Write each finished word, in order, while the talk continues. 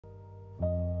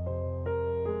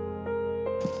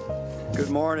Good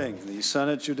morning. The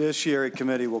Senate Judiciary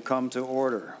Committee will come to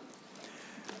order.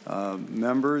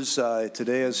 Members,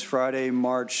 today is Friday,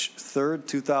 March 3rd,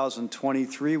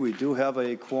 2023. We do have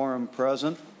a quorum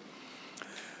present.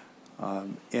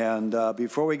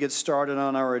 Before we get started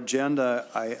on our agenda,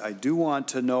 I do want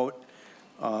to note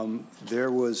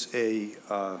there was a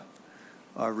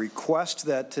request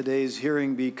that today's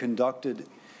hearing be conducted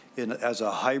as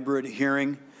a hybrid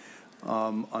hearing.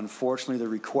 Unfortunately, the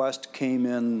request came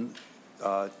in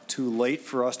too late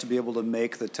for us to be able to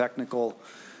make the technical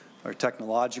or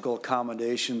technological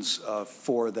accommodations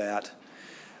for that.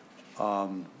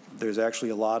 There's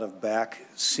actually a lot of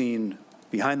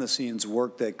behind-the-scenes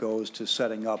work that goes to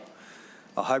setting up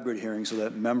a hybrid hearing so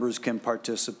that members can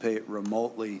participate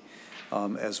remotely,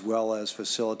 as well as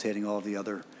facilitating all of the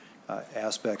other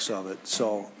aspects of it.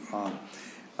 So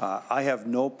I have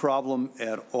no problem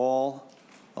at all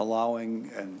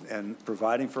allowing and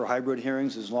providing for hybrid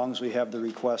hearings as long as we have the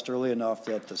request early enough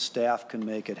that the staff can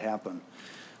make it happen.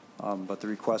 But the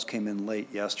request came in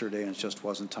late yesterday and it just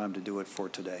wasn't time to do it for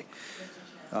today.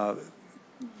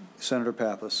 Senator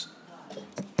Pappas.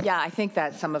 Yeah, I think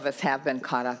that some of us have been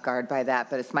caught off guard by that,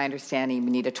 but it's my understanding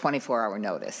we need a 24-hour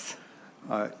notice.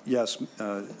 Yes,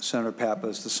 Senator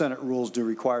Pappas. The Senate rules do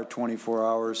require 24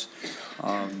 hours.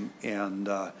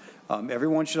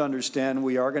 Everyone should understand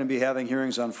we are going to be having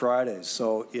hearings on Fridays.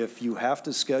 So if you have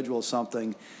to schedule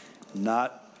something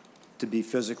not to be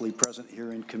physically present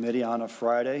here in committee on a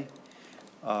Friday,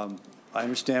 I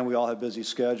understand we all have busy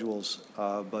schedules,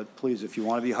 but please, if you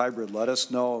want to be hybrid, let us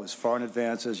know as far in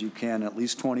advance as you can, at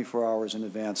least 24 hours in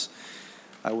advance.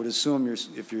 I would assume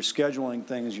if you're scheduling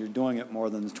things, you're doing it more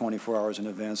than 24 hours in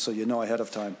advance, so you know ahead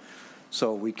of time,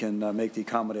 so we can make the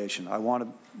accommodation. I want to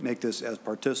make this as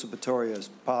participatory as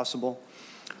possible,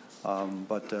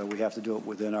 but we have to do it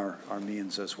within our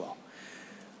means as well.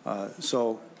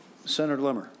 So, Senator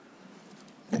Limmer.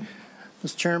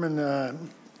 Mr. Chairman,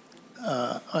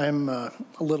 I'm a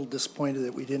little disappointed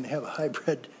that we didn't have a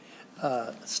hybrid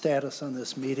status on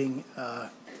this meeting. I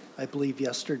believe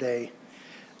yesterday,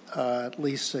 at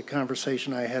least a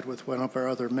conversation I had with one of our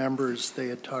other members, they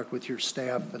had talked with your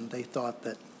staff and they thought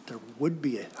that there would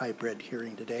be a hybrid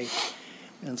hearing today.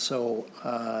 And so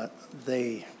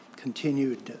they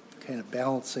continued kind of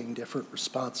balancing different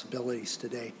responsibilities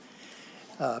today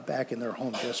back in their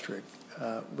home district.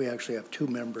 We actually have two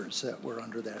members that were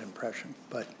under that impression.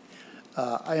 But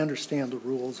I understand the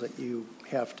rules that you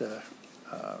have to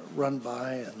run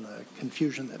by and the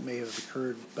confusion that may have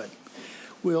occurred, but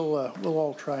we'll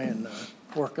all try and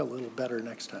work a little better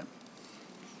next time.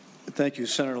 Thank you,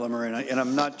 Senator Limmer, and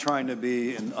I'm not trying to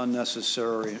be an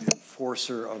unnecessary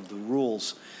enforcer of the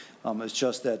rules. It's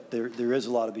just that there is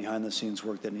a lot of behind-the-scenes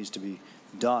work that needs to be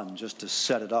done just to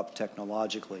set it up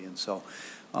technologically, and so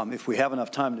if we have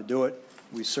enough time to do it,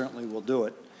 we certainly will do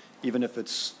it, even if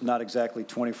it's not exactly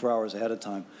 24 hours ahead of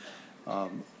time.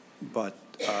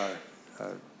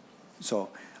 So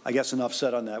I guess enough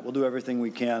said on that. We'll do everything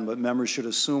we can, but members should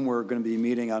assume we're going to be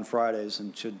meeting on Fridays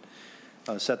and should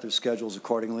set their schedules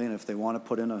accordingly, and if they want to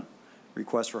put in a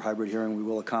request for hybrid hearing, we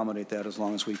will accommodate that as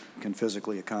long as we can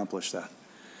physically accomplish that.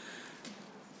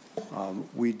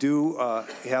 We do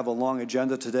have a long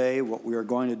agenda today. What we are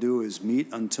going to do is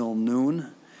meet until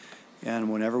noon,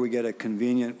 and whenever we get a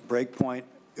convenient break point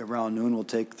around noon, we'll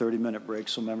take 30-minute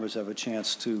breaks so members have a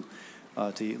chance to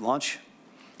eat lunch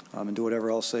and do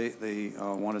whatever else they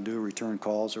want to do, return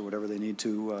calls or whatever they need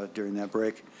to during that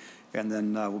break. And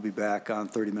then we'll be back on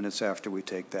 30 minutes after we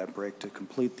take that break to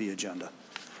complete the agenda.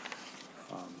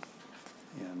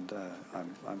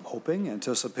 I'm hoping,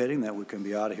 anticipating that we can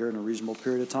be out of here in a reasonable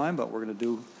period of time, but we're going to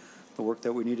do the work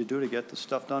that we need to do to get the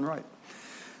stuff done right.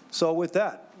 So with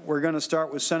that, we're going to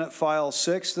start with Senate File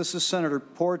 6. This is Senator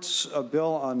Port's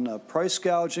bill on price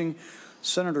gouging.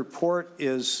 Senator Port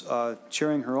is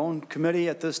chairing her own committee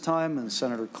at this time, and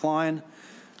Senator Klein,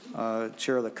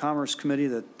 chair of the Commerce Committee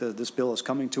that this bill is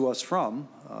coming to us from,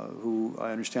 who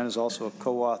I understand is also a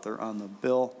co-author on the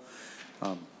bill.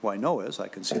 Well, I know is. I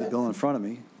can see the bill in front of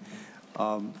me.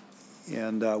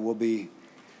 We'll be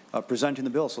presenting the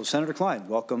bill. So, Senator Klein,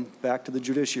 welcome back to the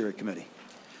Judiciary Committee.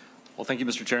 Well, thank you,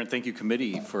 Mr. Chair, and thank you,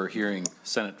 committee, for hearing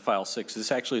Senate File 6.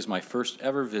 This actually is my first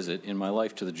ever visit in my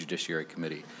life to the Judiciary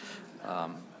Committee.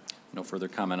 No further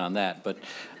comment on that. But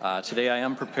today I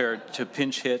am prepared to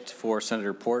pinch hit for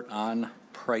Senator Port on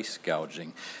price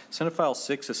gouging. Senate File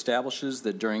 6 establishes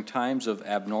that during times of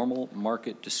abnormal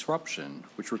market disruption,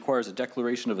 which requires a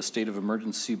declaration of a state of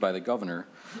emergency by the governor,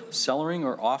 selling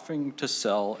or offering to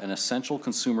sell an essential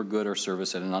consumer good or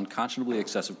service at an unconscionably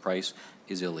excessive price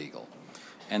is illegal.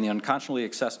 and the unconscionably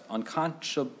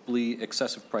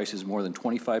excessive price is more than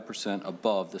 25%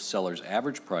 above the seller's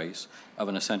average price of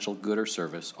an essential good or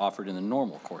service offered in the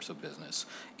normal course of business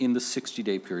in the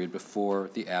 60-day period before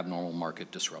the abnormal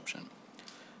market disruption.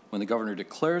 When the governor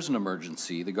declares an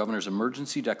emergency, the governor's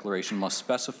emergency declaration must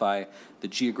specify the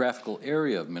geographical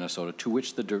area of Minnesota to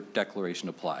which the declaration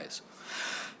applies.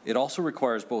 It also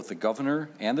requires both the governor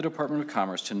and the Department of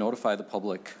Commerce to notify the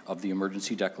public of the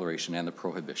emergency declaration and the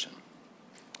prohibition.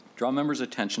 Draw members'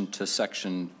 attention to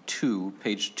Section 2,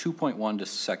 page 2.1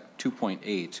 to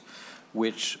 2.8,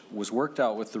 which was worked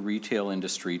out with the retail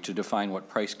industry to define what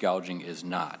price gouging is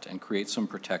not and create some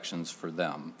protections for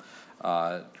them.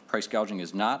 Price gouging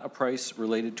is not a price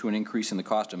related to an increase in the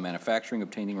cost of manufacturing,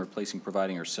 obtaining, replacing,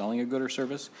 providing, or selling a good or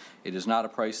service. It is not a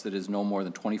price that is no more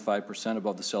than 25%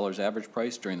 above the seller's average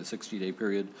price during the 60-day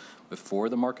period before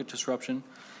the market disruption.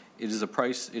 It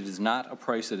is not a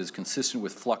price that is consistent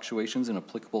with fluctuations in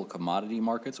applicable commodity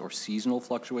markets or seasonal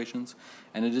fluctuations,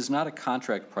 and it is not a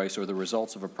contract price or the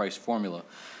results of a price formula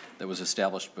that was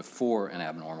established before an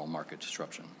abnormal market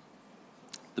disruption.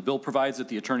 The bill provides that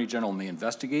the Attorney General may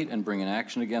investigate and bring an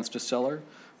action against a seller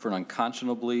for an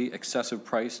unconscionably excessive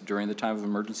price during the time of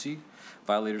emergency.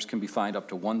 Violators can be fined up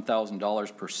to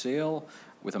 $1,000 per sale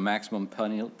with a maximum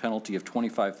penalty of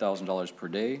 $25,000 per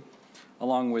day,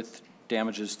 along with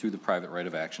damages through the private right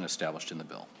of action established in the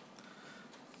bill.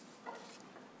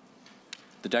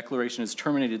 The declaration is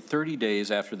terminated 30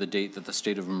 days after the date that the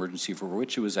state of emergency for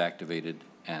which it was activated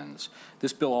ends.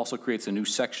 This bill also creates a new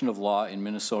section of law in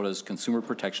Minnesota's consumer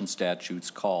protection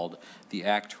statutes called the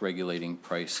Act Regulating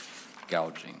Price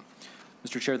Gouging.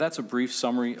 Mr. Chair, that's a brief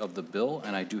summary of the bill,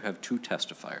 and I do have two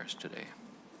testifiers today.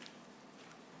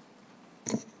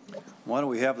 Why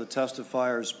don't we have the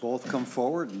testifiers both come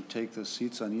forward and take the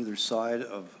seats on either side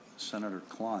of Senator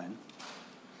Klein.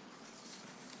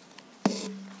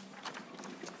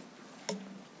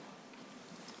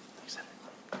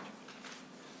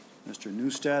 Mr.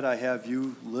 Neustadt, I have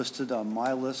you listed on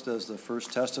my list as the first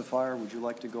testifier. Would you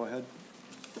like to go ahead?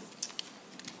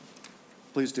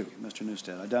 Please do, Mr.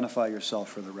 Neustadt. Identify yourself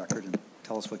for the record and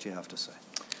tell us what you have to say.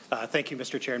 Thank you,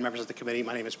 Mr. Chair and members of the committee.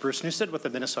 My name is Bruce Neustadt with the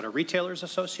Minnesota Retailers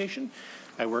Association.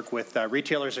 I work with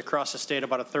retailers across the state.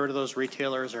 About a third of those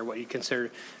retailers are what you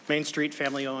consider Main Street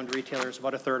family-owned retailers.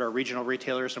 About a third are regional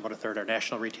retailers, and about a third are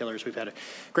national retailers. We've had a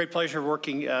great pleasure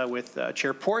working with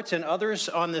Chair Port and others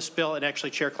on this bill, and actually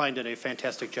Chair Klein did a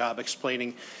fantastic job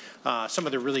explaining some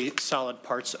of the really solid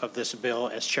parts of this bill.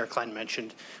 As Chair Klein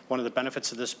mentioned, one of the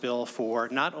benefits of this bill for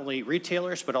not only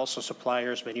retailers but also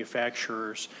suppliers,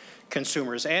 manufacturers,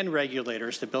 consumers, and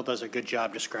regulators, the bill does a good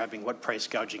job describing what price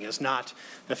gouging is not,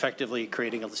 effectively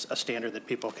creating a standard that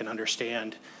people can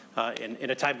understand in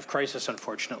a time of crisis,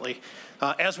 unfortunately.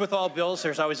 As with all bills,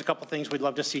 there's always a couple things we'd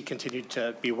love to see continued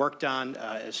to be worked on.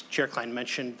 As Chair Klein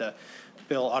mentioned, the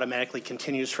bill automatically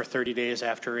continues for 30 days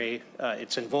after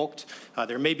it's invoked.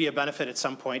 There may be a benefit at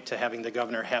some point to having the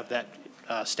governor have that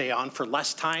stay on for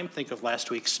less time. Think of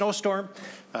last week's snowstorm.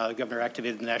 The governor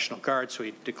activated the National Guard, so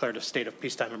he declared a state of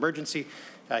peacetime emergency.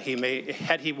 He may,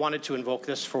 had he wanted to invoke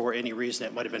this for any reason,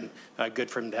 it might have been good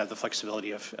for him to have the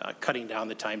flexibility of cutting down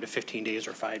the time to 15 days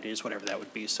or 5 days, whatever that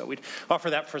would be. So we'd offer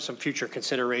that for some future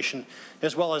consideration,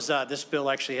 as well as this bill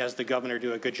actually has the governor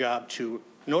do a good job to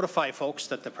notify folks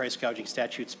that the price gouging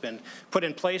statute's been put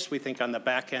in place. We think on the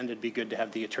back end it'd be good to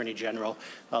have the Attorney General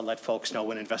let folks know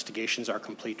when investigations are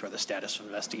complete or the status of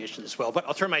investigations as well. But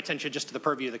I'll turn my attention just to the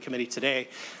purview of the committee today.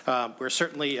 We're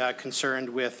certainly concerned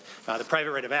with the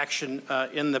private right of action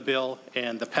in the bill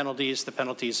and the penalties. The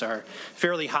penalties are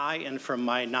fairly high, and from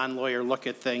my non-lawyer look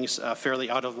at things,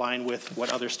 fairly out of line with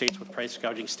what other states with price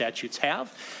gouging statutes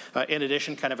have. In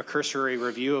addition, kind of a cursory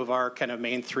review of our kind of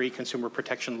main three consumer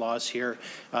protection laws here.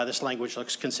 This language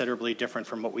looks considerably different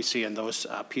from what we see in those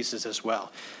pieces as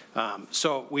well.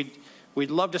 So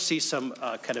we'd love to see some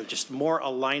kind of just more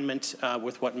alignment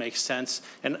with what makes sense.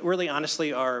 And really,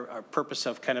 honestly, our purpose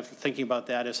of kind of thinking about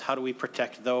that is how do we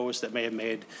protect those that may have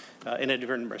made an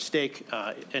inadvertent mistake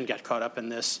and got caught up in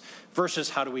this, versus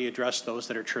how do we address those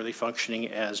that are truly functioning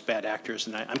as bad actors.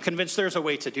 And I'm convinced there's a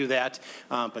way to do that,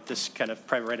 but this kind of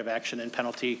private right of action and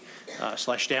penalty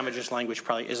 / damages language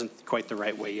probably isn't quite the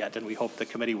right way yet, and we hope the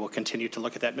committee will continue to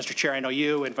look at that. Mr. Chair, I know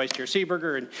you and Vice Chair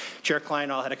Seeberger and Chair Klein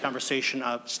all had a conversation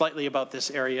slightly about about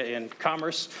this area in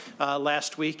Commerce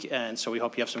last week, and so we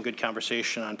hope you have some good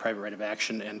conversation on private right of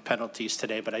action and penalties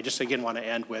today. But I just again want to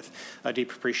end with a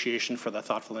deep appreciation for the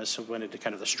thoughtfulness of when it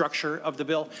kind of the structure of the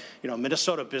bill. You know,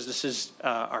 Minnesota businesses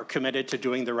are committed to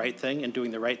doing the right thing and doing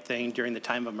the right thing during the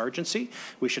time of emergency.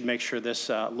 We should make sure this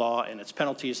law and its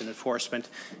penalties and enforcement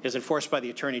is enforced by the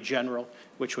Attorney General,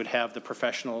 which would have the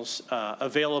professionals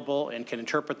available and can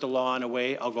interpret the law in a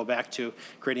way. I'll go back to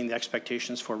creating the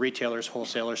expectations for retailers,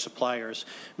 wholesalers, suppliers,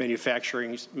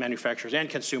 manufacturers, and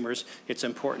consumers. It's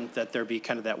important that there be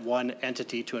kind of that one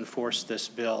entity to enforce this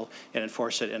bill and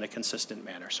enforce it in a consistent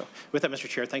manner. So with that, Mr.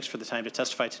 Chair, thanks for the time to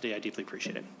testify today. I deeply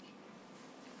appreciate it.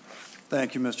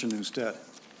 Thank you, Mr. Newstead.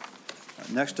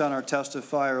 Next on our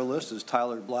testifier list is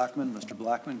Tyler Blackman. Mr.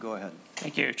 Blackman, go ahead.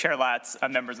 Thank you. Chair Latz,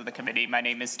 members of the committee. My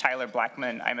name is Tyler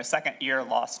Blackman. I'm a second-year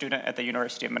law student at the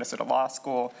University of Minnesota Law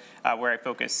School, where I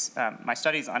focus my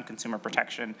studies on consumer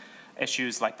protection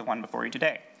issues like the one before you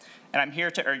today. And I'm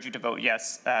here to urge you to vote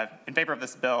yes in favor of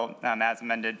this bill as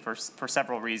amended for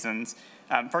several reasons.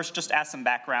 First, just as some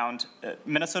background,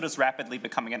 Minnesota is rapidly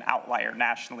becoming an outlier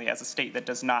nationally as a state that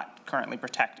does not currently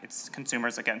protect its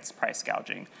consumers against price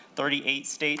gouging. 38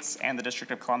 states and the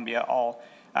District of Columbia all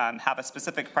have a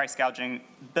specific price gouging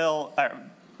bill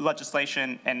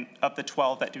legislation, and of the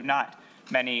 12 that do not,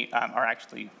 many are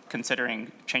actually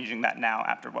considering changing that now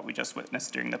after what we just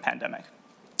witnessed during the pandemic.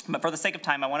 But for the sake of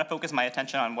time, I want to focus my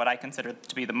attention on what I consider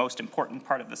to be the most important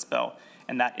part of this bill,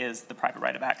 and that is the private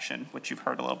right of action, which you've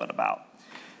heard a little bit about.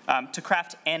 To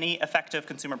craft any effective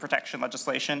consumer protection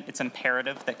legislation, it's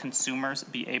imperative that consumers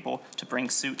be able to bring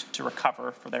suit to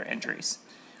recover for their injuries.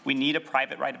 We need a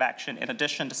private right of action in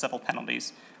addition to civil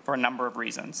penalties for a number of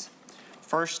reasons.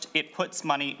 First, it puts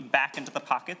money back into the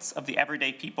pockets of the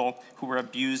everyday people who were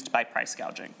abused by price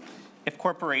gouging. If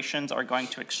corporations are going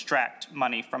to extract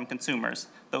money from consumers,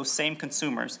 those same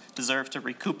consumers deserve to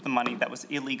recoup the money that was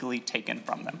illegally taken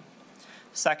from them.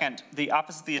 Second, the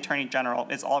Office of the Attorney General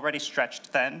is already stretched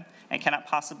thin and cannot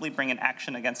possibly bring an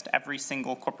action against every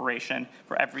single corporation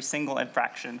for every single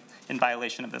infraction in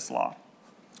violation of this law.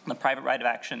 The private right of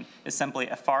action is simply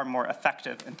a far more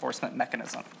effective enforcement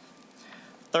mechanism.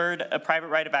 Third, a private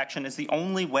right of action is the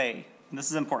only way, and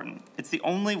this is important, it's the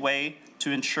only way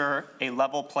to ensure a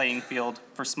level playing field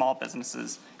for small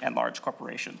businesses and large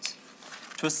corporations.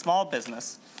 To a small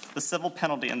business, the civil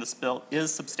penalty in this bill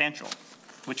is substantial,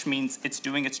 which means it's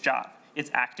doing its job.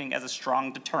 It's acting as a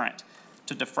strong deterrent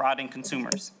to defrauding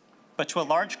consumers. But to a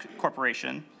large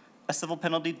corporation, a civil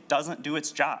penalty doesn't do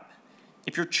its job.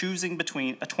 If you're choosing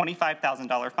between a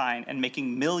 $25,000 fine and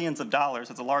making millions of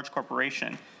dollars as a large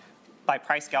corporation by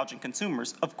price gouging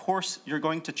consumers, of course you're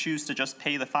going to choose to just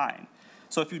pay the fine.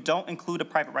 So if you don't include a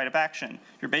private right of action,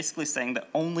 you're basically saying that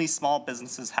only small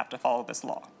businesses have to follow this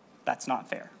law. That's not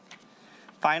fair.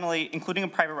 Finally, including a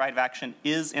private right of action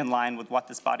is in line with what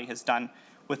this body has done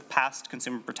with past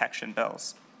consumer protection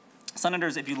bills.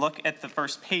 Senators, if you look at the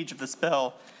first page of this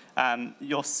bill,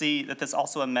 you'll see that this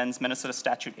also amends Minnesota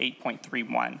Statute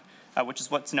 8.31, which is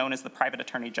what's known as the Private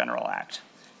Attorney General Act.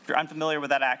 If you're unfamiliar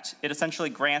with that act, it essentially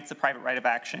grants a private right of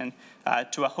action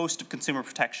to a host of consumer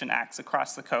protection acts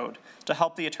across the code to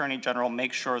help the Attorney General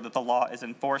make sure that the law is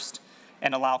enforced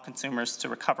and allow consumers to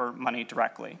recover money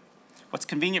directly. What's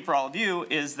convenient for all of you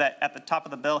is that at the top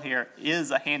of the bill here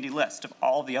is a handy list of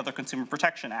all the other consumer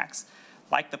protection acts,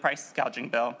 like the price gouging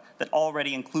bill, that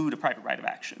already include a private right of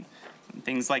action.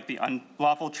 Things like the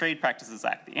Unlawful Trade Practices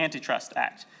Act, the Antitrust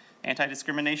Act,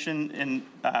 Anti-Discrimination in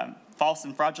False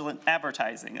and Fraudulent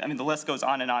Advertising. I mean, the list goes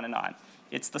on and on and on.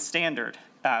 It's the standard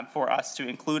for us to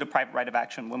include a private right of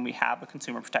action when we have a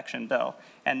consumer protection bill.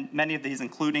 And many of these,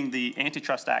 including the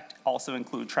Antitrust Act, also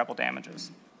include treble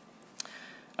damages.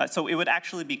 So it would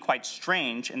actually be quite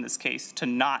strange in this case to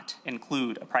not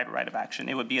include a private right of action.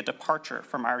 It would be a departure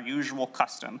from our usual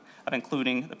custom of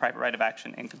including the private right of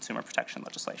action in consumer protection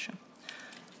legislation.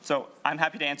 So I'm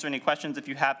happy to answer any questions if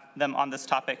you have them on this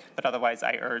topic, but otherwise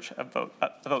I urge a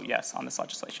vote yes on this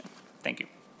legislation. Thank you.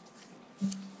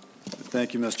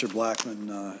 Thank you, Mr.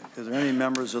 Blackman. Are there any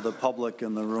members of the public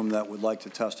in the room that would like to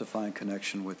testify in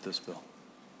connection with this bill?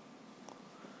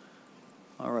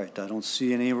 All right, I don't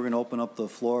see any. We're going to open up the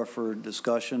floor for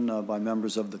discussion by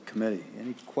members of the committee.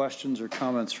 Any questions or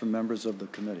comments from members of the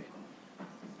committee?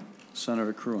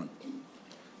 Senator Cruin.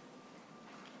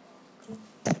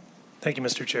 Thank you,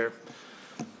 Mr. Chair.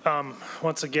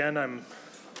 Once again,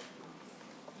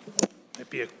 might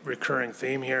be a recurring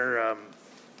theme here,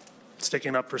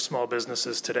 sticking up for small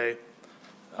businesses today.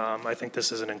 I think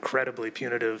this is an incredibly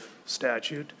punitive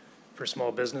statute for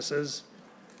small businesses.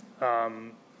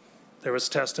 There was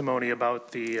testimony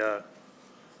about the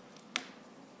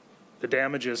the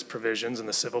damages provisions and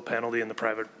the civil penalty and the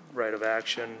private right of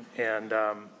action. And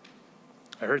I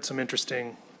heard some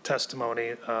interesting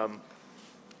testimony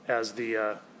as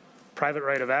the private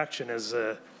right of action is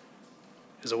a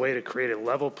way to create a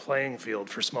level playing field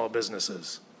for small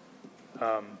businesses.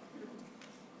 I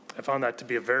found that to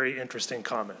be a very interesting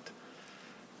comment,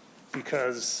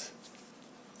 because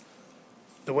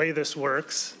the way this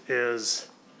works is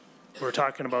we're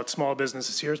talking about small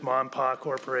businesses here, mom and pop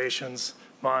corporations,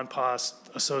 mom and pop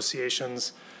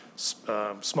associations,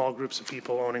 small groups of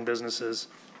people owning businesses.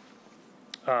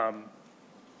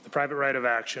 The private right of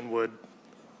action would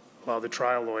allow the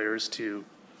trial lawyers to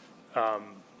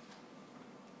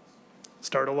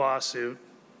start a lawsuit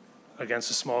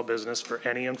against a small business for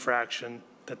any infraction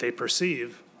that they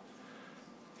perceive.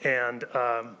 And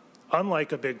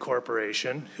unlike a big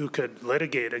corporation who could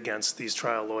litigate against these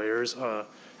trial lawyers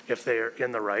if they are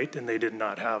in the right and they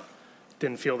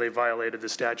didn't feel they violated the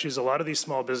statutes, a lot of these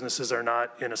small businesses are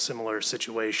not in a similar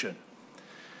situation.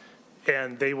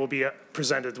 And they will be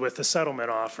presented with a settlement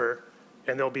offer,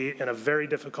 and they'll be in a very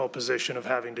difficult position of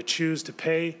having to choose to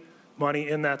pay money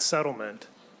in that settlement,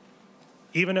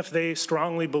 even if they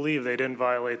strongly believe they didn't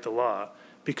violate the law,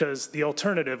 because the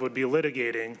alternative would be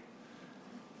litigating,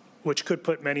 which could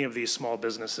put many of these small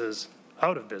businesses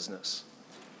out of business.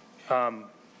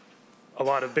 A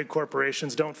lot of big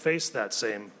corporations don't face that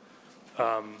same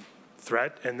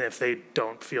threat, and if they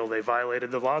don't feel they violated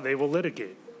the law, they will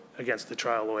litigate against the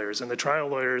trial lawyers. And the trial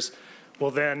lawyers will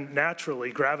then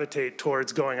naturally gravitate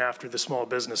towards going after the small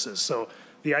businesses. So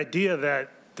the idea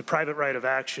that the private right of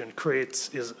action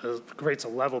creates a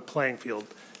level playing field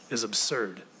is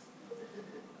absurd.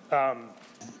 I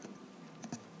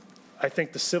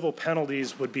think the civil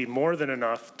penalties would be more than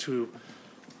enough to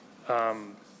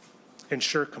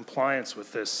ensure compliance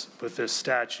with this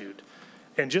statute.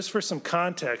 And just for some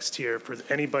context here, for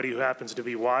anybody who happens to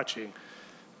be watching,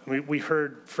 we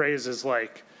heard phrases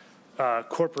like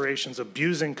corporations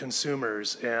abusing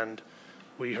consumers, and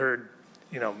we heard,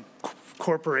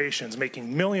 corporations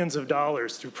making millions of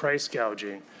dollars through price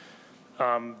gouging.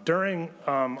 During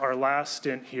our last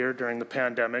stint here during the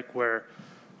pandemic, where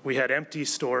we had empty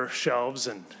store shelves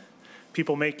and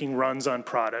people making runs on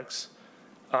products,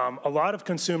 a lot of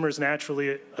consumers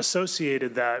naturally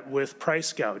associated that with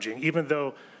price gouging, even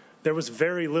though there was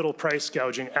very little price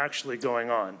gouging actually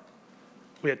going on.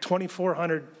 We had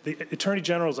 2,400, the Attorney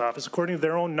General's office, according to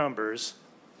their own numbers,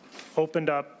 opened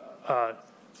up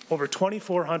over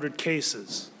 2,400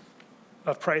 cases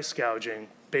of price gouging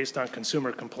based on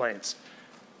consumer complaints.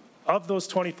 Of those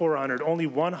 2,400, only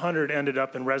 100 ended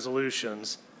up in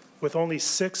resolutions, with only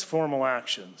 6 formal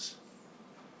actions.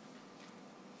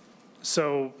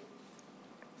 So,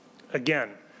 again,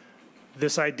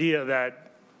 this idea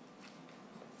that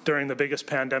during the biggest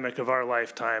pandemic of our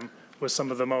lifetime, with some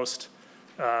of the most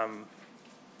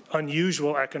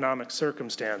unusual economic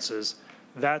circumstances,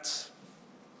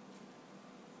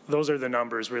 those are the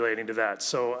numbers relating to that.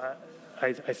 So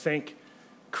I think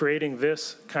creating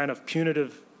this kind of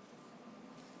punitive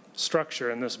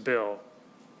structure in this bill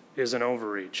is an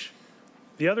overreach.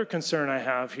 The other concern I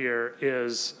have here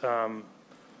is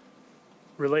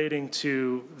relating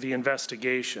to the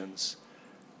investigations.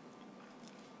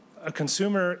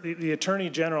 The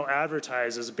Attorney General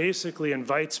advertises, basically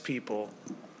invites people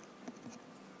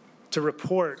to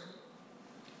report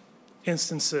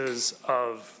instances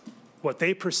of what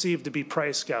they perceive to be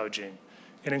price gouging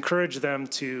and encourage them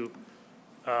to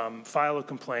file a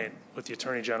complaint with the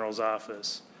Attorney General's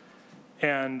office.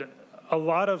 And a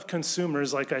lot of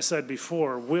consumers, like I said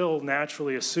before, will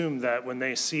naturally assume that when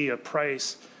they see a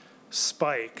price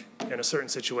spike in a certain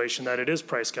situation that it is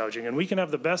price gouging. And we can have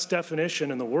the best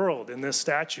definition in the world in this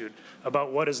statute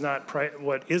about what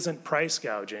isn't price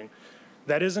gouging.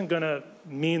 That isn't going to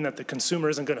mean that the consumer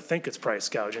isn't going to think it's price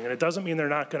gouging. And it doesn't mean they're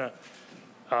not going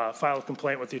to file a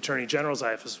complaint with the Attorney General's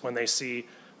office when they see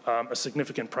a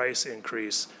significant price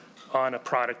increase on a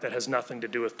product that has nothing to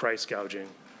do with price gouging.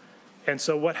 And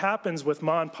so what happens with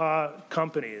mom and pop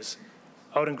companies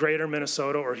out in greater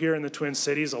Minnesota or here in the Twin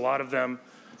Cities, a lot of them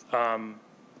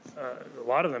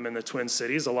in the Twin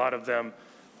Cities, a lot of them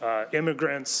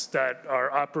immigrants that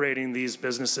are operating these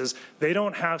businesses, they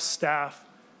don't have staff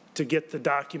to get the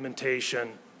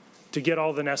documentation, to get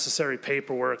all the necessary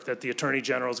paperwork that the Attorney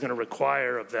General is going to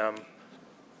require of them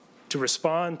to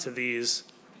respond to these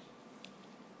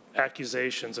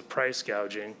accusations of price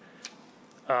gouging.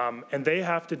 And they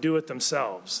have to do it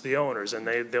themselves, the owners, and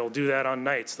they'll do that on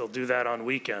nights, they'll do that on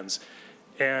weekends.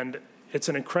 And it's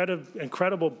an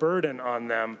incredible burden on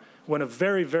them when a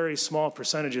very, very small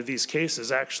percentage of these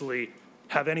cases actually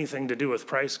have anything to do with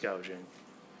price gouging.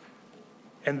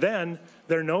 And then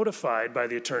they're notified by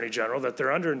the Attorney General that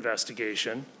they're under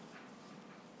investigation.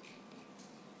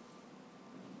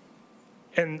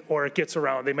 Or it gets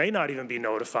around, they may not even be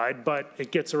notified, but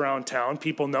it gets around town.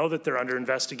 People know that they're under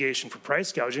investigation for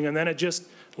price gouging, and then it just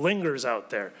lingers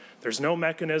out there. There's no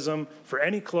mechanism for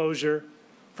any closure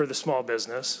for the small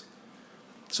business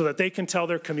so that they can tell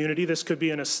their community, this could be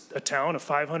in a town of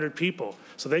 500 people,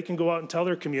 so they can go out and tell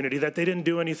their community that they didn't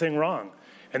do anything wrong.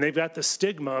 And they've got the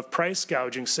stigma of price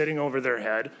gouging sitting over their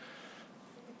head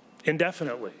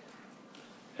indefinitely.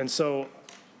 And so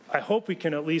I hope we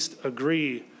can at least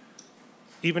agree,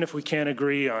 even if we can't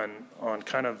agree on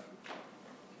kind of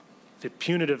the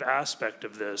punitive aspect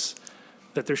of this,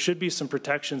 that there should be some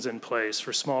protections in place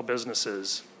for small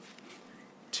businesses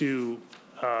to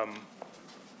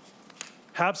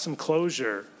have some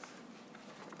closure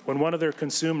when one of their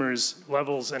consumers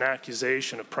levels an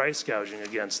accusation of price gouging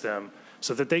against them,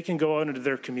 so that they can go out into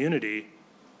their community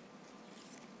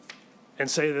and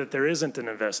say that there isn't an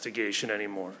investigation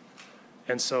anymore.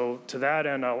 And so to that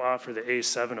end, I'll offer the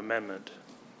A7 amendment.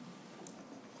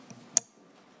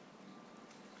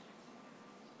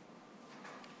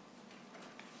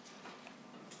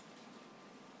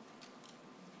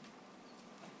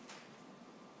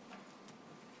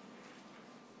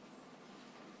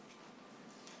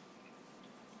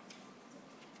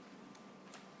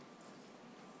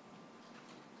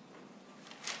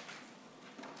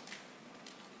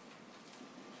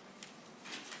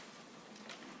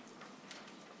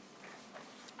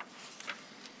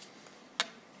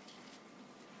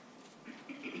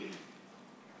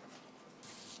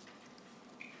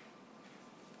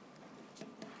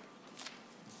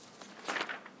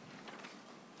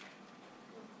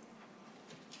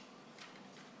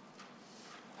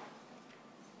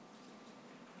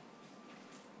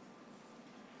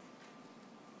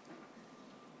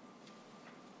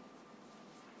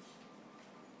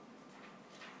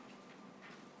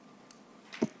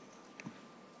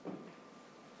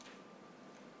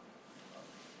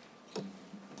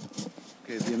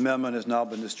 Okay, the amendment has now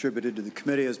been distributed to the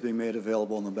committee as being made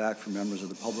available in the back for members of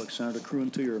the public. Senator Kroon,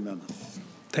 to your amendment.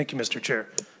 Thank you, Mr. Chair.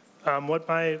 What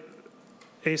my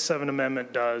A7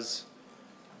 amendment does,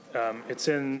 it's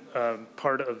in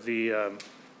part of the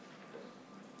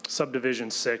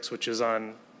subdivision 6, which is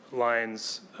on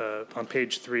lines, on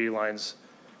page 3, lines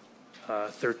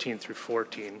 13 through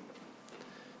 14.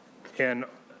 And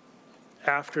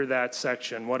after that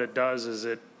section, what it does is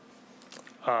it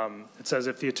says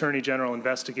if the Attorney General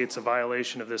investigates a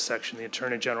violation of this section, the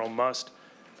Attorney General must,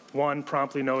 1,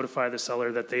 promptly notify the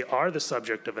seller that they are the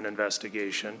subject of an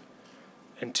investigation,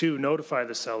 and 2, notify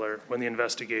the seller when the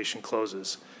investigation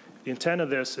closes. The intent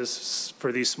of this is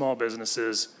for these small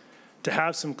businesses to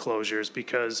have some closures,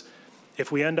 because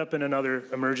if we end up in another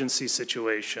emergency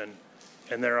situation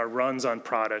and there are runs on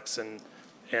products and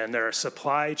there are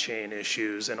supply chain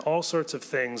issues and all sorts of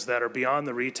things that are beyond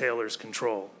the retailer's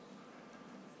control,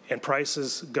 and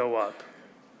prices go up,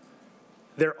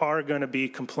 there are going to be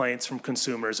complaints from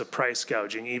consumers of price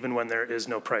gouging, even when there is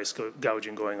no price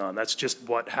gouging going on. That's just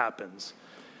what happens.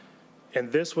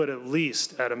 And this would at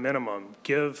least, at a minimum,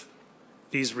 give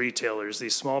these retailers,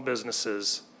 these small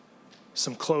businesses,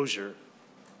 some closure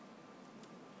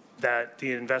that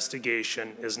the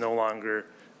investigation is no longer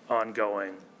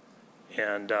ongoing.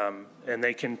 And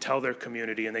they can tell their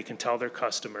community and they can tell their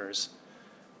customers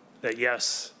that,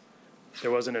 yes, there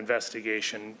was an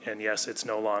investigation, and yes, it's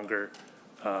no longer,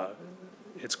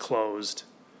 it's closed,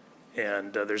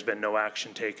 and there's been no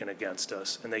action taken against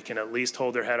us. And they can at least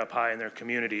hold their head up high in their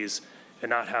communities and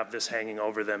not have this hanging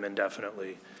over them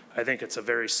indefinitely. I think it's a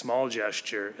very small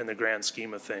gesture in the grand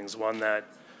scheme of things, one that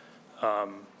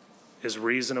is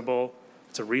reasonable.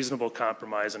 It's a reasonable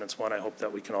compromise, and it's one I hope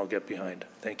that we can all get behind.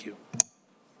 Thank you.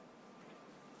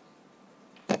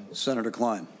 Senator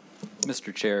Klein.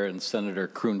 Mr. Chair and Senator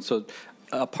Kroon, so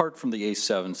apart from the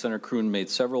A7, Senator Kroon made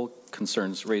several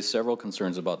concerns, raised several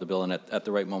concerns about the bill, and at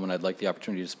the right moment I'd like the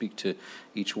opportunity to speak to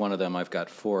each one of them. I've got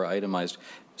 4 itemized.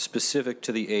 Specific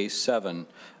to the A7,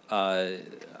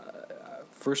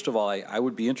 first of all, I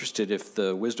would be interested if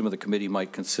the wisdom of the committee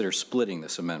might consider splitting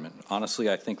this amendment. Honestly,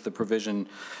 I think the provision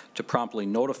to promptly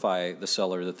notify the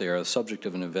seller that they are the subject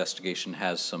of an investigation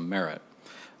has some merit.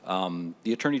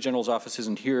 The Attorney General's office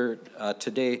isn't here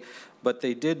today, but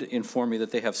they did inform me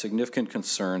that they have significant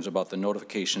concerns about the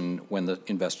notification when the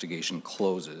investigation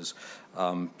closes.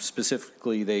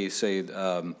 Specifically, they say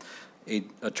A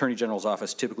Attorney General's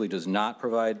office typically does not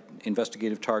provide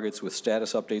investigative targets with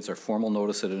status updates or formal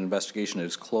notice that an investigation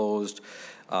is closed.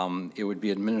 It would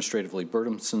be administratively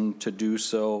burdensome to do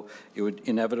so. It would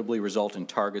inevitably result in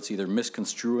targets either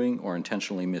misconstruing or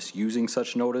intentionally misusing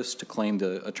such notice to claim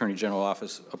the Attorney General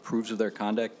office approves of their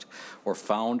conduct or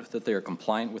found that they are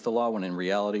compliant with the law, when in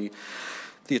reality,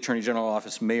 the Attorney General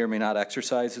office may or may not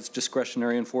exercise its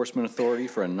discretionary enforcement authority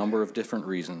for a number of different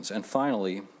reasons. And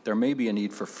finally, there may be a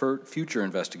need for future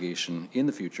investigation in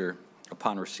the future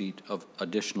upon receipt of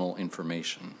additional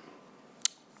information.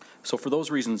 So for those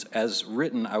reasons, as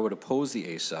written, I would oppose the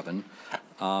A7,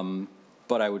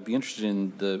 but I would be interested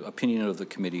in the opinion of the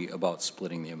committee about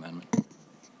splitting the amendment.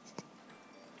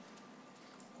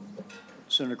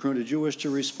 Senator Kroon, did you wish to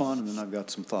respond? And then I've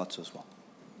got some thoughts as well.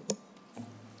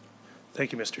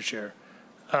 Thank you, Mr. Chair.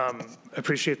 I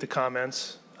appreciate the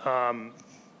comments. I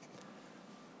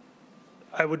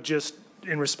would just,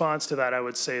 in response to that, I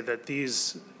would say that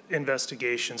these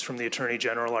investigations from the Attorney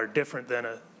General are different than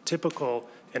a typical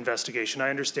investigation. I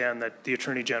understand that the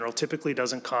Attorney General typically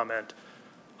doesn't comment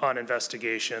on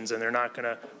investigations, and they're not going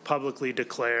to publicly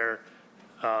declare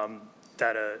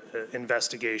that an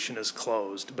investigation is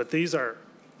closed. But these are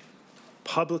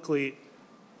publicly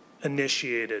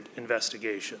initiated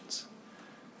investigations.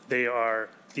 They are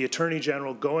the Attorney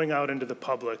General going out into the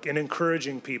public and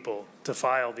encouraging people to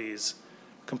file these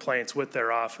complaints with their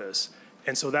office.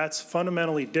 And so that's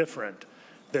fundamentally different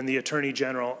than the Attorney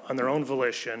General on their own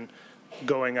volition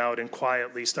going out and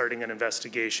quietly starting an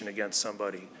investigation against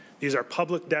somebody. These are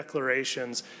public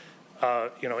declarations,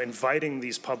 inviting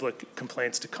these public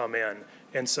complaints to come in.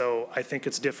 And so I think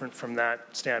it's different from that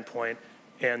standpoint.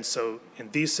 And so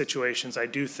in these situations, I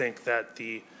do think that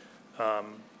the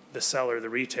seller, the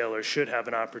retailer, should have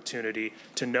an opportunity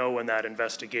to know when that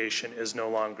investigation is no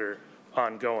longer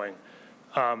ongoing.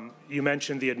 You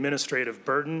mentioned the administrative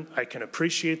burden. I can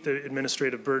appreciate the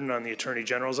administrative burden on the Attorney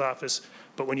General's office,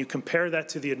 but when you compare that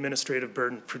to the administrative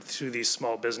burden to these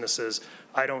small businesses,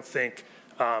 I don't think,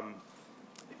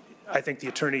 I think the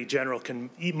Attorney General can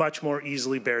much more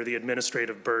easily bear the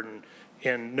administrative burden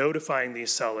in notifying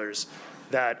these sellers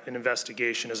that an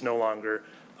investigation is no longer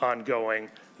ongoing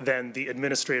than the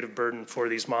administrative burden for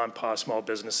these mom and pop small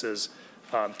businesses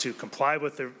to comply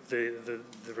with the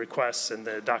requests and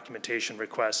the documentation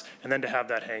requests, and then to have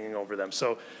that hanging over them.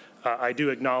 So I do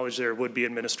acknowledge there would be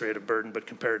administrative burden, but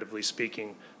comparatively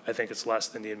speaking, I think it's less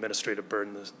than the administrative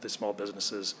burden the small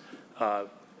businesses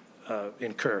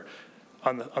incur.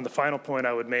 On the final point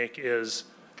I would make is,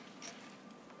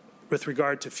 with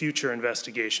regard to future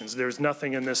investigations, there's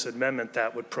nothing in this amendment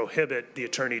that would prohibit the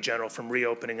Attorney General from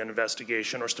reopening an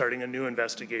investigation or starting a new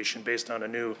investigation based on a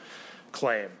new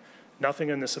claim. Nothing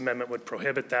in this amendment would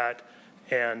prohibit that.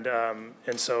 And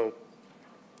so,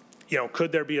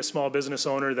 could there be a small business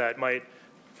owner that might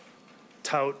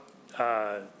tout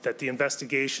that the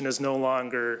investigation is no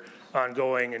longer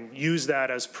ongoing and use that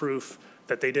as proof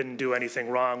that they didn't do anything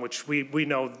wrong, which we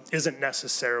know isn't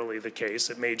necessarily the case.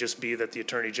 It may just be that the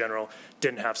Attorney General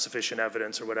didn't have sufficient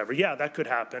evidence or whatever. Yeah, that could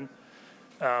happen.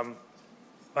 My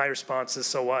response is,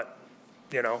 so what?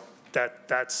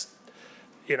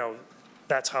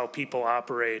 That's how people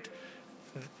operate.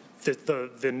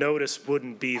 The notice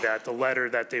wouldn't be that. The letter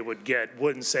that they would get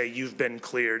wouldn't say you've been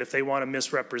cleared. If they want to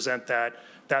misrepresent that,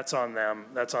 that's on them.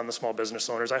 That's on the small business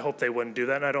owners. I hope they wouldn't do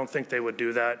that, and I don't think they would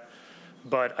do that.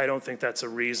 But I don't think that's a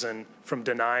reason from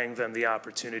denying them the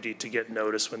opportunity to get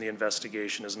notice when the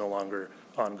investigation is no longer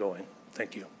ongoing.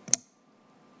 Thank you.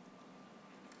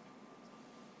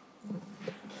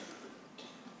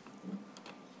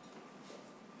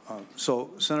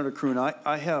 So, Senator Kroon,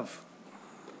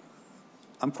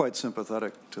 I'm quite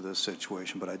sympathetic to this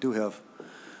situation, but I do have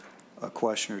a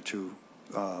question or two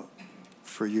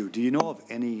for you. Do you know of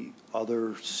any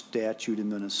other statute in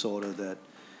Minnesota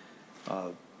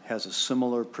that has a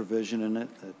similar provision in it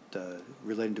that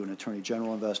relating to an Attorney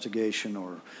General investigation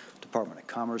or Department of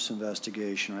Commerce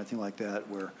investigation or anything like that,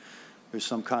 where there's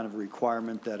some kind of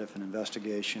requirement that if an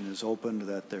investigation is opened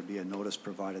that there be a notice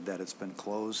provided that it's been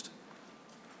closed?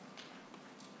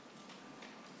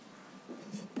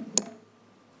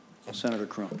 Senator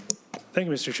Kroon. Thank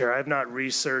you, Mr. Chair. I have not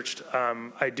researched.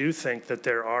 I do think that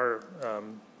there are,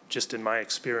 just in my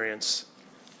experience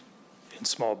in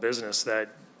small business,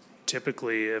 that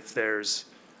typically if there's,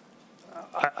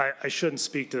 I shouldn't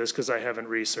speak to this because I haven't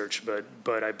researched,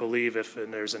 but I believe if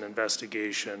there's an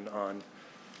investigation on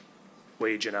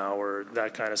wage and hour,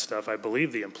 that kind of stuff, I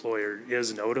believe the employer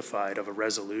is notified of a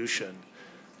resolution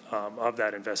of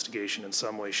that investigation in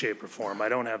some way, shape, or form. I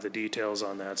don't have the details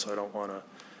on that, so I don't want to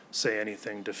say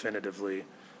anything definitively.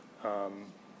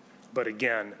 But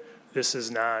again, this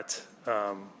is not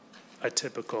a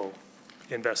typical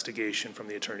investigation from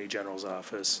the Attorney General's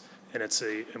office, and it's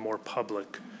a more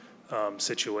public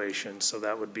situation. So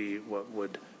that would be what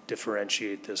would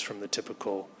differentiate this from the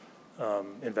typical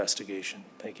investigation.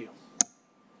 Thank you.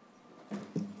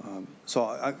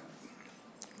 So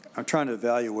I'm trying to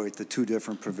evaluate the two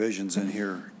different provisions in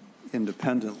here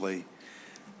independently.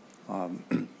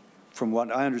 From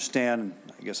what I understand,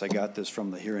 I guess I got this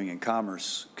from the Hearing and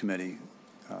Commerce Committee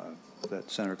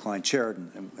that Senator Klein chaired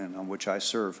and on which I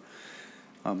serve.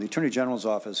 The Attorney General's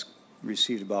office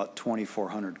received about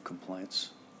 2,400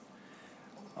 complaints.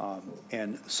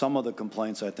 And some of the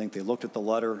complaints, I think they looked at the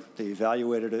letter, they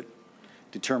evaluated it,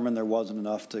 determined there wasn't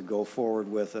enough to go forward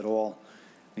with at all.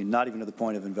 I mean, not even to the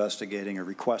point of investigating or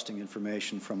requesting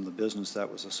information from the business that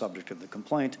was the subject of the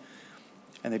complaint,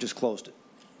 and they just closed it.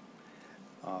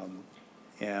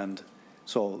 And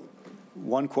so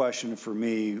one question for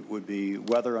me would be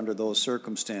whether under those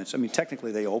circumstances, I mean,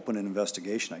 technically they opened an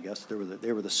investigation, I guess. They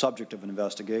were the subject of an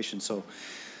investigation. So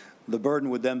the burden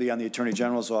would then be on the Attorney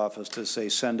General's office to say,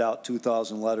 send out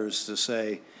 2,000 letters to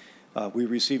say, we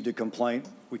received a complaint,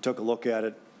 we took a look at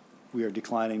it, we are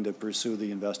declining to pursue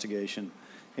the investigation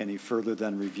any further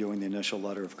than reviewing the initial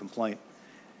letter of complaint,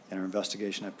 and our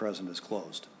investigation at present is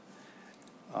closed.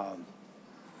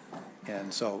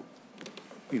 And so,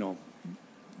 you know,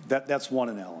 that's one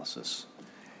analysis.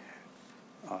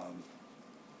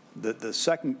 The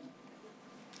second,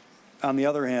 on the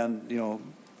other hand, you know,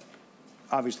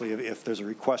 obviously if there's a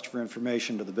request for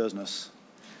information to the business,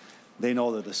 they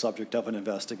know they're the subject of an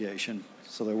investigation,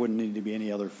 so there wouldn't need to be any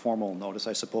other formal notice.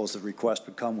 I suppose the request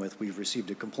would come with, we've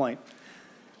received a complaint.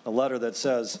 A letter that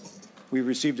says, we've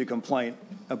received a complaint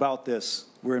about this,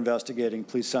 we're investigating,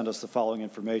 please send us the following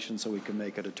information so we can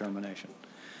make a determination.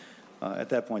 At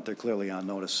that point, they're clearly on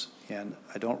notice, and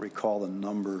I don't recall the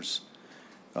numbers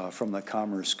from the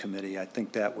Commerce Committee. I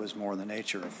think that was more in the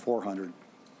nature of 400.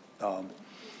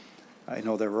 I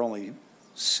know there were only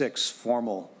 6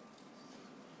 formal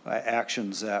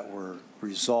actions that were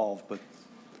resolved, but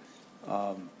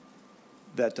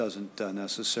that doesn't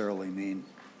necessarily mean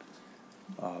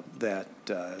that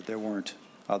there weren't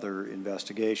other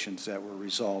investigations that were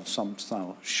resolved, some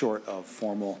short of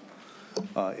formal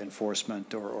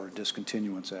enforcement or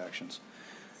discontinuance actions.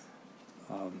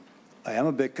 I am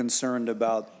a bit concerned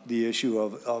about the issue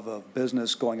of a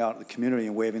business going out in the community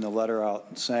and waving the letter out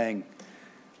and saying,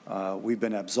 we've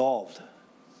been absolved.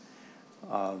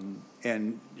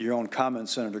 And your own comment,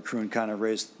 Senator Kroon, kind of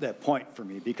raised that point for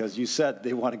me, because you said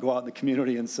they want to go out in the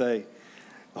community and say,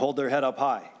 hold their head up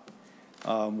high,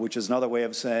 which is another way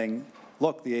of saying,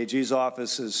 look, the AG's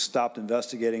office has stopped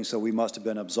investigating, so we must have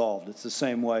been absolved. It's the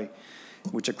same way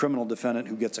which a criminal defendant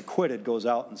who gets acquitted goes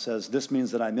out and says, this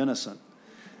means that I'm innocent.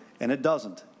 And it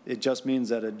doesn't. It just means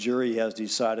that a jury has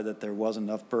decided that there wasn't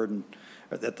enough burden,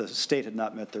 or that the state had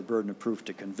not met their burden of proof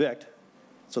to convict,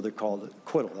 so they're called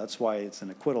acquittal. That's why it's an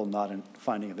acquittal, not a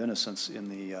finding of innocence in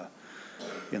the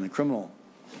criminal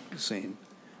scene.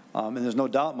 And there's no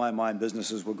doubt in my mind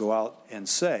businesses will go out and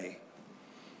say,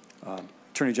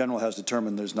 Attorney General has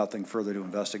determined there's nothing further to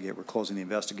investigate. We're closing the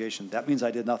investigation. That means I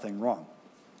did nothing wrong.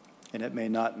 And it may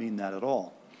not mean that at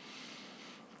all.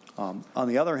 On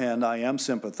the other hand, I am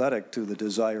sympathetic to the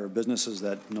desire of businesses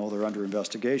that know they're under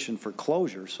investigation for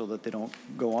closure so that they don't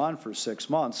go on for 6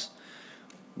 months,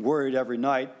 worried every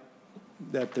night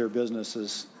that their business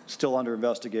is still under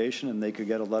investigation and they could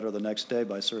get a letter the next day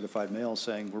by certified mail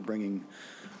saying we're bringing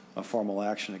a formal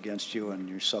action against you and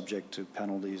you're subject to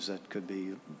penalties that could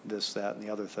be this, that, and the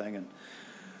other thing, and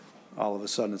all of a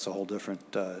sudden it's a whole different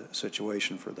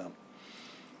situation for them.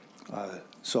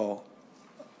 So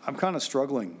I'm kind of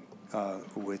struggling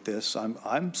with this.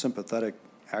 I'm sympathetic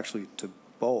actually to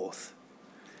both,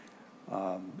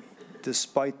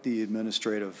 despite the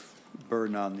administrative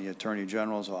burden on the Attorney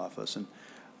General's office. And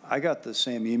I got the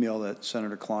same email that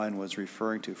Senator Klein was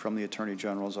referring to from the Attorney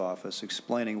General's office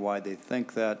explaining why they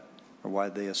think that, or why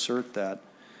they assert that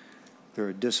there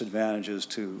are disadvantages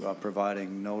to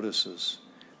providing notices.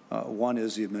 One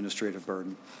is the administrative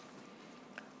burden.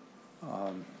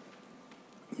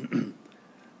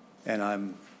 And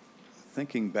I'm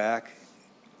thinking back,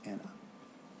 and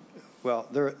well,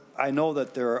 I know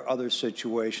that there are other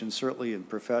situations, certainly in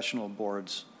professional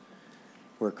boards,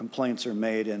 where complaints are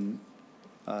made and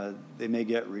they may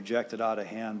get rejected out of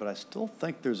hand, but I still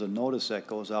think there's a notice that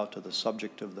goes out to the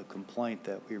subject of the complaint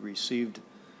that we received,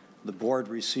 the board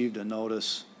received a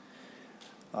notice,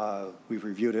 we've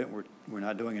reviewed it, we're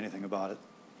not doing anything about it.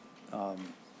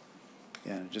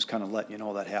 And just kind of letting you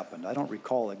know that happened. I don't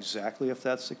recall exactly if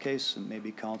that's the case, and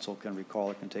maybe counsel can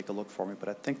recall it, can take a look for me, but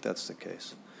I think that's the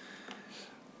case.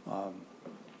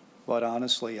 But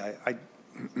honestly,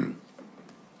 the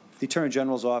Attorney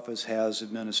General's office has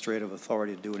administrative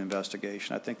authority to do an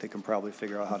investigation. I think they can probably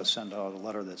figure out how to send out a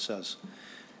letter that says,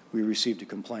 we received a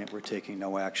complaint, we're taking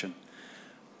no action.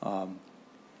 On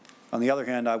the other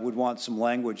hand, I would want some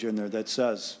language in there that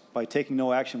says, by taking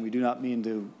no action, we do not mean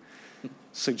to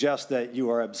suggest that you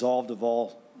are absolved of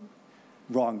all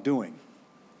wrongdoing.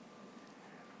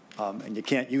 And you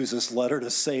can't use this letter to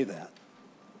say that.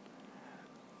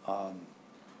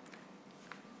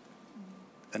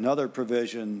 Another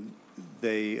provision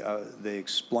they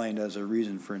explained as a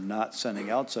reason for not sending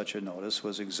out such a notice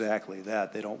was exactly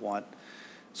that. They don't want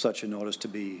such a notice to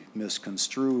be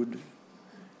misconstrued,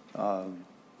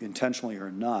 intentionally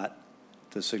or not,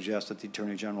 to suggest that the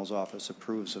Attorney General's office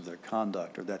approves of their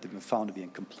conduct or that they've been found to be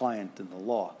incompliant in the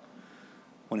law,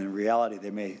 when in reality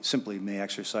they may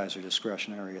exercise their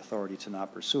discretionary authority to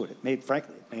not pursue it.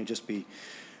 Frankly, it may just be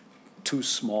too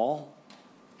small,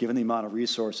 given the amount of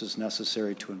resources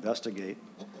necessary to investigate,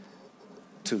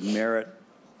 to merit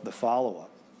the follow-up.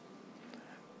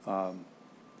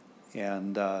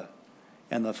 And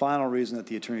the final reason that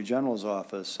the Attorney General's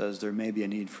office says there may be a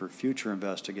need for future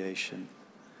investigation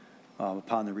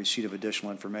upon the receipt of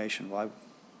additional information. Well,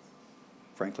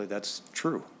 frankly, that's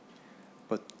true.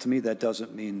 But to me, that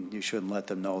doesn't mean you shouldn't let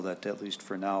them know that, at least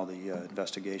for now, the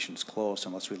investigation's closed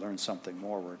unless we learn something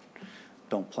more. We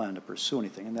don't plan to pursue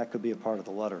anything. And that could be a part of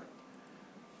the letter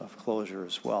of closure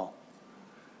as well.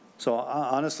 So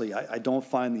honestly, I don't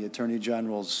find the Attorney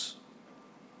General's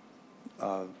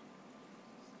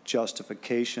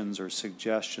justifications or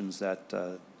suggestions that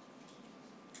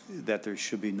that there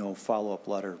should be no follow-up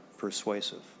letter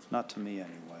persuasive. Not to me,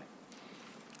 anyway.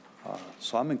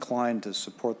 So I'm inclined to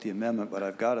support the amendment, but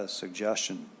I've got a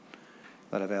suggestion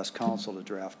that I've asked council to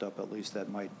draft up, at least that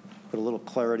might put a little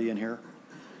clarity in here.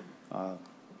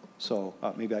 So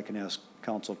maybe I can ask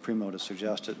Council Primo to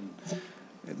suggest it,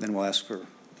 and then we'll ask for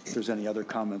if there's any other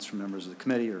comments from members of the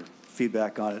committee or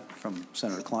feedback on it from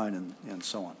Senator Klein and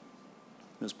so on.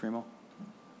 Ms. Primo?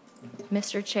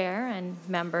 Mr. Chair and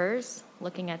members,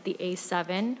 looking at the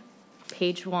A7,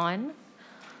 page 1,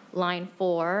 line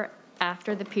 4,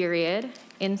 after the period,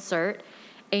 insert,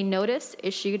 a notice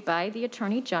issued by the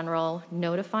Attorney General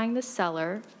notifying the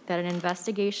seller that an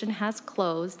investigation has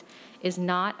closed is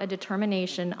not a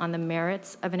determination on the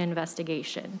merits of an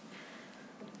investigation,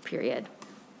 period.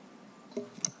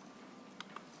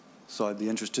 So I'd be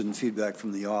interested in feedback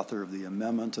from the author of the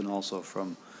amendment and also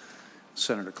from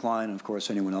Senator Klein, and of course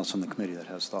anyone else on the committee that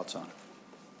has thoughts on it.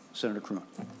 Senator Kroon.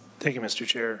 Thank you, Mr.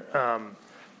 Chair.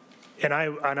 And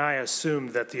I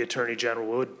assumed that the Attorney General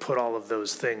would put all of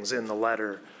those things in the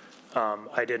letter.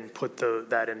 I didn't put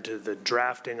that into the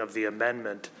drafting of the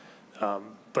amendment,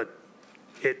 but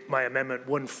my amendment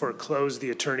wouldn't foreclose the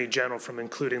Attorney General from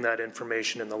including that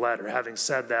information in the letter. Having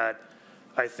said that,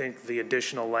 I think the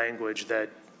additional language that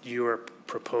you are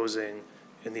proposing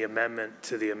in the amendment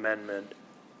to the amendment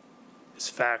is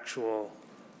factual.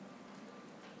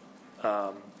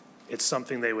 It's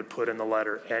something they would put in the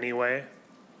letter anyway,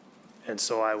 and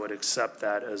so I would accept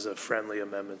that as a friendly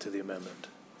amendment to the amendment.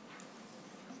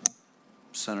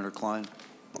 Senator Klein,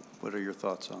 what are your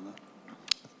thoughts on that?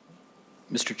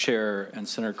 Mr. Chair and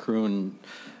Senator Kroon,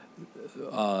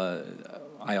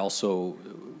 I also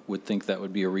would think that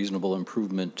would be a reasonable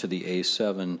improvement to the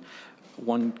A7.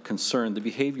 One concern, the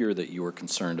behavior that you were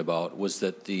concerned about, was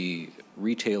that the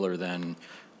retailer then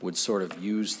would sort of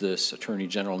use this Attorney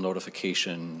General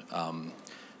notification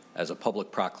as a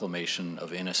public proclamation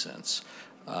of innocence.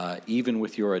 Even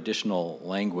with your additional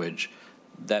language,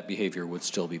 that behavior would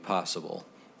still be possible.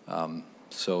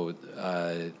 So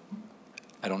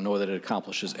I don't know that it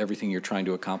accomplishes everything you're trying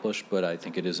to accomplish, but I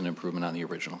think it is an improvement on the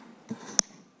original.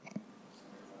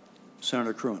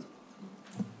 Senator Kroon.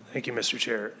 Thank you, Mr.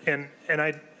 Chair. And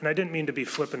I didn't mean to be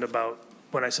flippant about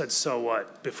when I said so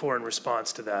what before in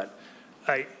response to that.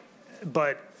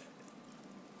 But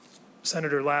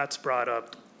Senator Latz brought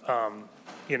up,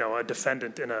 you know, a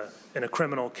defendant in a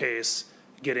criminal case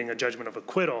getting a judgment of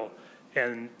acquittal,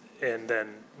 and then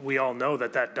we all know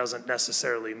that that doesn't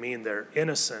necessarily mean they're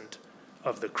innocent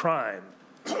of the crime.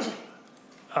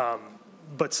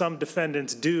 But some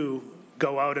defendants do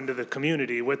go out into the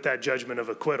community with that judgment of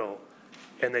acquittal,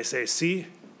 and they say, see,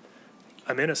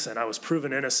 I'm innocent, I was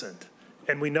proven innocent.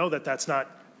 And we know that that's not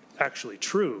actually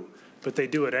true, but they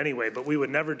do it anyway. But we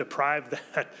would never deprive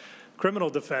that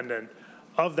criminal defendant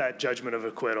of that judgment of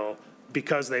acquittal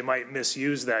because they might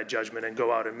misuse that judgment and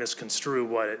go out and misconstrue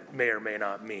what it may or may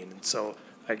not mean. So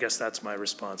I guess that's my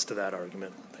response to that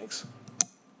argument. Thanks.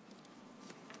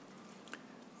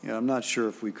 Yeah, I'm not sure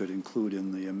if we could include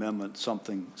in the amendment some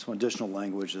additional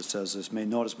language that says this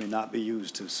notice may not be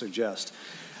used to suggest.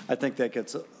 I think that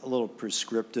gets a little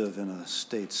prescriptive in a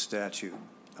state statute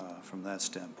from that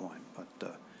standpoint.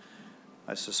 But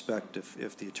I suspect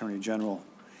if the Attorney General,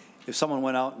 if someone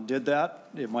went out and did that,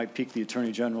 it might pique the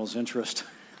Attorney General's interest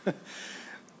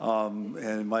and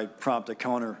it might prompt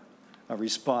a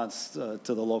response to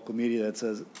the local media that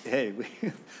says, hey,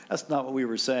 that's not what we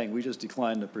were saying. We just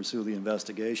declined to pursue the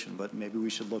investigation, but maybe we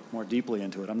should look more deeply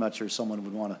into it. I'm not sure someone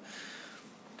would want to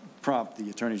prompt the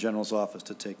Attorney General's office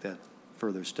to take that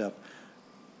further step.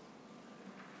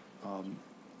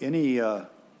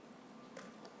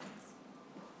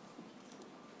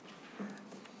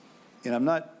 And I'm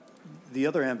not, the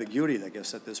other ambiguity, I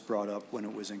guess, that this brought up when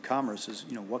it was in commerce is,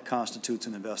 what constitutes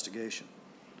an investigation?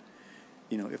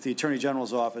 If the Attorney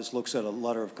General's office looks at a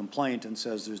letter of complaint and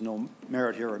says there's no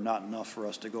merit here or not enough for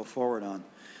us to go forward on,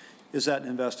 is that an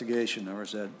investigation or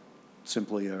is that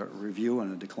simply a review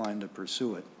and a decline to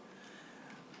pursue it?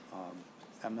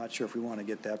 I'm not sure if we want to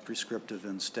get that prescriptive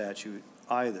in statute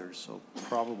either, so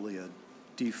probably a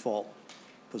default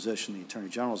position the Attorney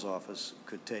General's office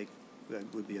could take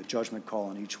would be a judgment call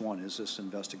on each one. Is this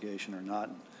investigation or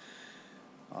not?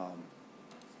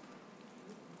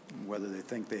 Whether they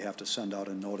think they have to send out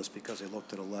a notice because they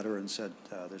looked at a letter and said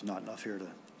there's not enough here to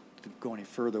go any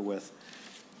further with,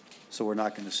 so we're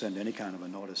not going to send any kind of a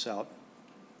notice out.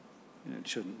 And it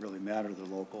shouldn't really matter to the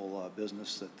local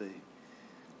business that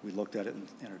we looked at it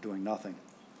and are doing nothing.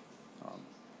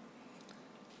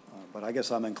 But I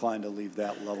guess I'm inclined to leave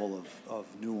that level of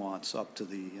nuance up to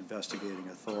the investigating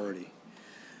authority.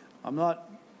 I'm not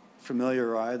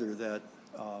familiar either that,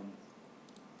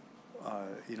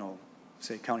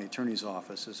 say county attorney's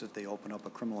offices, if they open up a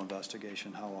criminal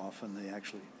investigation, how often they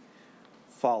actually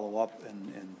follow up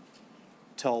and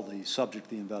tell the subject of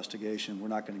the investigation, we're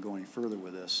not going to go any further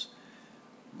with this.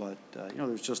 But,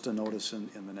 there's just a notice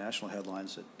in the national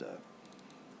headlines that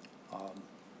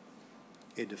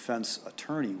a defense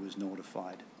attorney was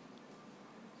notified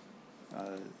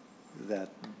that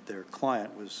their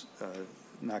client was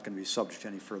not going to be subject to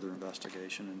any further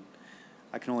investigation. And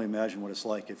I can only imagine what it's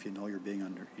like if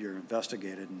you're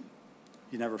investigated and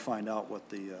you never find out what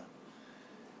the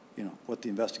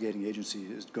investigating agency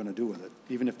is going to do with it.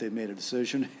 Even if they've made a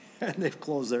decision and they've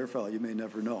closed their file, you may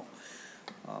never know.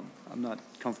 I'm not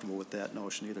comfortable with that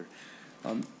notion either.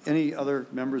 Any other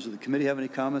members of the committee have any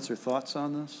comments or thoughts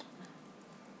on this?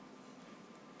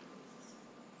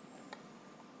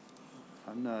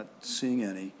 I'm not seeing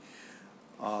any.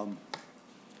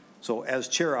 So as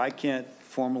chair, I can't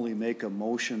formally make a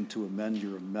motion to amend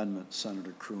your amendment,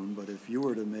 Senator Kroon, but if you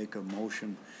were to make a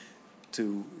motion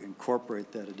to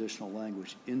incorporate that additional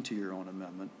language into your own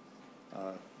amendment,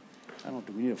 I don't know,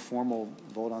 do we need a formal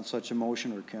vote on such a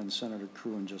motion, or can Senator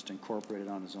Kroon just incorporate it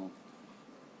on his own?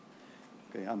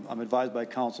 Okay, I'm advised by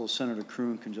counsel Senator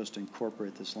Kroon can just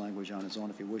incorporate this language on his own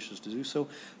if he wishes to do so.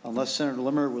 Unless Senator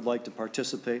Limmer would like to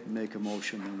participate and make a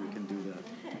motion, then we can do that.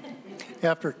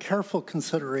 After careful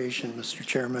consideration, Mr.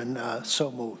 Chairman, so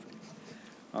moved.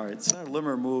 All right, Senator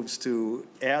Limmer moves to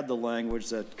add the language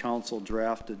that counsel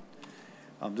drafted.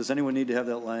 Does anyone need to have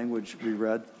that language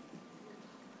reread?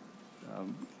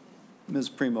 Ms.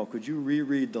 Primo, could you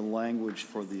reread the language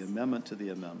for the amendment to the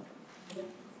amendment?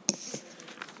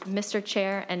 Mr.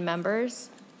 Chair and members,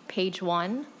 page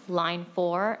 1, line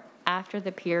 4, after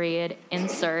the period,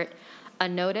 insert, a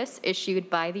notice issued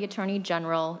by the Attorney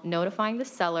General notifying the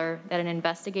seller that an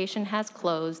investigation has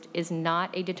closed is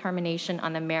not a determination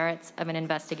on the merits of an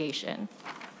investigation.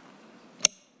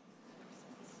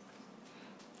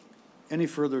 Any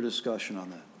further discussion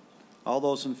on that? All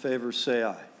those in favor say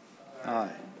aye.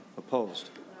 Aye.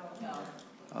 Opposed?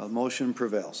 No. Motion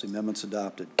prevails. The amendment's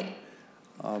adopted.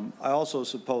 I also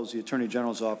suppose the Attorney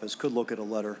General's office could look at a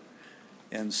letter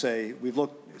and say,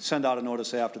 send out a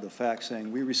notice after the fact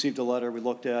saying, we received a letter, we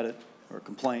looked at it, or a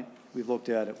complaint, we've looked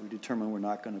at it, we determined we're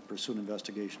not going to pursue an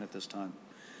investigation at this time.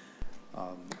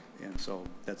 And so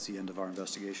that's the end of our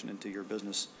investigation into your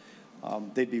business.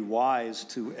 They'd be wise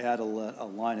to add a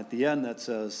line at the end that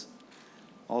says,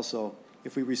 also,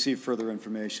 if we receive further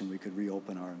information, we could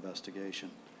reopen our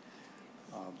investigation.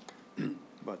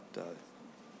 But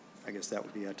I guess that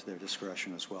would be up to their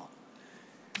discretion as well.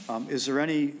 Is there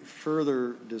any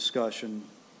further discussion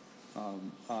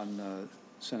on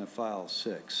Senate File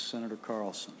 6? Senator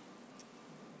Carlson.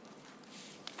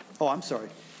 Oh, I'm sorry.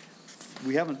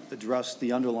 We haven't addressed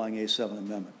the underlying A7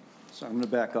 amendment. So I'm going to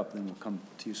back up, and then we'll come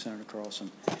to you, Senator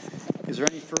Carlson. Is there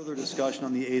any further discussion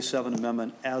on the A7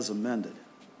 amendment as amended?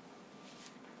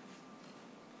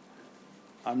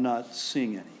 I'm not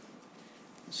seeing any.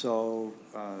 So,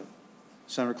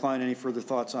 Senator Klein, any further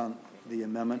thoughts on the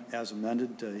amendment as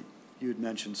amended? You had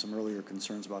mentioned some earlier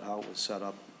concerns about how it was set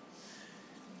up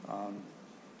in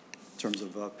terms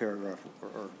of paragraph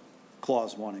or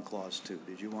clause 1 and clause 2.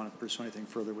 Did you want to pursue anything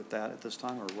further with that at this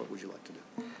time, or what would you like to do?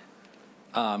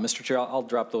 Mr. Chair, I'll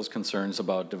drop those concerns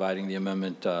about dividing the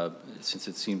amendment since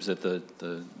it seems that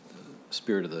the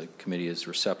spirit of the committee is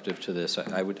receptive to this.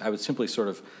 I would simply sort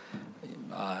of,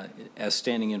 as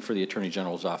standing in for the Attorney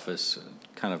General's office,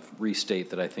 kind of restate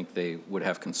that I think they would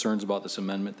have concerns about this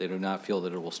amendment. They do not feel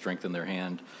that it will strengthen their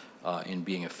hand in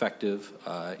being effective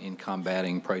in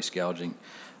combating price gouging,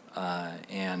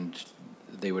 and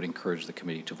they would encourage the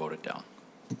committee to vote it down.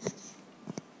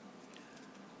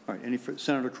 All right,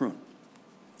 Senator Kroon.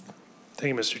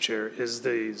 Thank you, Mr. Chair. Is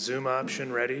the Zoom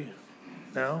option ready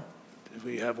now? Did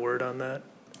we have word on that?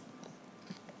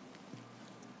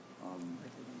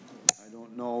 I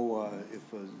don't know if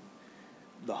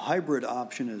the hybrid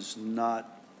option is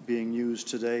not being used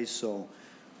today, so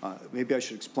maybe I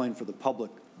should explain for the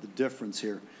public the difference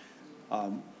here.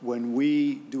 When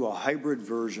we do a hybrid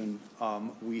version,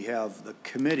 we have the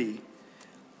committee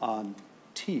on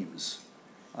Teams,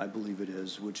 I believe it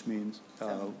is, which means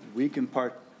we can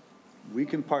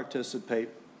participate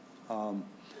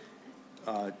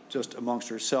just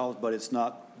amongst ourselves, but it's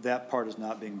not, that part is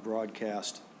not being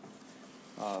broadcast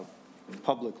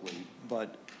publicly,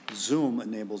 but Zoom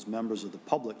enables members of the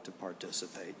public to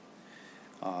participate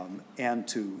and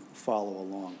to follow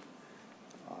along.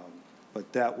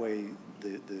 But that way,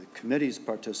 the committee's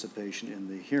participation in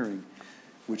the hearing,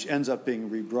 which ends up being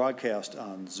rebroadcast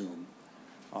on Zoom,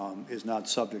 is not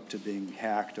subject to being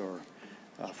hacked or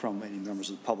from any members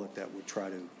of the public that would try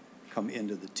to come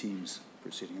into the Teams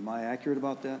proceeding. Am I accurate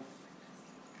about that,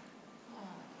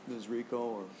 Ms. Rico,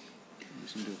 or we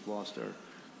seem to have lost our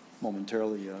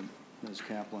momentarily Ms.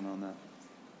 Kaplan on that?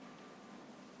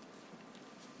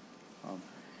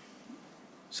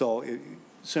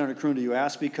 Senator Kroon, do you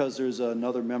ask because there's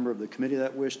another member of the committee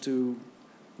that wished to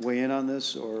weigh in on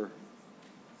this, or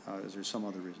is there some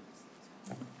other reason?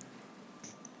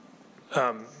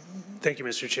 Thank you,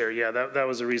 Mr. Chair. Yeah, that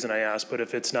was the reason I asked, but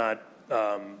if it's not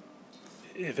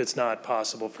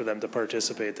possible for them to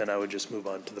participate, then I would just move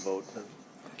on to the vote.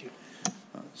 Thank you.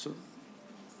 So,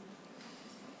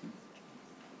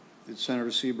 Senator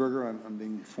Seeberger, I'm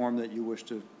being informed that you wish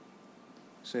to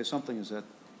say something. Is that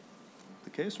the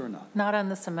case or not? Not on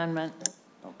this amendment.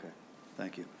 Okay,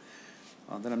 thank you.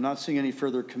 Then I'm not seeing any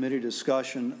further committee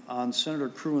discussion on Senator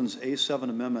Kroon's A7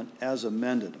 amendment as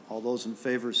amended. All those in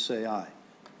favor say aye.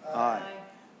 Aye.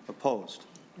 Opposed?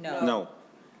 No. No.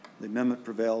 The amendment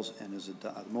prevails and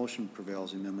the motion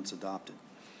prevails. The amendment's adopted.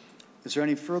 Is there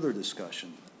any further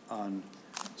discussion on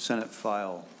Senate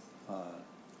File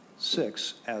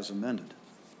 6 as amended?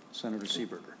 Senator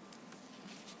Seeberger.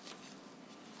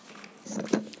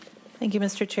 Thank you,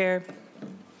 Mr. Chair.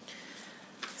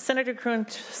 Senator Kroon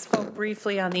spoke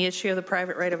briefly on the issue of the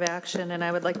private right of action, and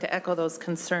I would like to echo those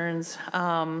concerns.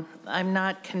 I'm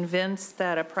not convinced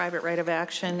that a private right of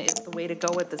action is the way to go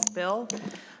with this bill,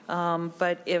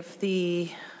 but if the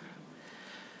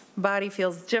body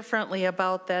feels differently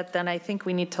about that, then I think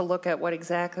we need to look at what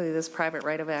exactly this private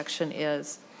right of action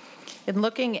is. In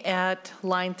looking at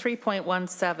line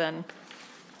 3.17,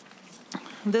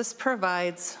 this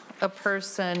provides a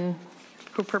person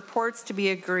who purports to be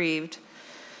aggrieved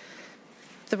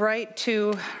the right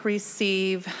to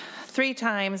receive 3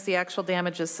 times the actual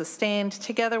damages sustained,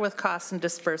 together with costs and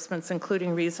disbursements,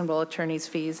 including reasonable attorney's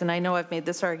fees. And I know I've made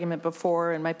this argument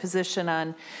before, and my position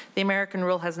on the American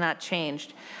rule has not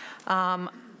changed. I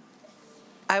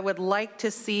would like to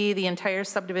see the entire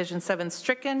subdivision 7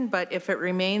 stricken, but if it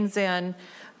remains in,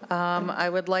 I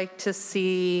would like to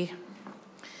see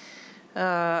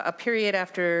a period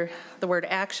after the word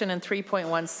action in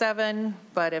 3.17,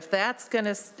 but if that's going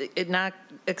to not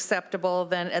acceptable,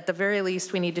 then at the very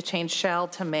least we need to change shall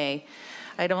to may.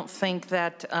 I don't think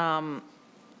that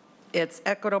it's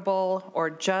equitable or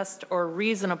just or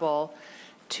reasonable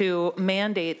to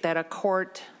mandate that a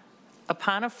court,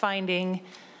 upon a finding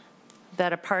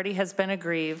that a party has been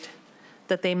aggrieved,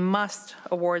 that they must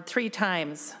award 3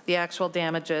 times the actual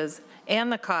damages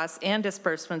and the costs and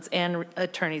disbursements and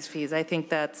attorney's fees. I think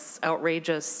that's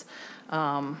outrageous.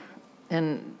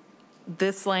 And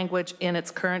this language in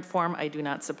its current form, I do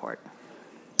not support.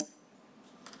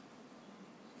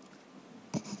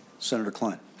 Senator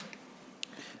Klein.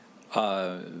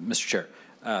 Mr. Chair,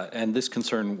 and this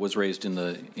concern was raised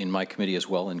in my committee as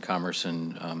well, in Commerce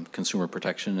and Consumer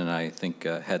Protection, and I think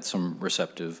had some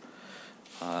receptive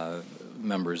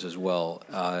members as well.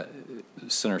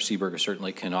 Senator Seeberger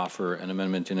certainly can offer an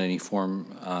amendment in any form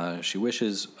she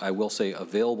wishes. I will say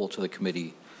available to the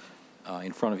committee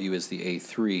in front of you is the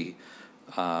A3,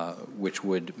 which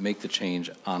would make the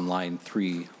change on line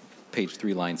 3, page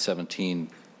 3, line 17,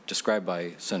 described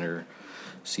by Senator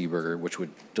Seeberger, which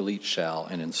would delete shall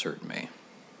and insert may.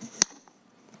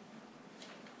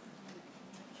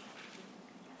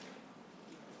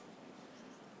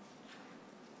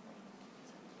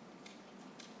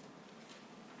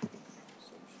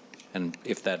 And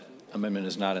if that amendment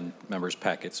is not in members'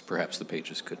 packets, perhaps the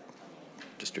pages could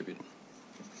distribute.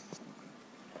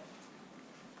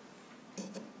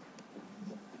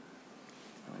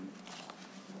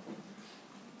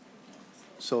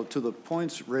 So to the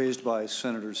points raised by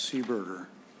Senator Seeberger,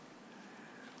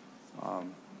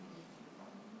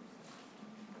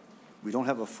 we don't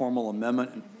have a formal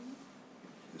amendment.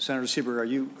 Senator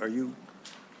Seeberger, are you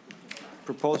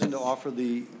proposing to offer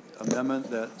the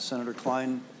amendment that Senator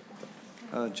Klein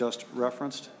just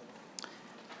referenced?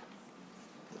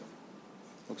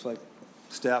 Looks like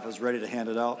staff is ready to hand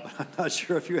it out, but I'm not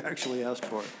sure if you actually asked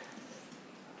for it.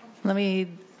 Let me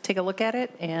take a look at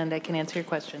it, and I can answer your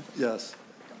question. Yes.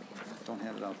 Don't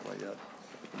hand it out quite yet.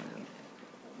 Not yet.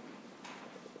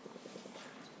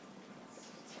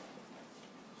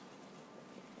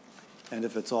 And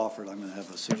if it's offered, I'm going to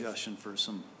have a suggestion for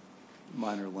some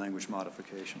minor language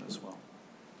modification as well.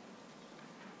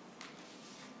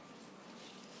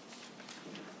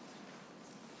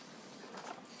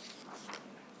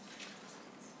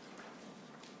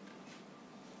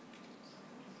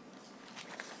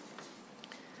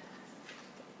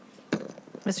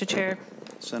 Mr. Chair.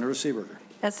 Senator Seeberger.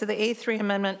 As to the A3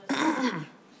 amendment,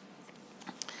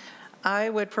 I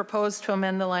would propose to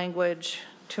amend the language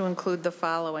to include the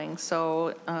following.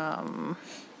 So on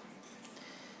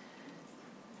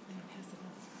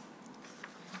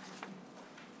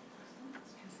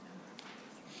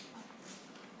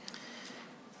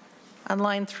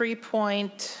line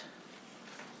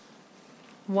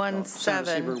 3.17.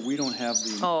 Senator Seeberger, we don't have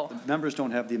the, the members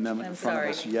don't have the amendment in front of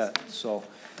us yet. So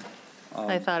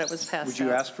I thought it was passed would you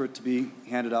out. ask for it to be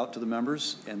handed out to the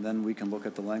members, and then we can look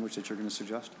at the language that you're going to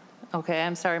suggest? Okay,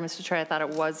 I'm sorry, Mr. Chair. I thought it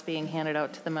was being handed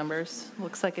out to the members.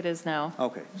 Looks like it is now.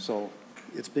 Okay, so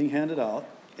it's being handed out,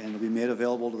 and it'll be made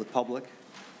available to the public,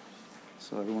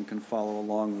 so everyone can follow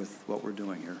along with what we're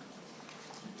doing here.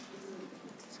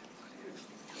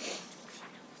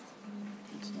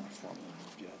 It's not formal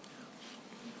yet.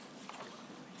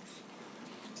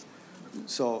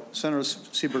 So, Senator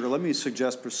Seeberger, let me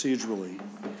suggest procedurally,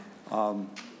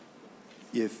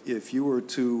 if you were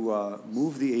to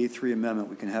move the A3 amendment,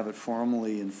 we can have it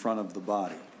formally in front of the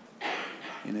body.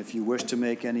 And if you wish to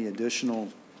make any additional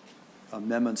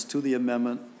amendments to the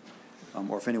amendment,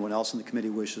 or if anyone else in the committee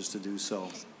wishes to do so,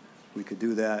 we could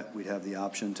do that. We'd have the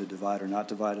option to divide or not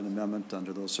divide an amendment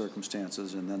under those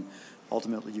circumstances, and then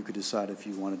ultimately you could decide if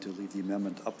you wanted to leave the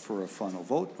amendment up for a final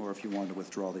vote or if you wanted to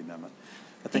withdraw the amendment.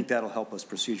 I think that'll help us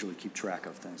procedurally keep track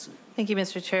of things. Thank you,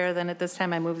 Mr. Chair. Then at this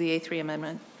time, I move the A3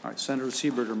 amendment. All right, Senator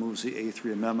Seeberger moves the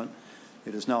A3 amendment.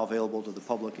 It is now available to the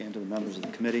public and to the members of the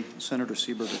committee. Senator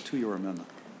Seeberger, to your amendment.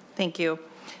 Thank you.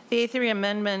 The A3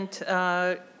 amendment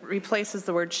replaces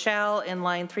the word shall in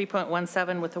line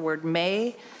 3.17 with the word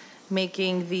may,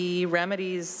 making the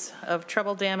remedies of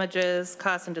trouble damages,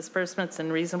 costs and disbursements,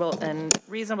 and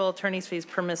reasonable attorney's fees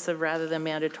permissive rather than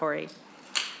mandatory.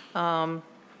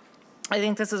 I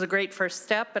think this is a great first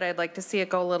step, but I'd like to see it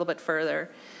go a little bit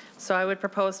further. So I would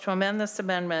propose to amend this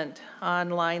amendment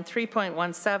on line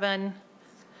 3.17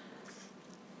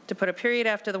 to put a period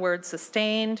after the word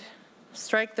sustained,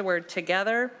 strike the word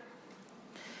together,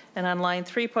 and on line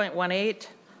 3.18,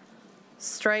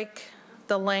 strike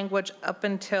the language up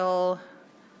until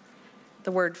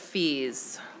the word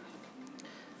fees.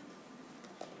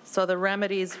 So the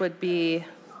remedies would be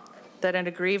that an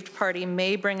aggrieved party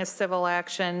may bring a civil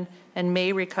action and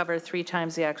may recover 3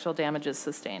 times the actual damages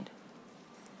sustained.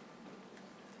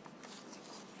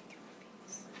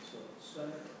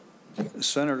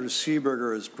 Senator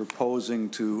Seeberger is proposing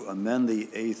to amend the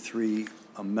A3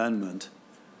 amendment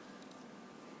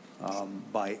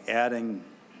by adding,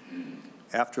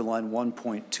 after line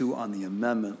 1.2 on the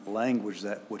amendment, language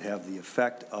that would have the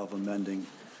effect of amending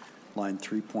line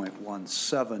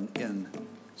 3.17 in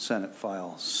Senate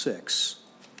File 6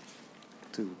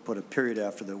 to put a period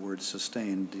after the word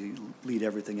sustained, delete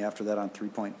everything after that on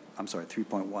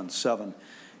 3.17,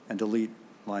 and delete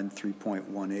line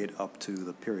 3.18 up to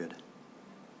the period.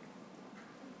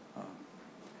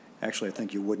 Actually, I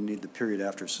think you wouldn't need the period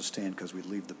after sustained because we'd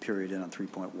leave the period in on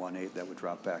 3.18. That would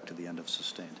drop back to the end of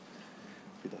sustained.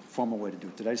 be the formal way to do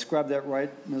it. Did I describe that right,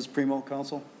 Ms. Primo,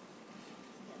 Council?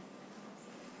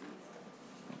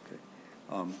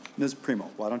 Okay. Ms. Primo,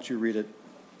 why don't you read it,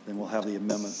 then we'll have the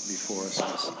amendment before us,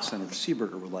 as Senator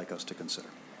Seeberger would like us to consider.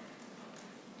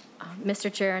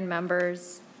 Mr. Chair and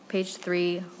members, page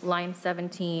 3, line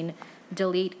 17,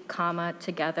 delete comma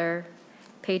together.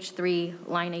 Page 3,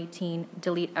 line 18,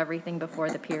 delete everything before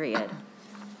the period.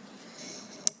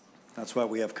 That's why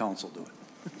we have council do it.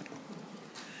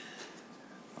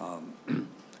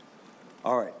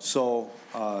 All right, so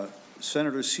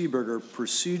Senator Seeberger,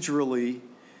 procedurally,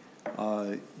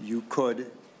 you could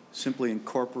simply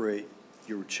incorporate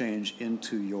your change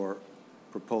into your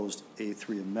proposed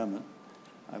A3 amendment,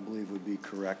 I believe would be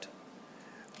correct,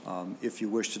 if you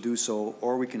wish to do so,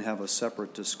 or we can have a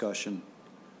separate discussion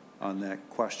on that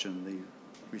question. The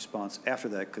response after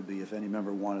that could be if any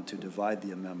member wanted to divide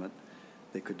the amendment,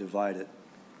 they could divide it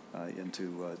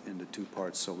into two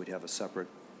parts, so we'd have a separate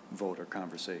vote or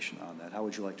conversation on that. How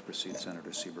would you like to proceed,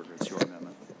 Senator Seeberger? It's your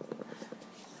amendment.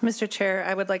 Mr. Chair,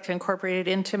 I would like to incorporate it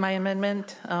into my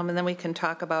amendment, and then we can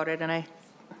talk about it, and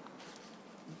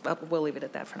we'll leave it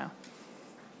at that for now.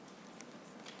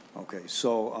 Okay,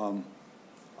 so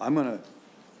I'm going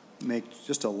to make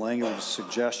just a language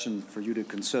suggestion for you to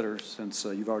consider, since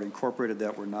you've already incorporated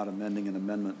that. We're not amending an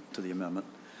amendment to the amendment.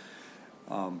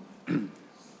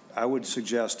 I would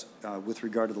suggest, with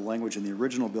regard to the language in the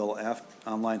original bill,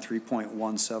 on line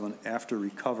 3.17, after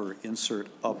recover, insert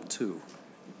up to.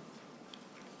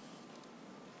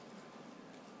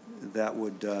 That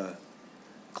would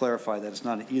clarify that it's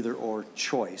not an either or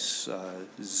choice,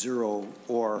 0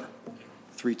 or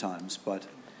 3 times, but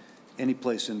any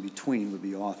place in between would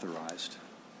be authorized.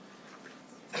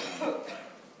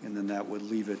 And then that would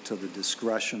leave it to the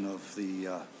discretion of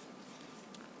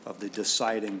the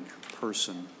deciding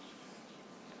person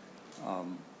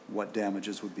what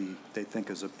damages would be they think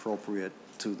is appropriate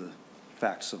to the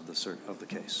facts of the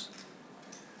case.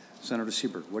 Senator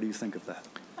Seeberger, what do you think of that?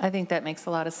 I think that makes a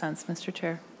lot of sense, Mr.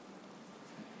 Chair.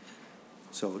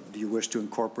 So do you wish to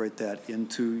incorporate that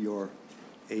into your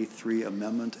A3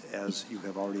 amendment as you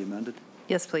have already amended?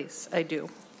 Yes, please, I do.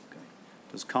 Okay.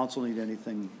 Does council need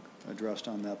anything addressed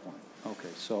on that point?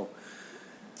 Okay, so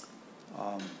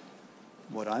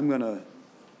what I'm going to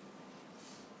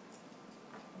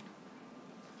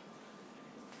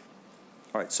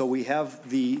all right, so we have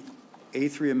the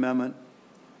A3 amendment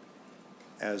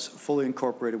as fully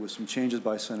incorporated with some changes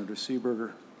by Senator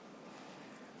Seeberger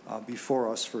before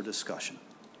us for discussion.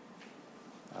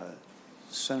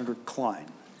 Senator Klein,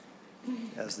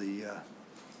 as the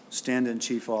stand-in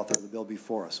chief author of the bill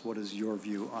before us, what is your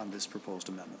view on this proposed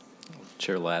amendment?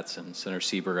 Chair Latz and Senator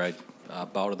Seeberger, I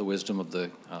bow to the wisdom of the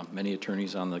many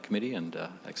attorneys on the committee and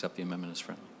accept the amendment as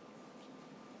friendly.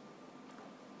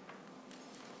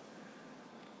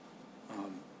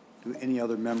 Do any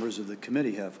other members of the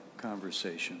committee have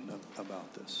conversation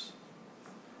about this?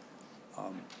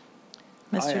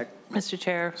 Mr.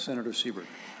 Chair. Senator Seeberger.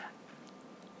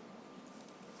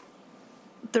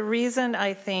 The reason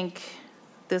I think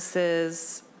this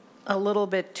is a little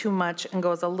bit too much and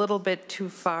goes a little bit too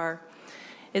far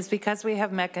is because we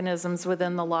have mechanisms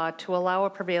within the law to allow a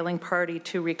prevailing party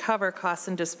to recover costs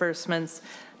and disbursements,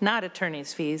 not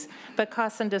attorney's fees, but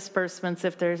costs and disbursements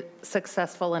if they're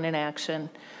successful in an action.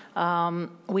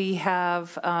 We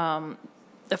have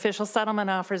official settlement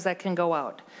offers that can go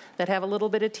out that have a little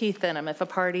bit of teeth in them. If a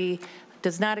party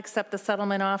does not accept the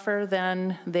settlement offer,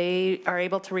 then they are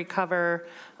able to recover,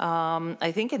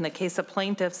 I think in the case of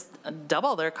plaintiffs,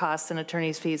 double their costs and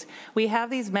attorney's fees. We have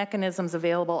these mechanisms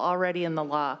available already in the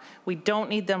law. We don't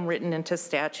need them written into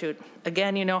statute.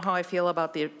 Again, you know how I feel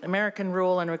about the American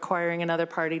rule and requiring another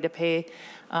party to pay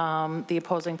the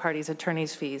opposing party's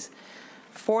attorney's fees.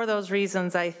 For those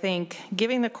reasons, I think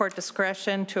giving the court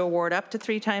discretion to award up to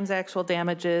 3 times actual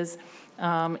damages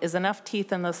is enough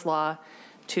teeth in this law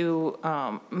to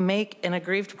make an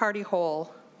aggrieved party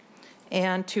whole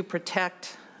and to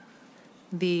protect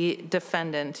the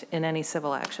defendant in any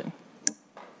civil action.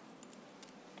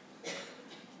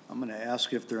 I'm going to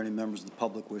ask if there are any members of the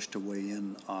public wish to weigh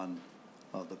in on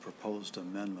the proposed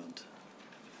amendment.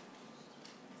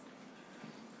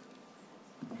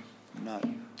 Not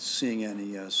seeing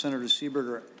any. Senator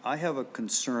Seeberger, I have a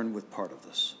concern with part of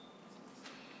this.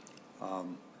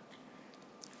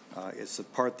 It's the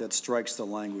part that strikes the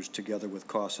language together with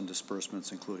costs and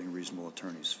disbursements, including reasonable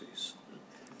attorney's fees.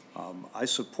 I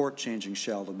support changing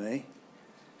shall to may,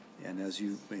 and as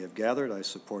you may have gathered, I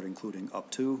support including up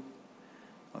to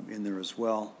in there as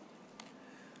well.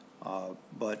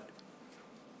 But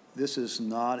this is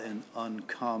not an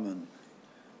uncommon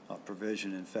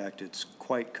provision. In fact, it's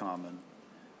quite common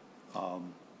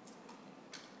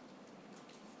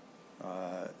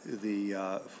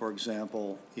For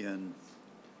example, in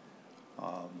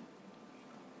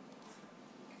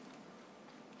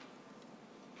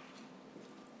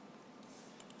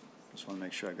just want to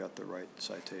make sure I got the right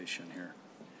citation here.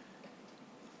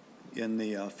 In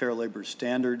the Fair Labor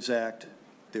Standards Act,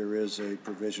 there is a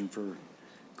provision for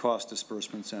cost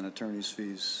disbursements and attorney's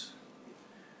fees.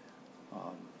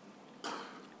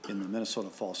 In the Minnesota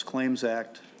False Claims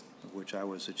Act, of which I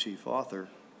was the chief author,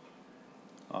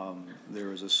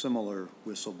 there is a similar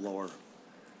whistleblower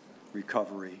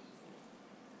recovery.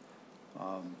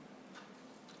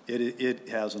 It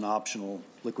has an optional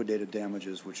liquidated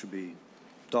damages, which would be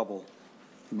double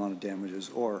the amount of damages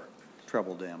or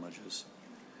treble damages.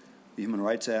 The Human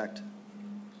Rights Act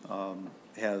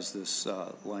has this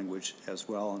language as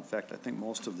well. In fact, I think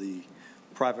most of the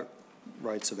private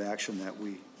rights of action that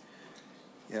we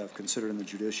have considered in the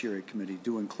Judiciary Committee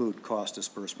do include cost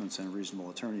disbursements and reasonable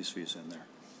attorney's fees in there.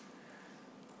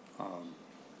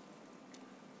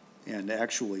 And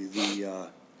actually,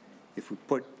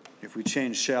 if we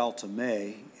change shall to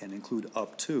may and include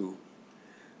up to,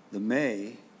 the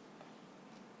may,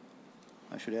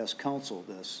 I should ask counsel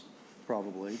this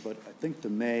probably, but I think the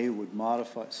may would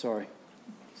modify, sorry,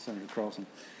 Senator Carlson,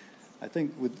 I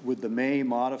think would the may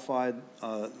modify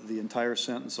the entire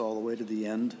sentence all the way to the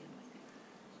end,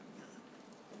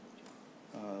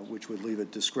 which would leave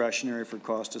it discretionary for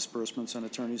cost disbursements and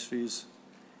attorney's fees,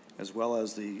 as well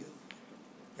as the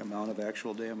amount of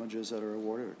actual damages that are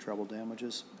awarded or treble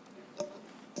damages?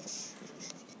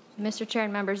 Mr. Chair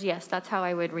and members, yes, that's how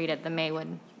I would read it. The may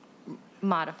would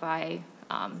modify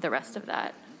the rest of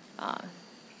that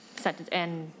sentence,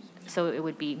 and so it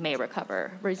would be may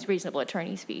recover reasonable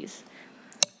attorney's fees.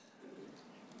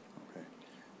 Okay.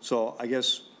 So I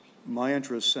guess my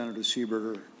interest, Senator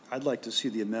Seeberger, I'd like to see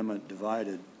the amendment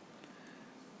divided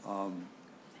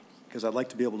because I'd like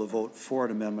to be able to vote for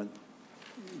an amendment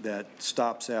that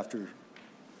stops after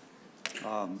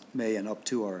may and up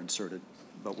to are inserted,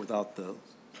 but without the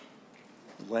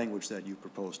language that you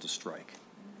propose to strike.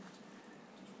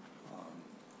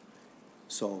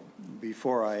 So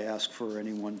before I ask for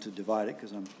anyone to divide it,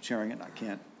 because I'm chairing it and I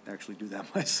can't actually do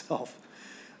that myself,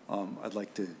 I'd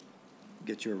like to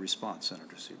get your response,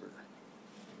 Senator Seeberger.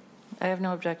 I have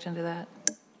no objection to that.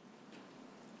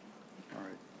 All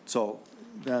right. So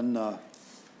then,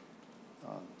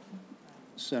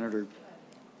 Senator.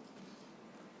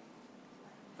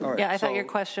 All right, yeah, I thought your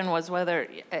question was whether,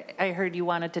 I heard you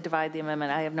wanted to divide the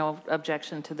amendment. I have no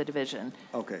objection to the division.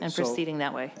 Okay, and so, proceeding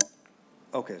that way.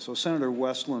 Okay, so Senator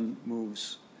Westland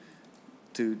moves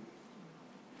to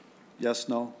yes,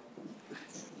 no?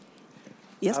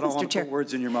 Yes, I don't Mr. want to Chair. put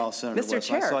words in your mouth, Senator Mr.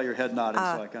 Westland. Chair, I saw your head nodding,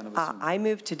 so I kind of assumed. I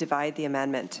move to divide the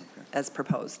amendment as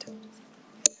proposed.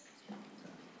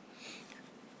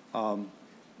 All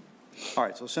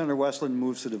right, so Senator Westland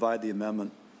moves to divide the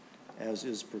amendment as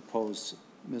is proposed.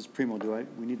 Ms. Primo,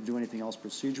 we need to do anything else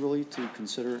procedurally to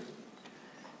consider?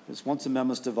 Because once the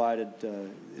amendment's divided,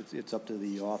 it's up to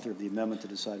the author of the amendment to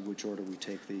decide which order we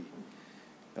take the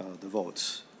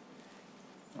votes.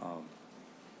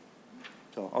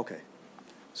 So, okay.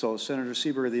 So, Senator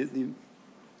Seeberger,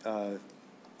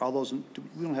 all those,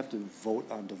 we don't have to vote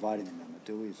on dividing the amendment,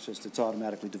 do we? It's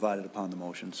automatically divided upon the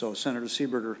motion. So, Senator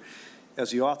Seeberger, as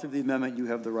the author of the amendment, you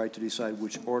have the right to decide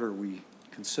which order we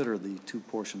consider the two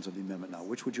portions of the amendment now.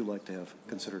 Which would you like to have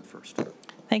considered first?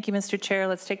 Thank you, Mr. Chair.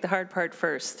 Let's take the hard part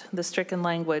first, the stricken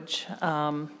language,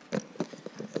 and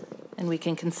we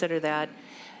can consider that.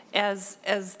 As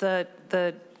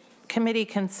the committee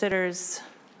considers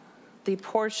the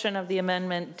portion of the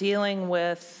amendment dealing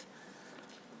with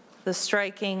the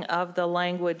striking of the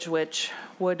language which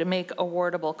would make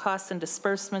awardable costs and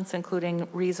disbursements, including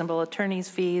reasonable attorney's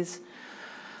fees,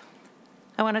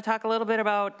 I want to talk a little bit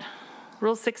about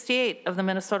Rule 68 of the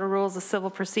Minnesota Rules of Civil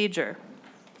Procedure.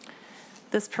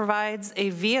 This provides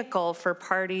a vehicle for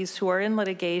parties who are in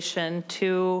litigation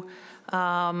to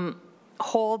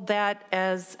hold that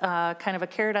as kind of a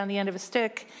carrot on the end of a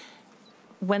stick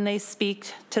when they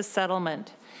speak to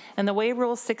settlement. And the way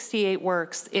Rule 68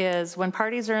 works is when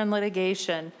parties are in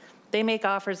litigation, they make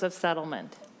offers of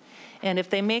settlement. And if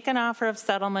they make an offer of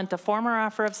settlement, a former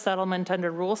offer of settlement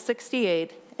under Rule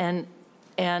 68,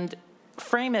 and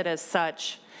frame it as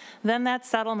such, then that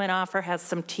settlement offer has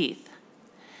some teeth.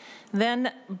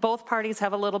 Then both parties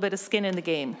have a little bit of skin in the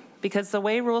game, because the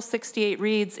way Rule 68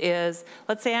 reads is,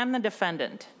 let's say I'm the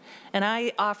defendant, and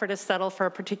I offer to settle for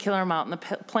a particular amount, and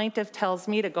the plaintiff tells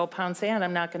me to go pound sand,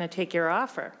 I'm not going to take your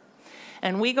offer.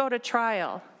 And we go to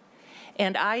trial,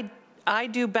 and I I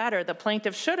do better, the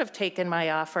plaintiff should have taken my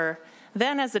offer,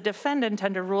 then as a defendant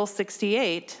under Rule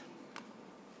 68,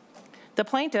 the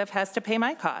plaintiff has to pay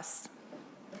my costs.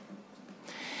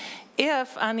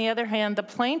 If, on the other hand, the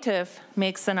plaintiff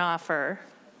makes an offer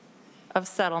of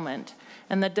settlement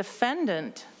and the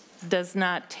defendant does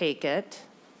not take it,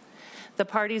 the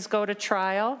parties go to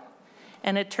trial,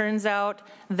 and it turns out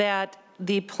that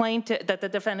the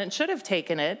defendant should have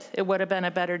taken it, it would have been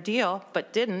a better deal,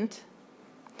 but didn't,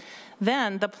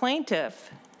 then the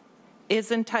plaintiff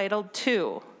is entitled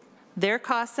to their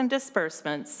costs and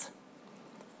disbursements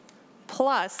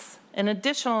plus an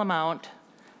additional amount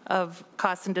of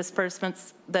costs and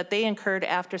disbursements that they incurred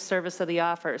after service of the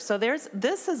offer. So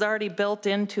this is already built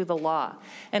into the law,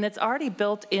 and it's already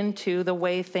built into the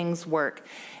way things work.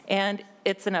 And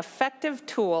it's an effective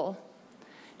tool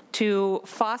to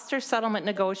foster settlement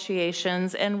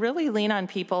negotiations and really lean on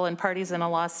people and parties in a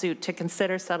lawsuit to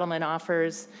consider settlement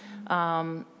offers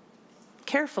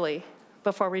carefully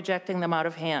before rejecting them out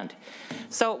of hand.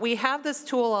 So we have this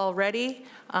tool already.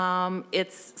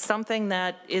 It's something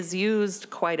that is used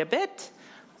quite a bit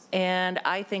and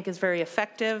I think is very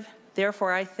effective.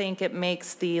 Therefore, I think it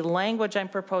makes the language I'm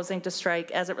proposing to strike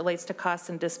as it relates to costs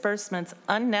and disbursements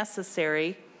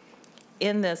unnecessary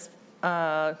in this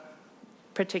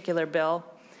particular bill.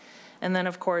 And then,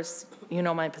 of course, you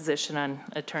know my position on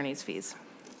attorney's fees.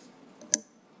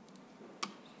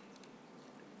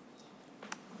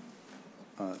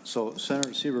 So, Senator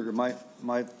Seeberger,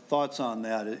 my thoughts on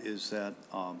that is that,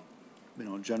 you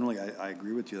know, generally I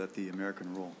agree with you that the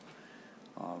American rule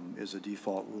is a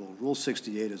default rule. Rule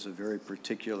 68 is a very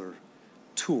particular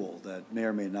tool that may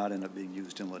or may not end up being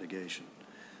used in litigation.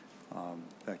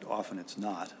 In fact, often it's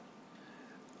not.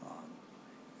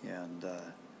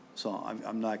 So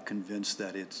I'm not convinced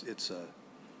that it's a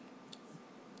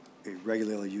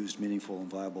regularly used, meaningful, and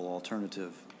viable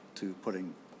alternative to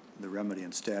putting the remedy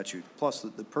in statute. Plus,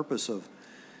 the purpose of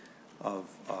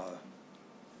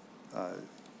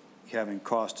having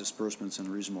cost disbursements and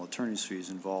reasonable attorney's fees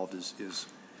involved is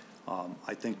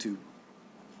I think,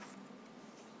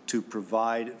 to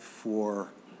provide for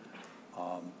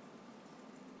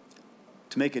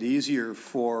to make it easier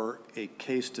for a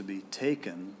case to be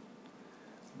taken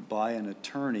by an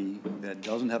attorney that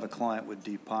doesn't have a client with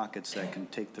deep pockets that can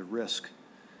take the risk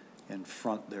and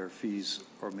front their fees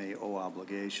or may owe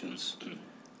obligations.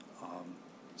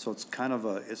 So it's kind of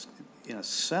it's in a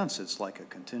sense, it's like a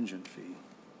contingent fee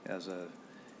as a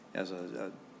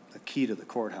key to the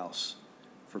courthouse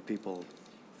for people,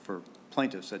 for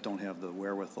plaintiffs that don't have the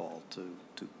wherewithal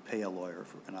to pay a lawyer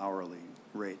for an hourly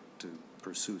rate to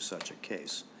pursue such a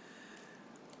case.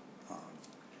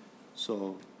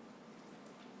 So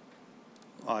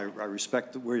I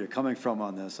respect where you're coming from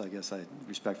on this. I guess I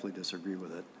respectfully disagree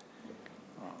with it.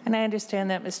 And I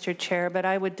understand that, Mr. Chair, but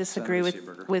I would disagree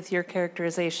with your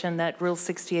characterization that Rule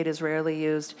 68 is rarely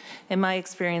used. In my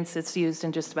experience, it's used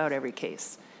in just about every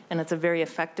case. And it's a very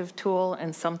effective tool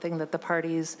and something that the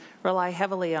parties rely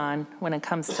heavily on when it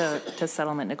comes to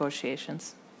settlement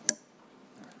negotiations.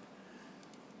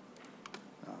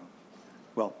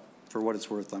 Well, for what it's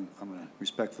worth, I'm going to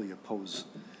respectfully oppose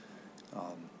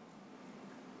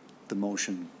the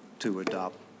motion to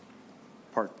adopt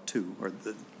Part 2, or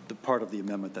the part of the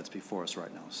amendment that's before us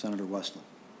right now. Senator Westland.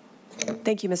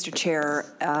 Thank you, Mr. Chair.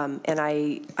 And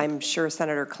I'm sure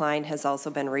Senator Klein has also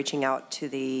been reaching out to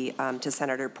to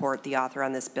Senator Port, the author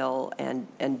on this bill, and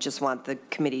just want the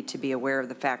committee to be aware of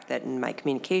the fact that in my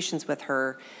communications with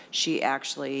her, she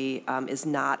actually is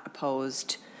not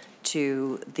opposed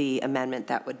to the amendment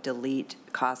that would delete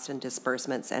costs and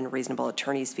disbursements and reasonable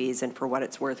attorney's fees. And for what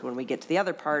it's worth, when we get to the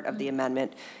other part of the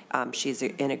amendment, she's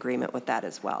in agreement with that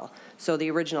as well. So the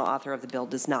original author of the bill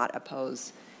does not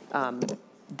oppose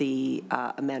the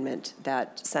amendment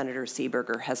that Senator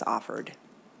Seeberger has offered.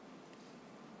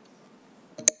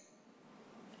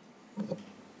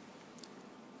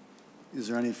 Is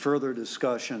there any further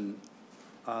discussion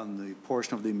on the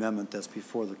portion of the amendment that's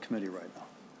before the committee right now?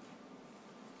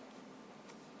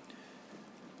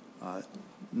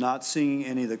 Not seeing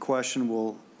any, the question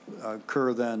will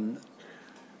occur then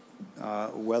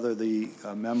whether the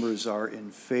members are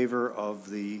in favor of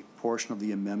the portion of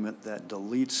the amendment that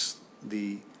deletes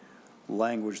the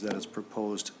language that is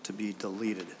proposed to be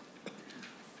deleted.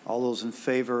 All those in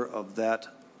favor of that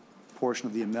portion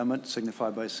of the amendment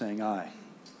signify by saying aye.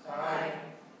 Aye.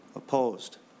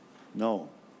 Opposed? No.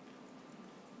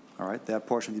 All right, that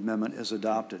portion of the amendment is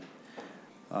adopted.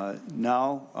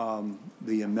 Now,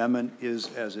 the amendment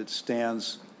is as it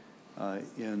stands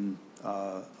in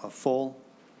a full.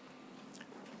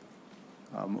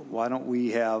 Why don't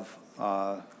we have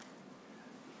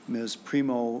Ms.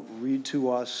 Primo, read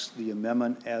to us the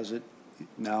amendment as it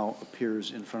now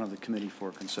appears in front of the committee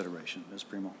for consideration. Ms.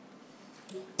 Primo.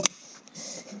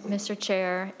 Mr.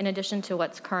 Chair, in addition to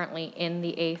what's currently in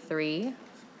the A3,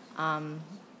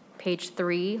 page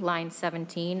 3, line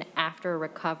 17, after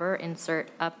recover, insert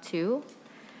up to,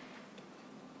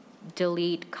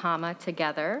 delete comma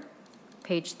together.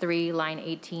 Page 3, line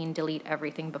 18, delete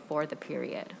everything before the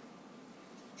period.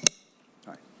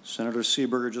 All right. Senator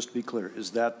Seeberger, just to be clear,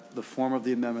 is that the form of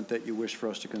the amendment that you wish for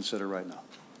us to consider right now?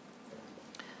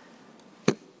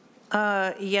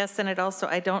 Yes, and it also,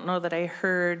 I don't know that I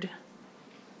heard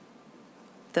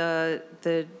the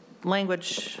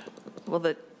language, well,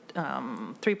 the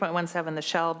 3.17, the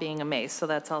shall being a may, so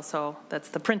that's also, that's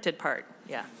the printed part.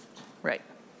 Yeah, right.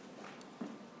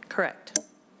 Correct.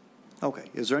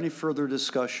 Okay. Is there any further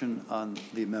discussion on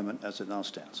the amendment as it now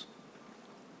stands?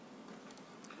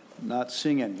 Not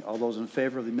seeing any. All those in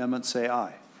favor of the amendment say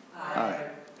aye. Aye.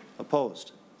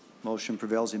 Opposed? Motion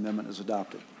prevails. The amendment is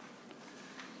adopted.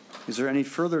 Is there any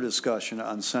further discussion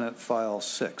on Senate File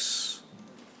 6?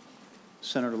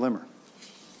 Senator Limmer.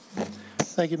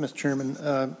 Thank you, Mr. Chairman.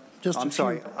 I'm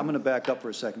sorry, I'm going to back up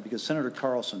for a second because Senator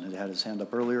Carlson had his hand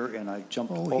up earlier and I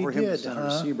jumped over him to Senator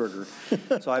Seeberger.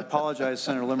 So I apologize,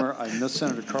 Senator Limmer. I missed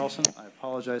Senator Carlson. I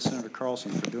apologize, Senator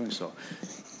Carlson, for doing so.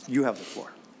 You have the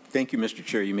floor. Thank you, Mr.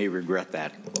 Chair. You may regret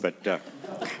that, but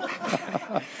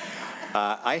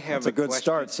I have a good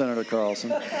start, Senator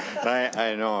Carlson.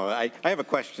 I know. I have a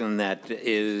question that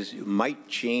might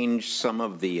change some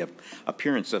of the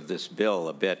appearance of this bill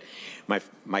a bit.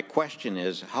 My question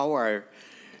is, how are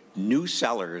new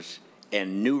sellers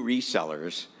and new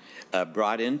resellers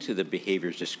brought into the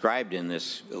behaviors described in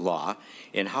this law,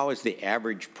 and how is the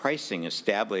average pricing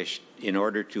established in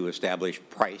order to establish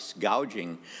price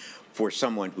gouging for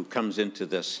someone who comes into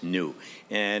this new?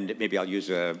 And maybe I'll use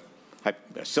a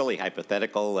silly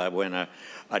hypothetical when a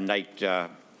late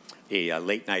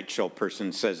night show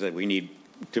person says that we need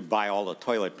to buy all the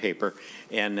toilet paper,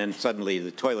 and then suddenly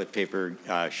the toilet paper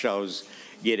shelves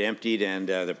get emptied and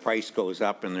the price goes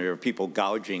up and there are people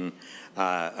gouging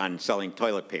on selling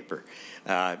toilet paper.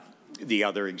 The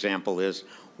other example is,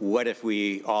 what if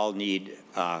we all need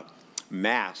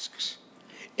masks?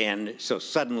 And so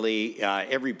suddenly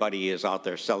everybody is out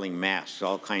there selling masks,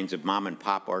 all kinds of mom and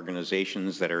pop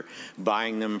organizations that are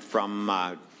buying them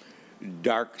from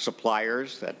dark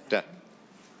suppliers that,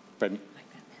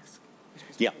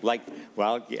 yeah, like,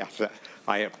 well, yeah,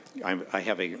 I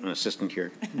have an assistant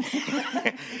here.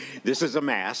 This is a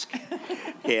mask.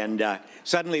 And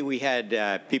suddenly we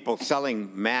had people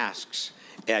selling masks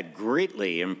at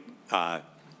greatly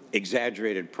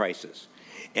exaggerated prices,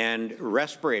 and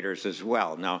respirators as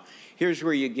well. Now, here's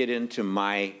where you get into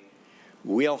my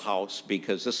wheelhouse,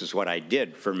 because this is what I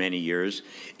did for many years,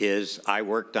 is I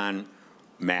worked on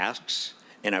masks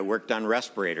and I worked on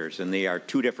respirators, and they are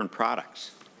two different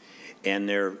products. And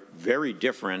they're very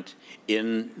different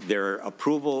in their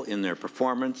approval, in their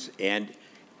performance, and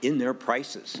in their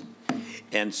prices.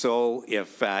 And so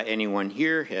if anyone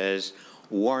here has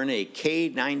worn a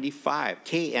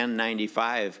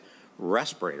KN95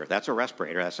 respirator, that's a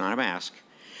respirator, that's not a mask,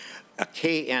 a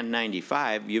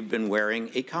KN95, you've been wearing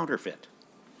a counterfeit,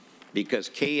 because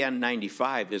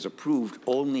KN95 is approved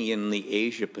only in the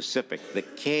Asia Pacific. The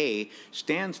K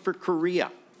stands for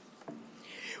Korea.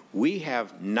 We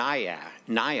have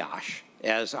NIOSH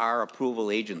as our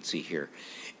approval agency here.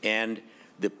 And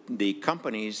the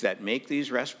companies that make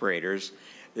these respirators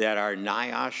that are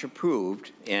NIOSH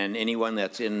approved, and anyone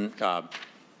that's in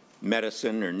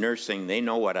medicine or nursing, they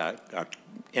know what a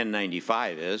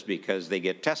N95 is because they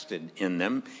get tested in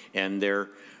them, and their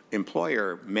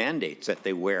employer mandates that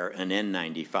they wear an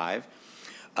N95.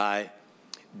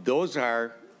 Those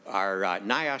are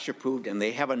NIOSH approved, and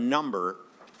they have a number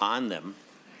on them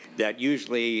that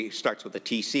usually starts with a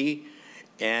TC,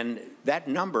 and that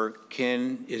number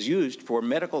is used for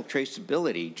medical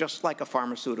traceability, just like a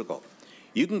pharmaceutical.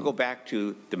 You can go back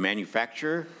to the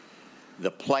manufacturer,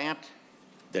 the plant,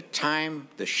 the time,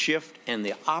 the shift, and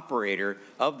the operator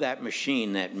of that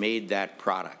machine that made that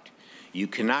product. You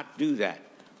cannot do that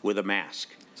with a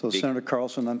mask. So, Senator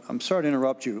Carlson, I'm sorry to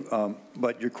interrupt you,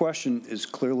 but your question is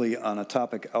clearly on a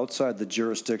topic outside the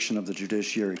jurisdiction of the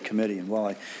Judiciary Committee. And while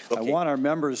I want our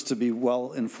members to be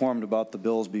well informed about the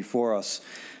bills before us,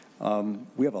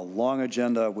 we have a long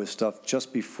agenda with stuff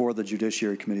just before the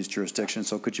Judiciary Committee's jurisdiction.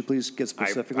 So could you please get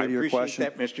specifically to your question? I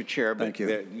appreciate that, Mr. Chair. But thank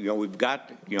you. We've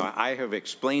got, I have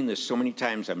explained this so many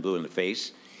times, I'm blue in the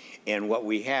face. And what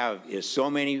we have is so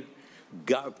much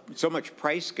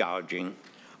price gouging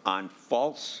on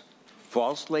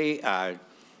falsely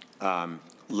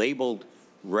labeled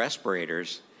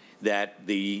respirators that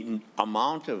the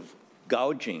amount of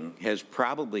gouging has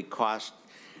probably cost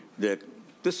the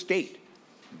state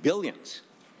billions.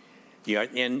 You know,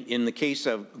 in the case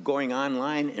of going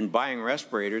online and buying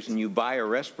respirators, and you buy a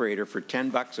respirator for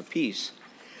 $10 a piece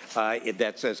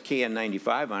that says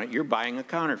KN95 on it, you're buying a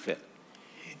counterfeit.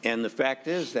 And the fact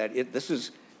is that this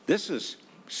is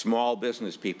small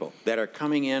business people that are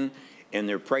coming in and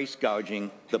they're price gouging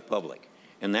the public.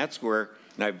 And that's where,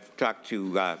 and I've talked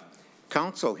to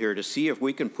council here to see if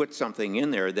we can put something in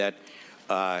there that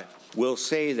will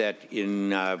say that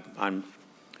in on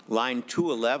line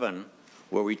 211,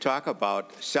 where we talk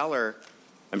about the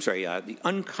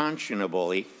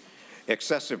unconscionably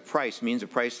excessive price means a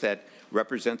price that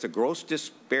represents a gross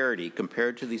disparity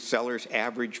compared to the seller's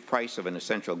average price of an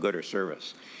essential good or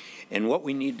service. And what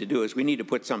we need to do is we need to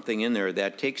put something in there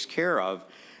that takes care of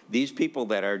these people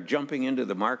that are jumping into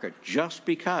the market just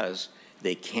because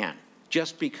they can,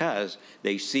 just because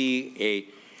they see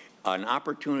an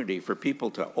opportunity for people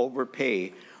to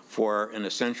overpay for an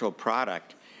essential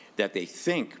product that they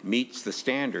think meets the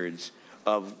standards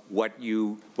of what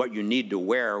you need to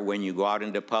wear when you go out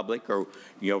into public, or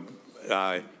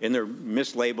and they're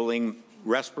mislabeling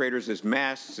respirators as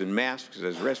masks and masks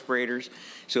as respirators.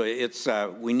 So it's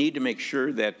we need to make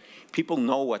sure that people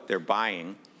know what they're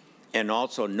buying and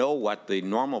also know what the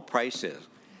normal price is.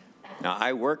 Now,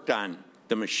 I worked on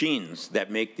the machines that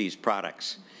make these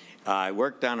products. I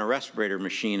worked on a respirator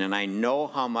machine, and I know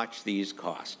how much these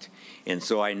cost. And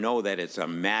so I know that it's a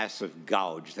massive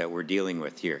gouge that we're dealing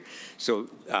with here. So,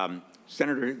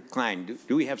 Senator Klein,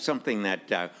 do we have something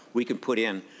that we can put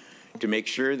in to make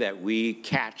sure that we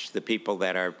catch the people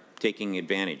that are taking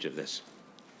advantage of this?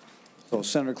 So,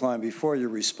 Senator Klein, before you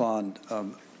respond,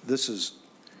 this is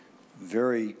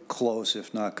very close,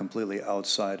 if not completely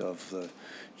outside of the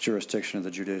jurisdiction of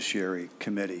the Judiciary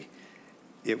Committee.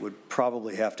 It would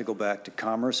probably have to go back to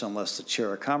Commerce unless the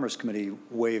Chair of Commerce Committee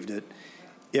waived it,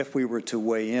 if we were to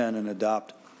weigh in and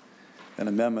adopt an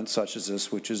amendment such as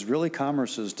this, which is really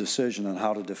Commerce's decision on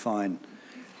how to define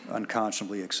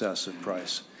unconscionably excessive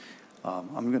price. I'm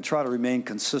going to try to remain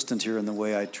consistent here in the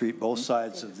way I treat both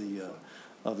sides of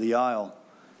the aisle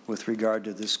with regard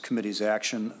to this committee's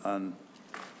action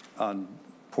on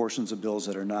portions of bills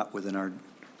that are not within our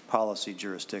policy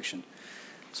jurisdiction.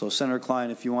 So, Senator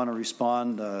Klein, if you want to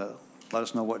respond, let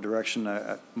us know what direction.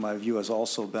 My view has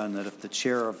also been that if the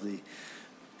chair of the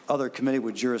other committee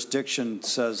with jurisdiction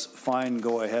says, fine,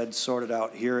 go ahead, sort it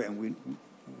out here, and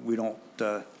we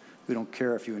don't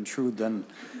care if you intrude, then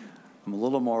I'm a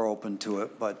little more open to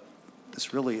it, but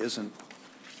this really isn't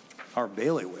our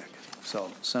bailiwick.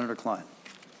 So, Senator Klein.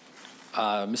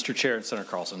 Mr. Chair and Senator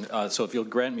Carlson, so if you'll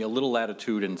grant me a little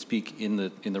latitude and speak in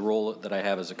the role that I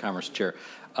have as a Commerce Chair,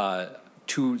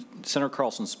 to Senator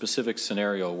Carlson's specific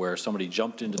scenario where somebody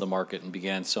jumped into the market and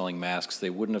began selling masks, they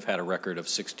wouldn't have had a record of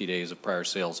 60 days of prior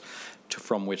sales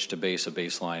from which to base a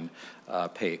baseline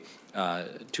pay.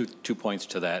 Two points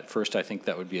to that. First, I think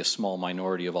that would be a small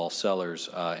minority of all sellers,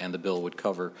 and the bill would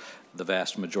cover the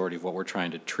vast majority of what we're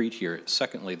trying to treat here.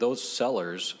 Secondly, those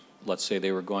sellers, let's say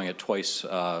they were going at twice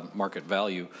market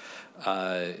value,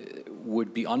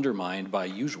 would be undermined by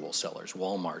usual sellers,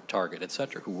 Walmart, Target, et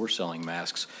cetera, who were selling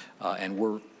masks and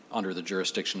were under the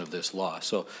jurisdiction of this law.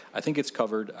 So I think it's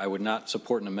covered. I would not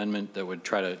support an amendment that would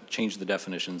try to change the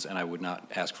definitions, and I would not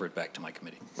ask for it back to my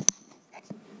committee.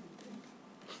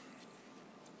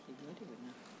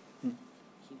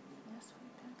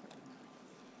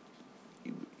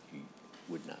 He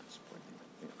would not support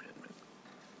the amendment.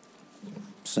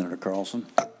 Senator Carlson.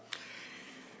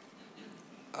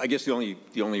 I guess the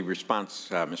only response,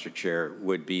 Mr. Chair,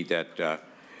 would be that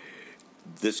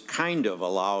this kind of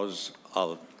allows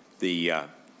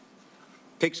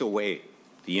takes away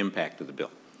the impact of the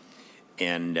bill.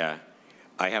 And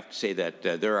I have to say that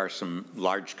there are some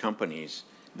large companies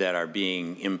that are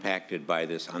being impacted by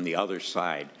this on the other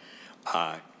side.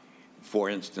 For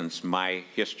instance, my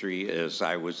history is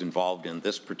I was involved in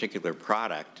this particular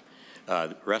product,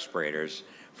 respirators,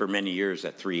 for many years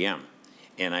at 3M.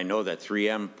 And I know that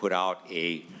 3M put out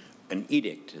an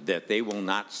edict that they will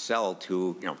not sell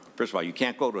to, first of all, you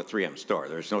can't go to a 3M store.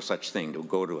 There's no such thing to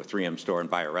go to a 3M store and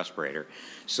buy a respirator.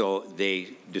 So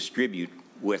they distribute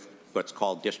with what's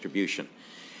called distribution.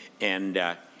 And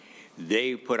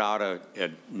they put out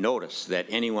a notice that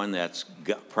anyone that's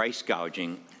price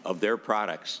gouging of their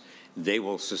products, they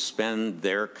will suspend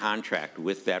their contract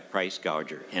with that price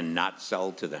gouger and not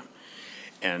sell to them.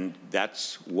 And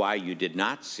that's why you did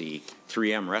not see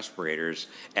 3M respirators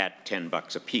at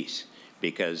 $10 a piece,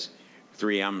 because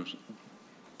 3M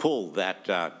pulled that,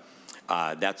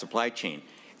 that supply chain.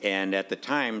 And at the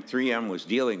time, 3M was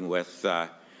dealing with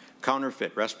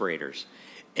counterfeit respirators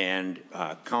and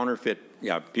counterfeit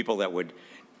people that would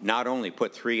not only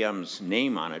put 3M's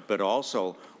name on it, but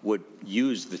also would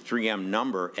use the 3M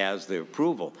number as the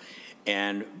approval.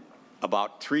 And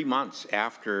about 3 months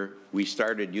after we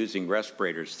started using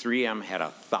respirators, 3M had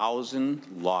 1,000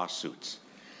 lawsuits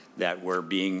that were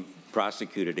being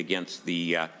prosecuted against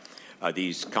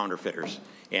these counterfeiters.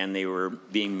 And they were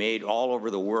being made all over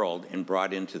the world and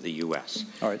brought into the U.S.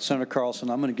 All right, Senator Carlson,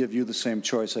 I'm going to give you the same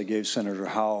choice I gave Senator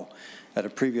Howe at a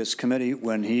previous committee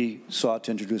when he sought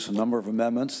to introduce a number of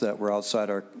amendments that were outside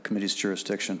our committee's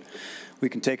jurisdiction. We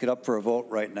can take it up for a vote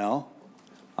right now.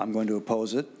 I'm going to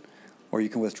oppose it, or you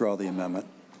can withdraw the amendment.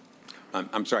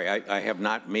 I'm sorry, I have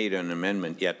not made an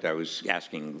amendment yet. I was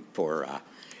asking for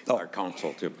our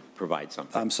counsel to provide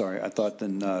something. I'm sorry, I thought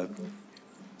then,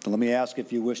 let me ask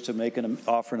if you wish to make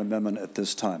offer an amendment at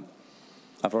this time.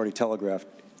 I've already telegraphed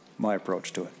my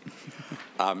approach to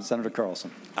it. Senator Carlson.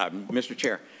 Mr.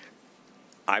 Chair,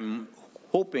 I'm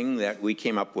hoping that we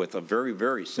came up with a very,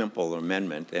 very simple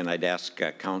amendment, and I'd ask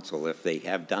counsel if they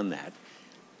have done that.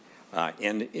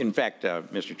 And in fact,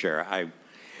 Mr. Chair,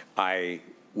 I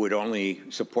would only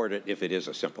support it if it is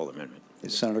a simple amendment.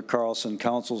 Senator Carlson,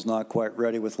 council's not quite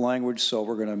ready with language, so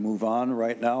we're going to move on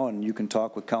right now, and you can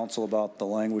talk with council about the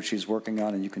language he's working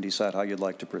on, and you can decide how you'd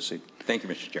like to proceed. Thank you,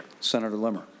 Mr. Chair. Senator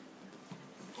Limmer.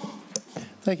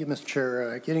 Thank you, Mr.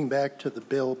 Chair. Getting back to the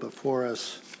bill before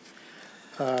us,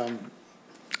 I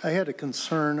had a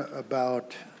concern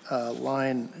about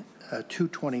line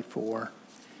 224.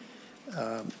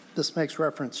 This makes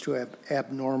reference to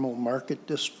abnormal market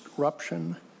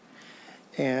disruption,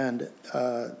 and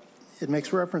it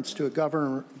makes reference to a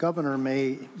governor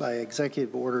may, by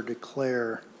executive order,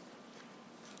 declare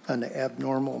an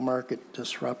abnormal market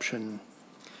disruption.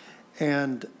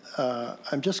 And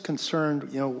I'm just concerned,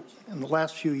 you know, in the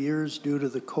last few years, due to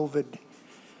the COVID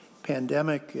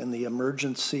pandemic and the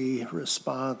emergency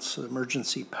response,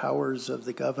 emergency powers of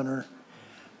the governor,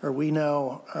 are we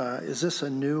now, is this a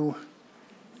new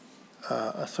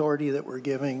authority that we're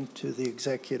giving to the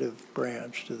executive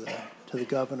branch, to the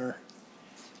governor?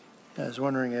 I was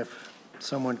wondering if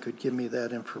someone could give me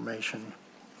that information.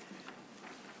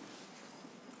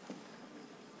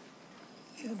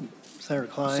 Senator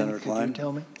Klein, could you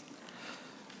tell me?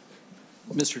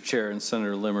 Mr. Chair and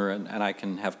Senator Limmer, and I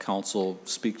can have counsel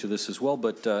speak to this as well,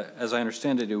 but as I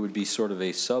understand it, it would be sort of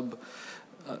a the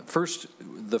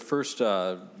first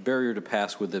barrier to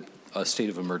pass with a state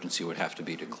of emergency would have to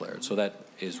be declared. So that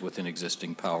is within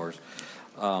existing powers.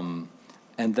 And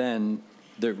then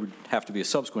there would have to be a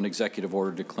subsequent executive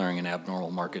order declaring an abnormal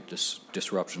market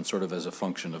disruption sort of as a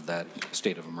function of that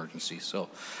state of emergency. So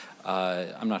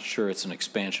I'm not sure it's an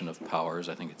expansion of powers.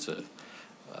 I think it's a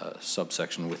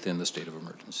subsection within the state of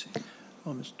emergency.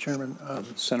 Well, Mr. Chairman.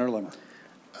 Senator Limmer.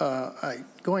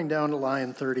 Going down to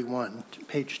line 31,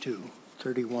 page 2,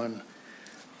 31,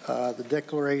 the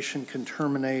declaration can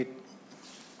terminate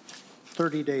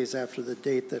 30 days after the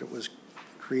date that it was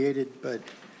created, but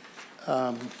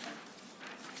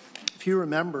if you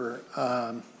remember,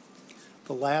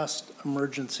 the last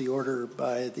emergency order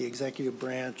by the executive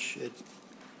branch, it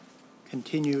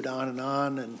continued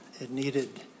on, and it needed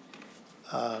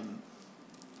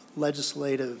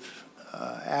legislative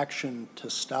action to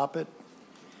stop it.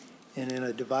 And in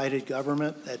a divided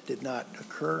government, that did not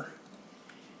occur.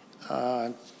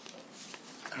 How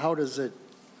does the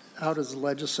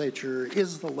legislature,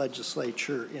 is the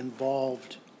legislature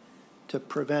involved to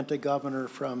prevent a governor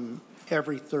from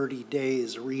every 30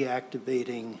 days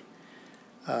reactivating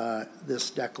this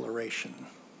declaration?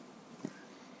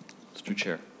 Mr.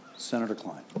 Chair. Senator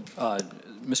Klein.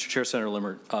 Mr. Chair, Senator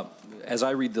Limmer, as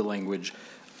I read the language,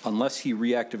 unless he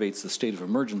reactivates the state of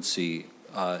emergency,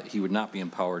 he would not be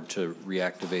empowered to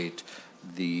reactivate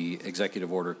the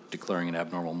executive order declaring an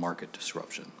abnormal market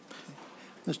disruption.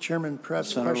 Mr. Chairman,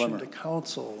 perhaps a question to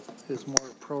council is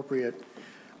more appropriate.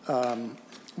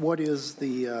 What is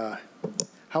the,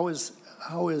 how is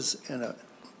an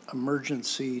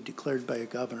emergency declared by a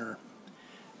governor,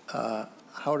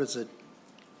 how does it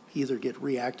either get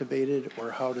reactivated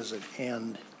or how does it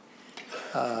end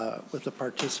with the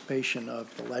participation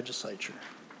of the legislature?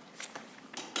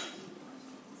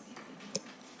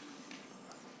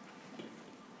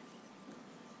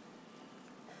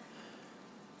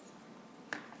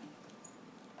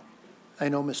 I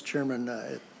know, Mr. Chairman,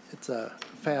 it's a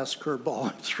fast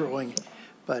curveball I'm throwing,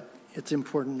 but it's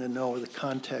important to know the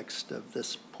context of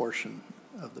this portion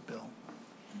of the bill.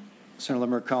 Senator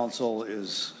Limmer, council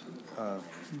is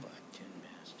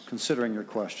considering your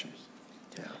question.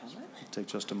 Yeah. It'll take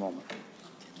just a moment.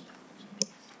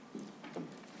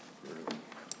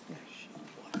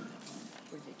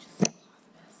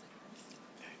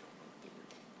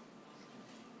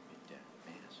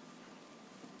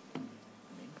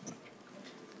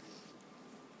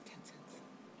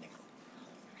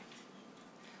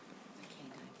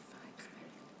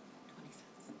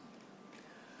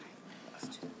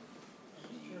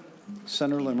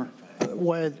 Senator Limmer.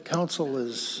 While council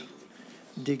is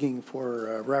digging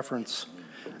for reference,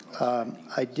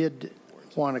 I did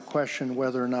want to question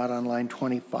whether or not on line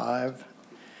 25,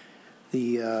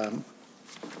 the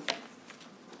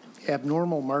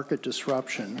abnormal market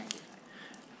disruption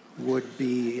would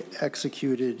be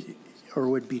executed or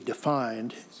would be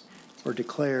defined or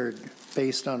declared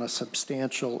based on a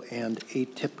substantial and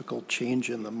atypical change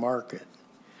in the market.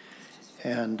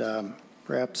 And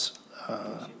perhaps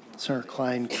Senator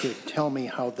Klein could tell me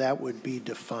how that would be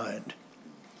defined.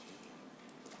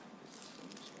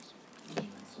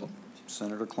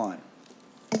 Senator Klein.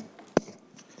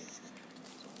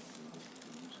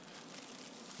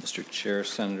 Mr. Chair,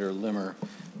 Senator Limmer,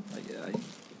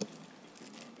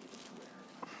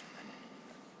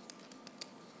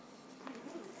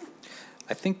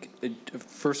 I think,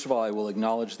 first of all, I will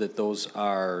acknowledge that those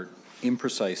are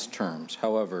imprecise terms.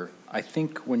 However, I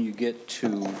think when you get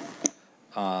to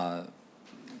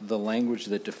the language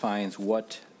that defines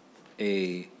what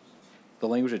the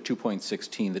language at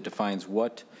 2.16 that defines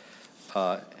what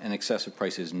an excessive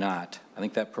price is not, I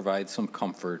think that provides some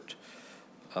comfort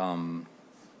around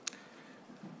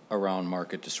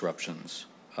market disruptions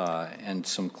and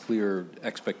some clear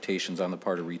expectations on the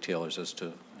part of retailers as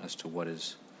to what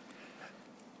is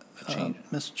a change.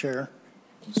 Mr. Chair.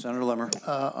 Senator Limmer.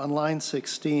 On line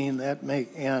 16,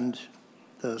 and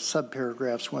the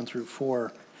subparagraphs 1 through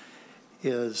 4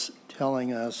 is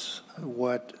telling us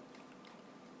what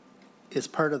is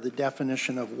part of the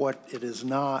definition of what it is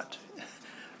not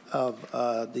of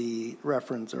the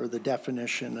reference or the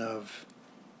definition of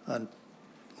on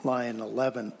line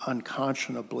 11,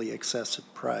 unconscionably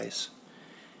excessive price.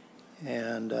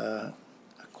 And a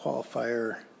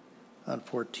qualifier on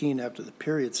 14 after the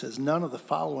period says none of the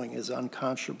following is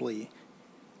unconscionably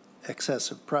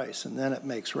excessive price. And then it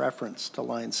makes reference to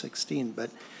line 16,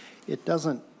 but it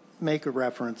doesn't make a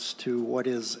reference to what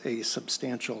is a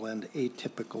substantial and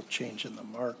atypical change in the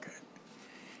market.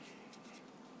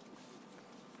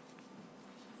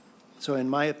 So in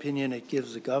my opinion, it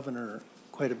gives the governor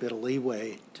quite a bit of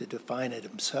leeway to define it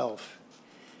himself.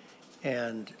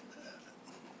 And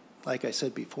like I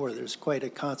said before, there's quite a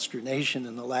consternation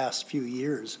in the last few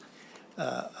years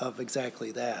of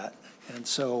exactly that. And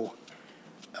so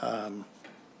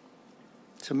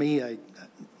to me,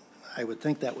 I would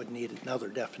think that would need another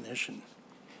definition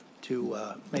to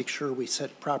make sure we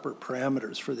set proper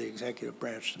parameters for the executive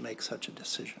branch to make such a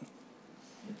decision.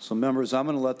 So members, I'm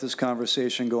going to let this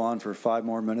conversation go on for 5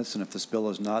 more minutes, and if this bill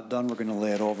is not done, we're going to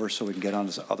lay it over so we can get on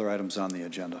to other items on the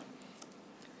agenda.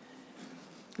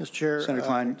 Mr. Chair. Senator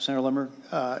Klein, Senator Limmer,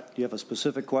 do you have a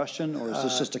specific question, or is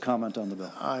this just a comment on the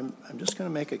bill? I'm just going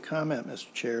to make a comment,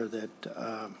 Mr. Chair, that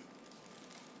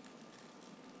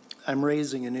I'm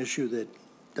raising an issue that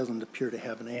doesn't appear to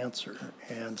have an answer,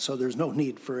 and so there's no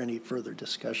need for any further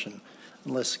discussion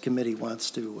unless the committee wants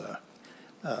to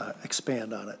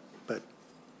expand on it. But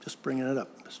just bringing it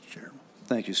up, Mr. Chair.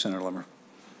 Thank you, Senator Limmer.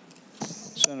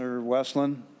 Senator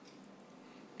Westland.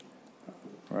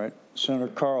 All right. Senator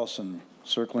Carlson,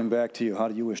 circling back to you. How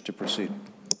do you wish to proceed?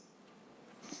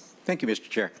 Thank you, Mr.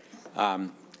 Chair.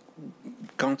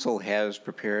 Council has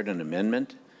prepared an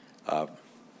amendment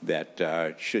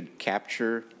that should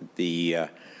capture the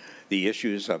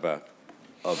issues of a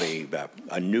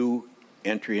new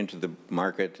entry into the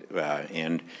market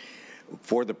and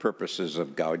for the purposes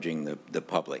of gouging the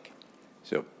public.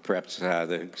 So perhaps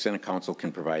the Senate Council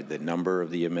can provide the number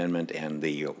of the amendment and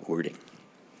the wording.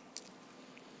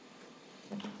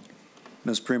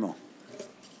 Ms. Primo.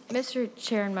 Mr.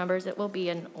 Chair and members, it will be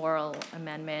an oral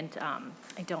amendment. I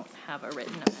don't have a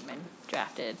written amendment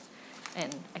drafted,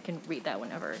 and I can read that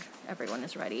whenever everyone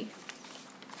is ready.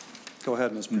 Go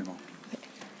ahead, Ms. Primo.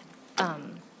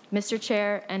 Mr.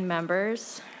 Chair and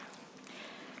members,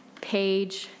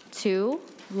 page 2,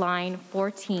 line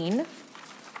 14,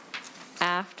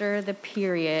 after the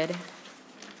period,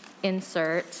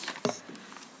 insert,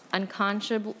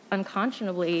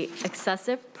 unconscionably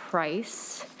excessive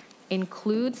price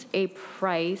includes a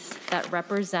price that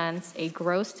represents a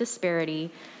gross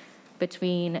disparity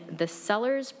between the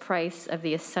seller's price of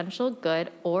the essential good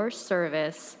or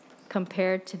service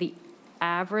compared to the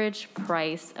average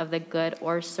price of the good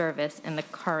or service in the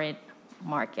current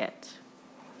market.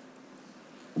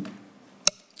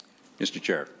 Mr.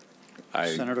 Chair,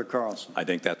 Senator Carlson. I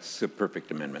think that's a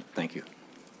perfect amendment. Thank you.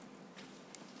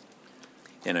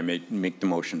 And I make the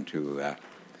motion to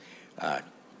adopt.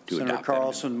 Senator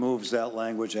Carlson moves that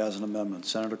language as an amendment.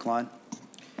 Senator Klein?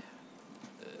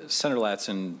 Senator Latz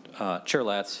and Chair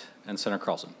Latz and Senator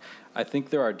Carlson, I think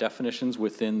there are definitions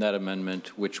within that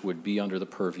amendment which would be under the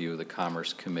purview of the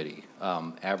Commerce Committee.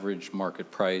 Average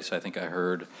market price, I think I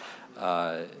heard,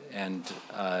 and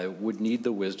would need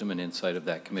the wisdom and insight of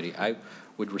that committee. I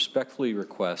would respectfully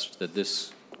request that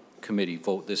this committee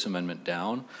vote this amendment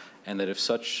down, and that if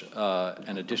such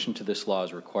an addition to this law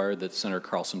is required, that Senator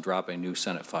Carlson drop a new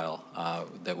Senate file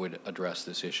that would address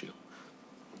this issue.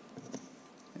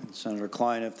 And Senator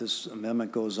Klein, if this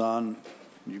amendment goes on,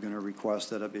 you're going to request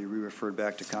that it be re-referred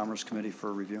back to Commerce Committee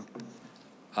for review?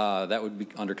 That would be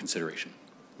under consideration,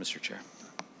 Mr. Chair.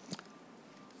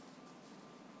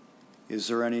 Is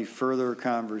there any further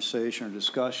conversation or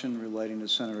discussion relating to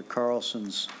Senator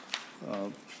Carlson's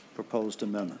proposed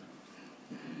amendment?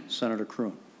 Senator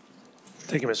Kroon.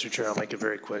 Thank you, Mr. Chair. I'll make it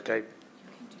very quick. I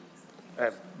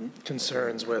have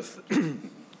concerns with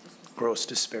gross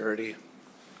disparity,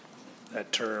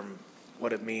 that term,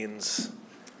 what it means,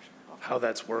 how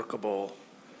that's workable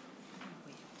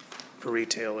for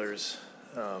retailers,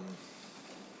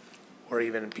 or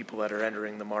even people that are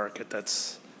entering the market.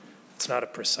 It's not a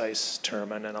precise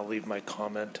term, and then I'll leave my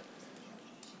comment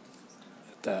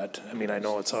at that. I mean, I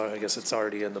know I guess it's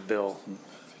already in the bill,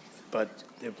 but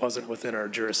it wasn't within our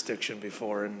jurisdiction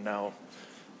before, and now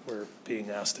we're being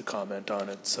asked to comment on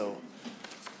it. So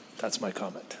that's my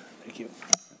comment. Thank you.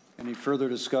 Any further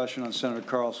discussion on Senator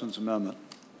Carlson's amendment?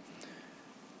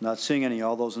 Not seeing any.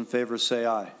 All those in favor say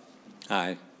aye.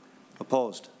 Aye.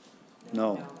 Opposed?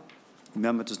 No.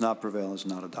 Amendment does not prevail. Is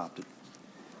not adopted.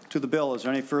 To the bill, is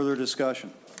there any further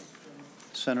discussion?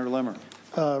 Senator Limmer.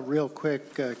 Real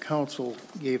quick, Council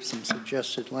gave some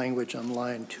suggested language on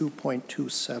line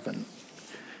 2.27,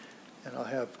 and I'll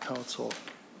have Council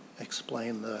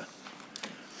explain the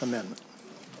amendment.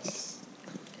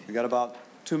 We got about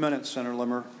 2 minutes, Senator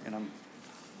Limmer, and I'm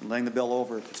laying the bill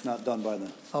over if it's not done by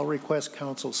then. I'll request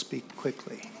Council speak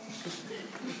quickly.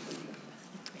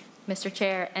 Mr.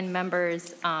 Chair and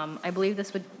members, I believe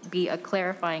this would be a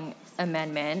clarifying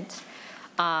amendment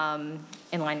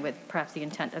in line with perhaps the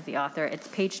intent of the author. It's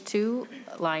page 2,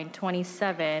 line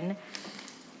 27,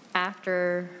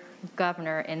 after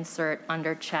governor, insert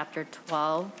under chapter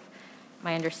 12.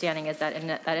 My understanding is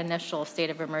that that initial state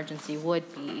of emergency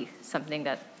would be something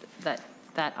that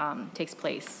takes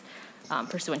place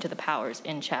pursuant to the powers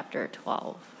in chapter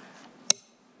 12.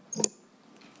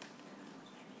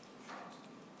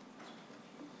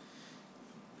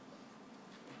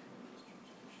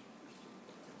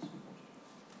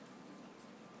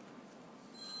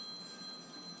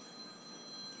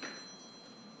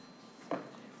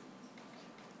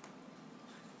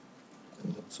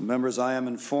 So, members, I am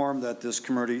informed that this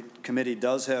committee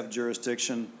does have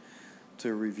jurisdiction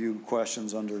to review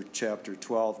questions under Chapter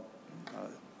 12.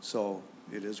 So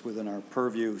it is within our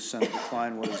purview. Senator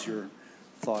Klein, what is your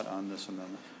thought on this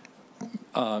amendment?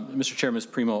 Mr. Chair, Ms.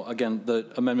 Primo, again, the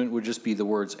amendment would just be the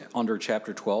words under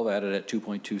Chapter 12 added at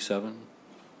 2.27.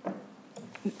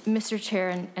 Mr. Chair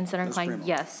and Senator Ms. Klein, Primo.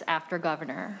 yes, after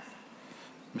governor.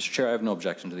 Mr. Chair, I have no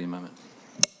objection to the amendment.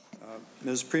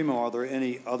 Ms. Primo, are there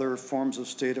any other forms of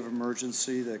state of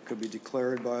emergency that could be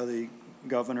declared by the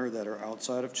governor that are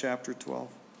outside of Chapter 12?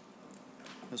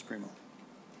 Ms. Primo.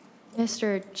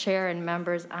 Mr. Chair and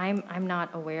members, I'm not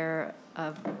aware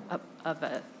of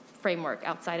a framework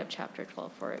outside of Chapter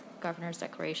 12 for a governor's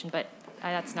declaration, but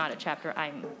that's not a chapter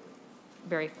I'm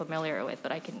very familiar with,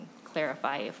 but I can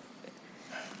clarify if,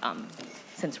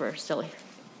 since we're still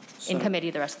in committee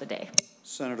the rest of the day.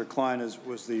 Senator Klein,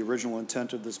 was the original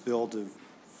intent of this bill to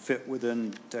fit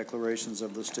within declarations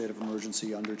of the state of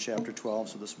emergency under Chapter 12,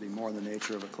 so this would be more in the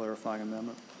nature of a clarifying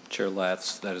amendment? Chair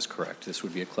Latz, that is correct. This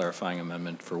would be a clarifying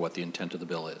amendment for what the intent of the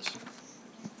bill is.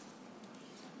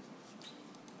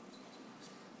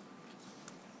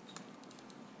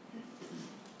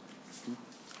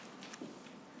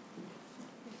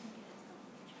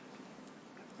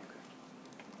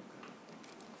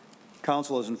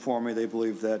 Council has informed me they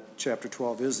believe that Chapter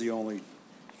 12 is the only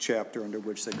chapter under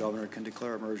which the governor can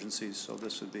declare emergencies, so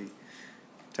this would be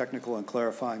technical and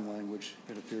clarifying language,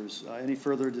 it appears. Any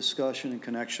further discussion in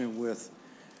connection with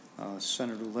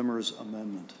Senator Limmer's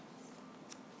amendment?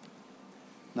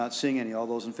 Not seeing any. All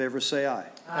those in favor say aye.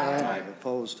 Aye.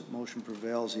 Opposed? Motion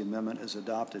prevails. The amendment is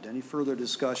adopted. Any further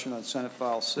discussion on Senate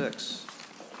File 6?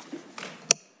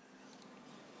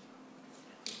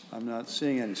 I'm not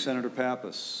seeing any. Senator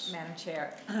Pappas. Madam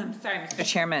Chair, sorry, Mr.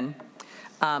 Chairman,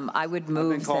 I would move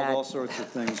that. I've been called all sorts of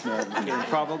things, Madam.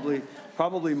 And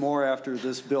probably more after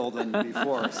this bill than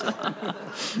before. So.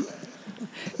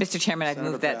 Mr. Chairman, I'd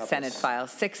Senator move that Pappas. Senate File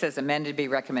 6 as amended be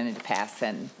recommended to pass,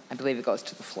 and I believe it goes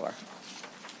to the floor.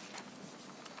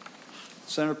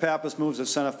 Senator Pappas moves that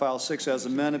Senate File 6 as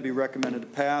amended be recommended to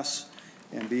pass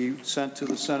and be sent to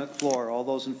the Senate floor. All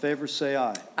those in favor say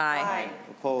aye. Aye.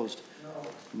 Opposed? No.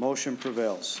 Motion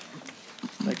prevails.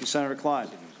 Thank you, Senator Klein.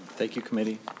 Thank you,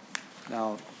 committee.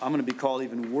 Now, I'm going to be called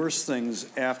even worse things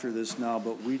after this now,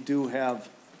 but we do have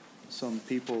some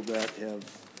people that have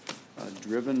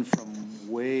driven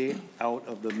from way out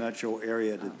of the metro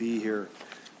area to be here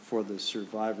for the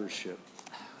survivorship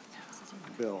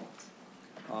bill.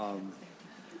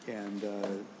 And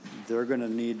they're going to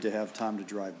need to have time to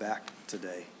drive back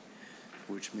today,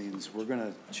 which means we're going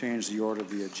to change the order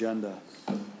of the agenda,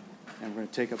 and we're going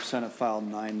to take up Senate File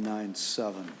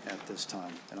 997 at this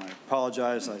time. And I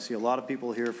apologize. I see a lot of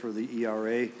people here for the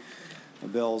ERA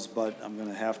bills, but I'm going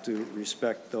to have to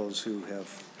respect those who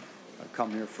have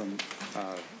come here from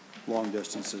long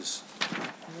distances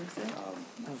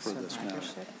for this matter.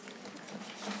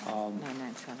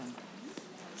 997.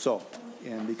 So,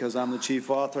 and because I'm the chief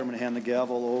author, I'm going to hand the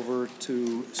gavel over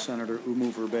to Senator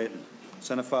Umu Verbatim.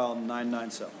 Senate File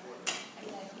 997.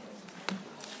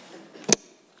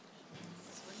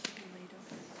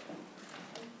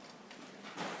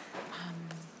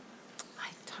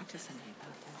 I've talked to somebody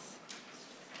about this.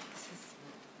 This is,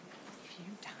 if you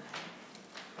die,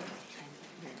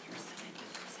 and you're 70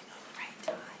 years ago, right,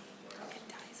 it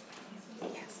dies with you.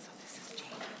 Yes, so this is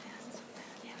changing that, so that,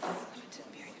 yes, it's a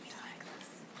period of time.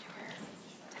 Your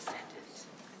descendant can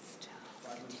still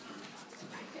continue to loss,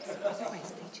 right? So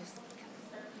otherwise, they just,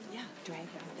 yeah, drag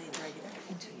it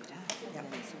until you die. Yeah.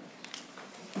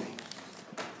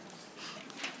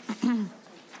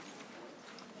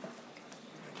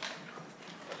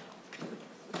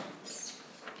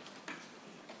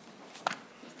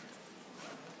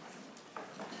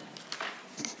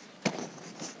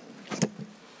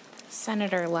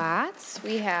 Senator Latz,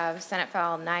 we have Senate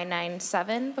File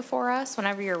 997 before us.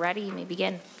 Whenever you're ready, you may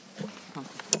begin.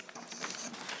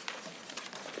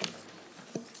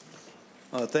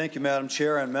 Thank you, Madam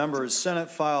Chair and members. Senate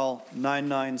File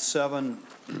 997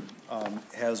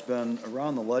 has been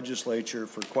around the legislature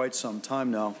for quite some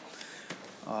time now.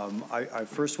 I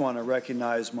first want to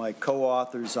recognize my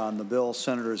co-authors on the bill,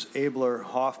 Senators Abler,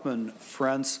 Hoffman,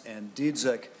 Frentz, and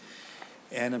Dietzick,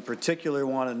 and in particular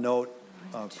want to note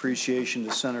appreciation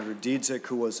to Senator Dietzick,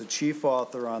 who was the chief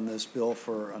author on this bill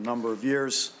for a number of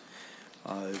years.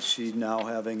 She now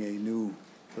having a new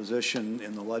position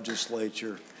in the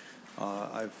legislature.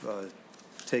 I've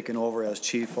taken over as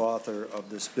chief author of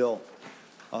this bill.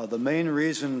 The main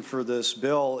reason for this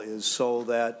bill is so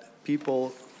that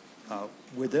people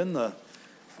within the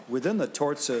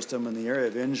tort system in the area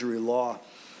of injury law,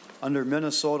 under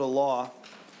Minnesota law,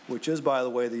 which is, by the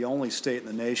way, the only state in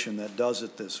the nation that does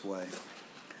it this way,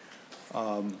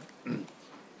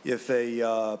 if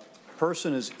a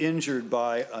person is injured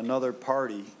by another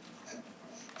party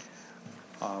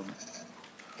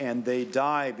and they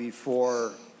die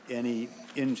before any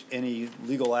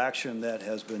legal action that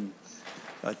has been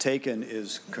taken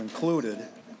is concluded,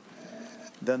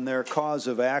 then their cause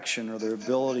of action or their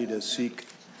ability to seek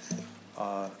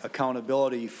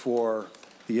accountability for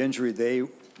the injury they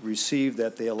received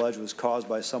that they allege was caused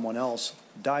by someone else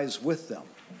dies with them.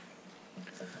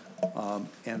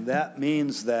 And that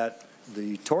means that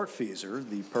the tortfeasor,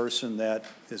 the person that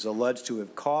is alleged to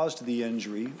have caused the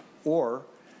injury or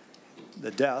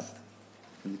the death,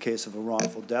 in the case of a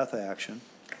wrongful death action,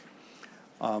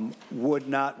 would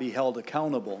not be held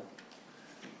accountable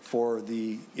for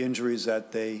the injuries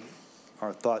that they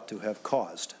are thought to have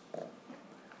caused.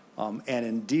 And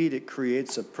indeed, it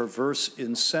creates a perverse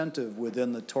incentive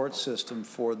within the tort system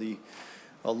for the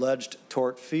alleged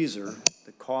tortfeasor,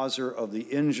 the causer of the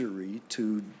injury,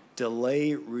 to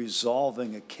delay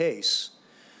resolving a case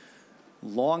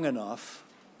long enough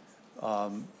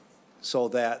so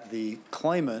that the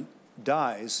claimant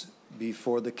dies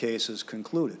before the case is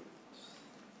concluded.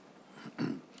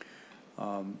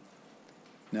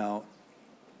 Now,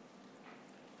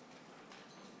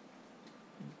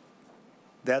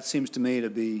 that seems to me to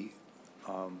be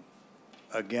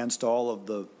against all of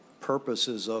the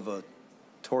purposes of a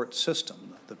tort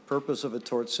system. The purpose of a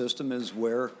tort system is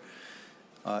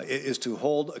is to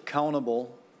hold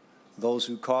accountable those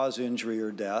who cause injury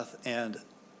or death and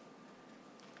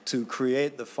to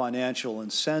create the financial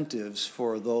incentives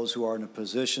for those who are in a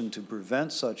position to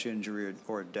prevent such injury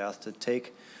or death to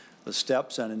take the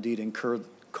steps and indeed incur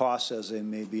costs as they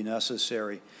may be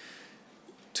necessary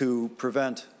to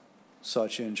prevent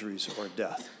such injuries or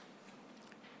death.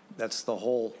 That's the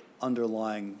whole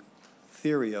underlying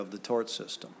theory of the tort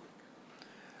system.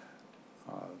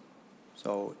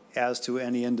 So as to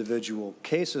any individual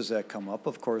cases that come up,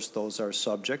 of course, those are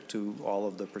subject to all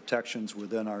of the protections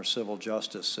within our civil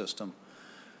justice system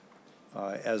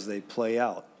as they play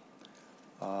out.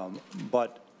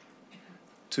 But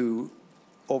to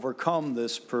overcome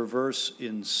this perverse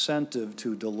incentive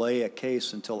to delay a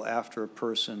case until after a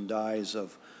person dies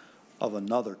of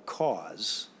another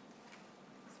cause,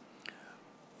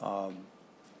 I'm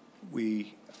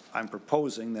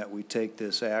proposing that we take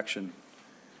this action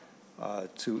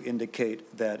to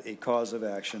indicate that a cause of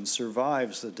action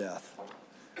survives the death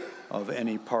of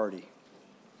any party.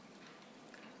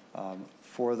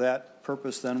 For that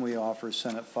purpose, then, we offer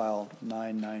Senate File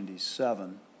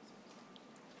 997,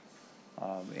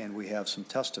 and we have some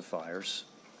testifiers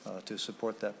to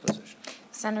support that position.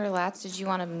 Senator Latz, did you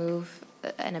want to move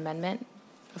an amendment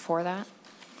before that?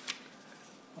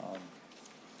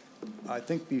 I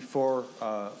think before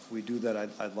we do that,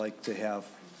 I'd like to have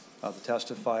the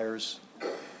testifiers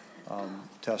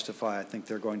testify. I think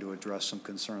they're going to address some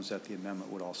concerns that the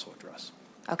amendment would also address.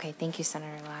 Okay, thank you,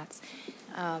 Senator Latz.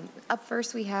 Up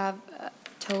first, we have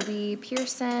Toby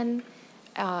Pearson,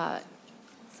 and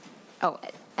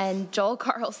Joel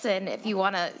Carlson. If you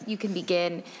want to, you can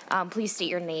begin. Please state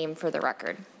your name for the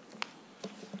record.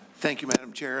 Thank you,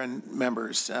 Madam Chair and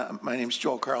members. My name is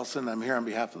Joel Carlson. I'm here on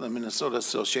behalf of the Minnesota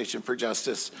Association for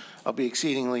Justice. I'll be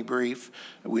exceedingly brief.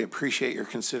 We appreciate your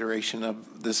consideration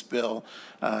of this bill.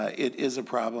 It is a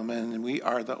problem, and we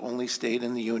are the only state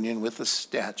in the union with a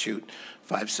statute,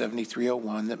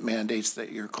 57301, that mandates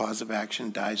that your cause of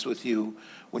action dies with you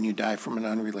when you die from an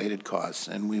unrelated cause.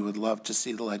 And we would love to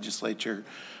see the legislature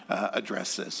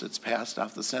address this. It's passed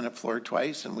off the Senate floor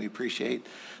twice, and we appreciate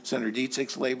Senator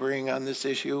Dietzig's laboring on this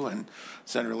issue. And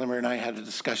Senator Limmer and I had a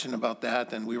discussion about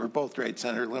that, and we were both right.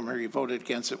 Senator Limmer, you voted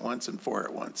against it once and for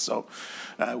it once. So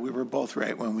we were both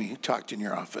right when we talked in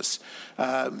your office.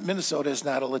 Minnesota is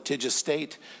not a litigious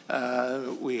state.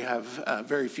 We have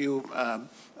very few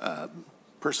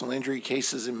personal injury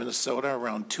cases in Minnesota,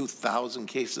 around 2,000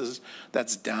 cases.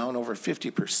 That's down over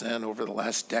 50% over the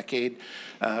last decade.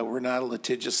 We're not a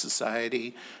litigious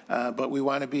society, but we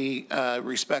want to be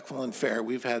respectful and fair.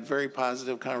 We've had very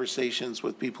positive conversations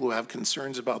with people who have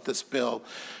concerns about this bill,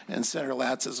 and Senator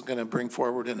Latz is going to bring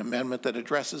forward an amendment that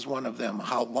addresses one of them.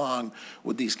 How long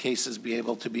would these cases be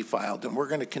able to be filed? And we're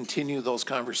going to continue those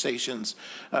conversations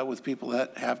with people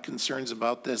that have concerns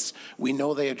about this. We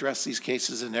know they address these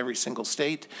cases in every single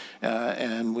state,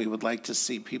 and we would like to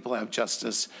see people have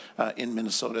justice in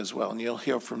Minnesota as well. And you'll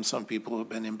hear from some people who have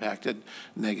been impacted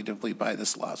negatively by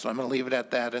this law. So I'm going to leave it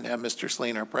at that and have Mr.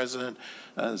 Slane, our president,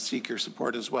 seek your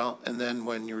support as well. And then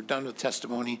when you're done with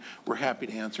testimony, we're happy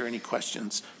to answer any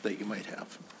questions that you might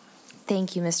have.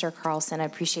 Thank you, Mr. Carlson. I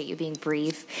appreciate you being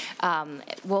brief.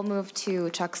 We'll move to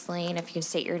Chuck Slane. If you can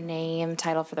state your name,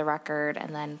 title for the record,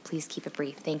 and then please keep it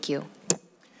brief. Thank you.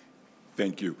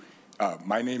 Thank you.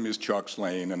 My name is Chuck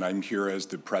Slane, and I'm here as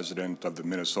the president of the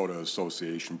Minnesota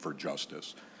Association for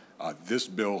Justice. This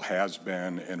bill has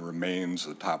been and remains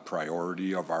a top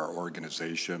priority of our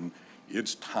organization.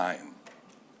 It's time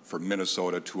for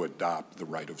Minnesota to adopt the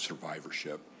right of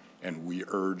survivorship, and we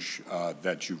urge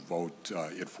that you vote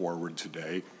it forward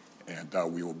today, and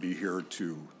we will be here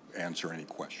to answer any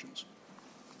questions.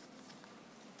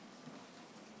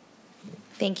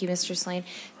 Thank you, Mr. Slane.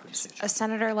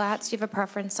 Senator Latz, do you have a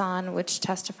preference on which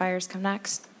testifiers come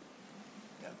next?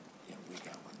 Yeah, we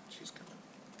got one. She's coming.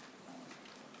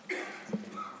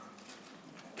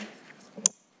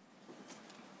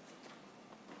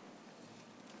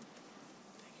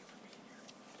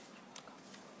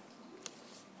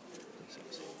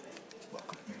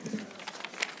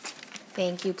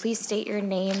 Thank you. Please state your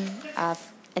name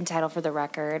and title for the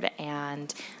record,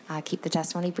 and keep the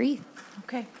testimony brief.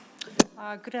 Okay.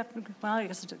 Good afternoon. Well, I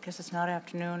guess it's not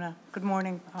afternoon. Good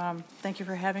morning. Thank you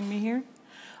for having me here.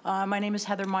 My name is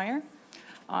Heather Meyer,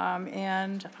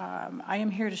 and I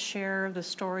am here to share the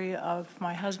story of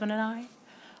my husband and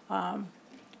I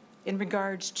in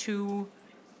regards to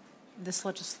this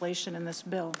legislation and this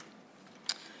bill.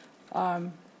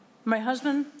 My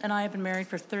husband and I have been married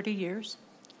for 30 years,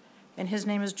 and his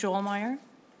name is Joel Meyer.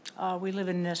 We live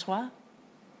in Nisswa.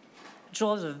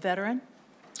 Joel is a veteran.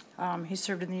 He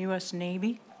served in the U.S.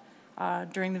 Navy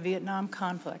during the Vietnam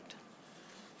conflict.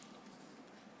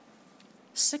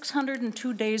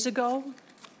 602 days ago,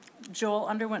 Joel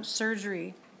underwent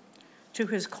surgery to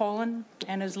his colon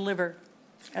and his liver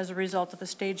as a result of a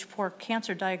stage 4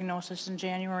 cancer diagnosis in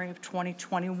January of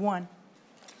 2021.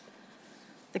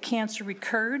 The cancer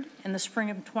recurred in the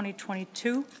spring of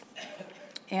 2022,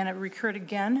 and it recurred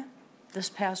again this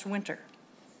past winter.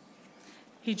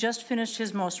 He just finished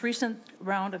his most recent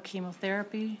round of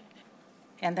chemotherapy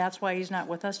and that's why he's not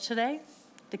with us today.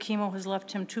 The chemo has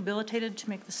left him too debilitated to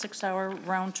make the 6-hour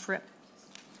round trip.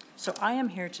 So I am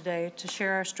here today to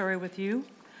share our story with you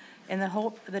in the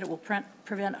hope that it will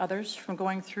prevent others from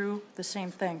going through the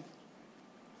same thing.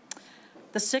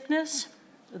 The sickness,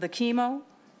 the chemo,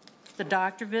 the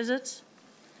doctor visits,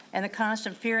 and the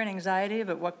constant fear and anxiety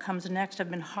about what comes next have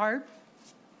been hard,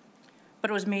 but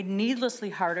it was made needlessly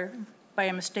harder by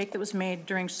a mistake that was made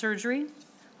during surgery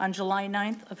on July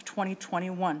 9th of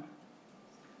 2021.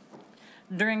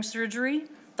 During surgery,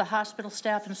 the hospital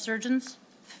staff and surgeons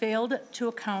failed to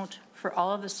account for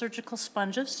all of the surgical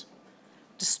sponges,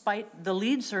 despite the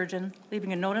lead surgeon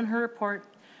leaving a note in her report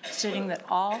stating that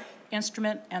all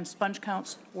instrument and sponge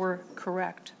counts were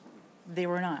correct. They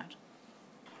were not.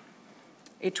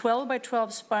 A 12 by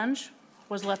 12 sponge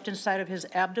was left inside of his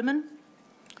abdomen,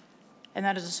 and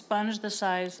that is a sponge the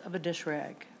size of a dish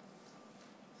rag.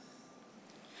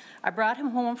 I brought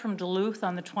him home from Duluth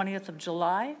on the 20th of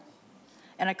July,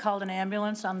 and I called an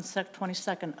ambulance on the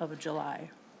 22nd of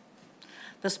July.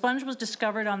 The sponge was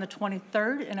discovered on the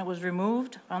 23rd, and it was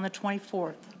removed on the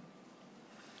 24th.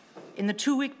 In the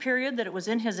 2-week period that it was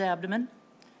in his abdomen,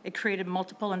 it created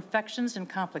multiple infections and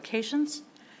complications.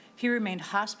 He remained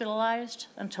hospitalized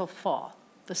until fall,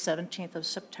 the 17th of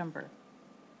September.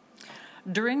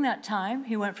 During that time,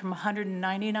 he went from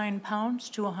 199 pounds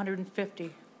to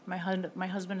 150. My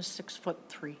husband is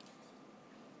 6'3".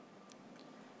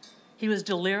 He was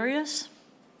delirious.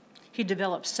 He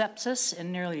developed sepsis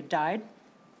and nearly died.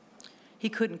 He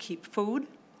couldn't keep food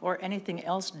or anything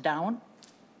else down,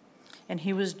 and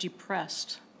he was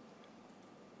depressed.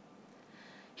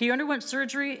 He underwent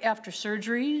surgery after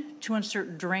surgery to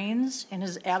insert drains in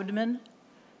his abdomen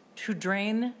to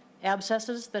drain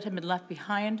abscesses that had been left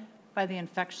behind by the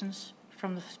infections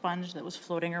from the sponge that was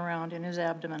floating around in his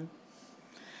abdomen.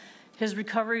 His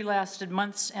recovery lasted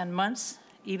months and months,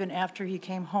 even after he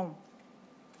came home.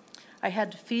 I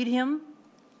had to feed him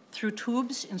through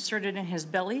tubes inserted in his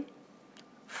belly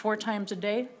 4 times a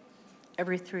day,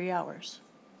 every 3 hours.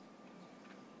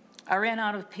 I ran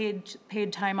out of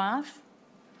paid time off,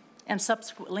 and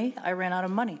subsequently, I ran out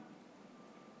of money.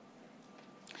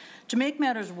 To make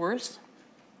matters worse,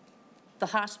 the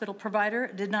hospital provider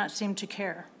did not seem to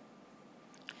care.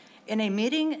 In a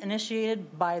meeting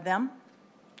initiated by them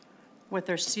with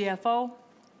their CFO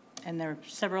and their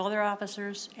several other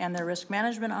officers and their risk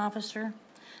management officer,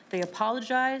 they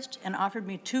apologized and offered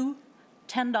me 2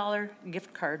 $10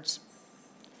 gift cards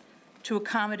to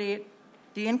accommodate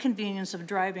the inconvenience of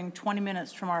driving 20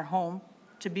 minutes from our home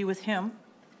to be with him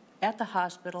at the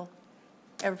hospital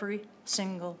every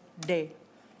single day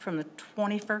from the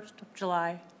 21st of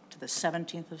July to the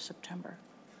 17th of September.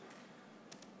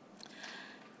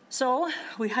 So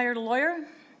we hired a lawyer.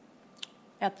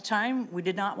 At the time, we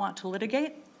did not want to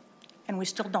litigate, and we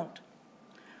still don't.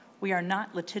 We are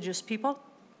not litigious people.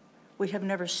 We have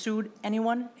never sued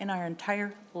anyone in our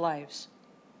entire lives.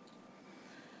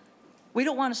 We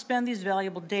don't want to spend these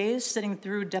valuable days sitting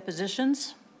through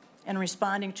depositions and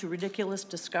responding to ridiculous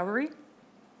discovery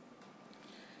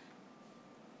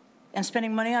and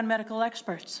spending money on medical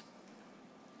experts.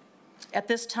 At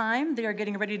this time, they are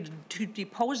getting ready to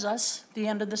depose us the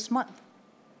end of this month.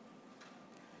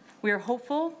 We were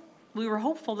hopeful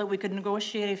that we could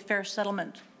negotiate a fair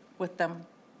settlement with them.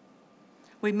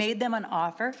 We made them an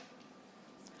offer,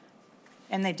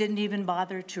 and they didn't even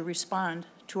bother to respond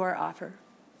to our offer.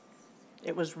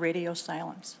 It was radio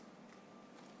silence.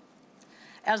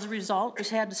 As a result, we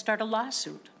had to start a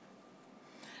lawsuit.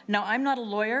 Now, I'm not a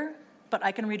lawyer, but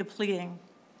I can read a pleading.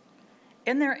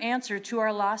 In their answer to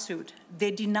our lawsuit, they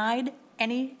denied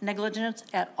any negligence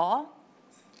at all,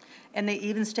 and they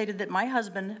even stated that my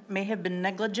husband may have been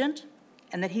negligent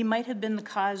and that he might have been the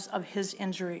cause of his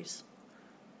injuries.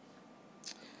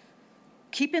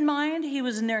 Keep in mind, he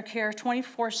was in their care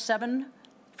 24/7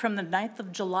 from the 9th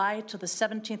of July to the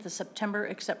 17th of September,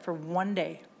 except for one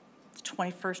day, the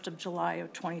 21st of July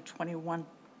of 2021.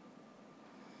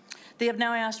 They have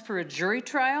now asked for a jury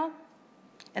trial,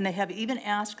 and they have even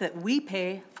asked that we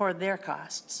pay for their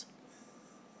costs.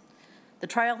 The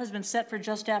trial has been set for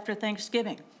just after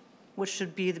Thanksgiving, which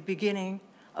should be the beginning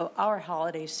of our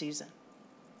holiday season,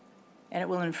 and it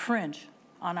will infringe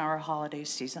on our holiday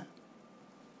season.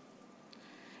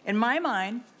 In my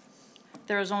mind,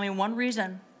 there is only one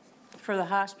reason for the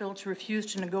hospital to refuse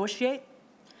to negotiate,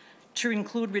 to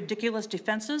include ridiculous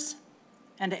defenses,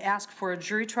 and to ask for a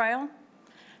jury trial,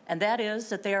 and that is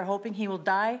that they are hoping he will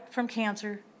die from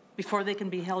cancer before they can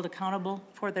be held accountable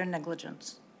for their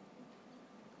negligence.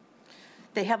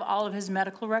 They have all of his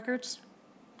medical records.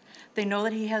 They know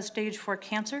that he has stage 4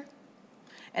 cancer,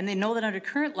 and they know that under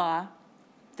current law,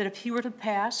 that if he were to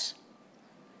pass,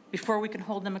 before we can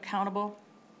hold them accountable,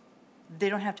 they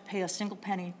don't have to pay a single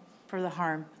penny for the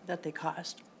harm that they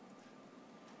caused.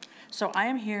 So I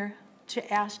am here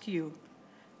to ask you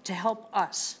to help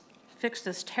us fix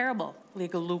this terrible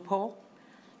legal loophole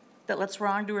that lets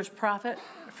wrongdoers profit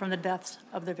from the deaths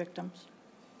of their victims.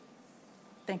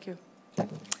 Thank you.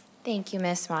 Thank you,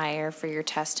 Ms. Meyer, for your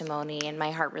testimony, and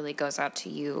my heart really goes out to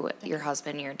you, your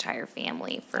husband, your entire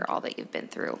family for all that you've been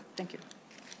through. Thank you.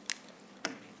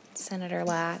 Senator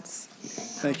Latz.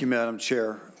 Thank you, Madam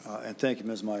Chair, and thank you,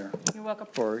 Ms. Meyer. You're welcome.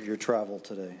 For your travel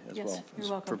today as Yes, well. you're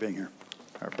welcome. For being here.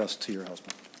 Our best to your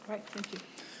husband. All right, thank you.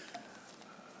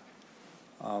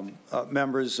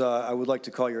 Members, I would like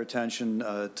to call your attention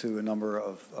to a number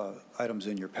of items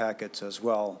in your packets as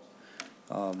well.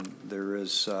 There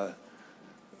is,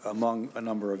 among a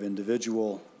number of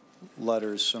individual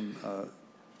letters, some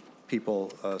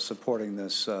people supporting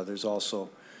this. There's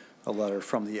also a letter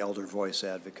from the Elder Voice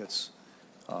Advocates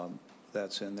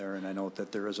that's in there, and I note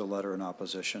that there is a letter in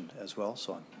opposition as well,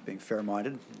 so I'm being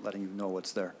fair-minded, letting you know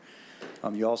what's there.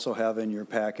 You also have in your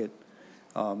packet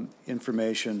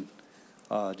information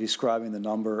describing the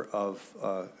number of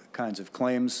kinds of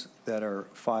claims that are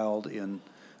filed in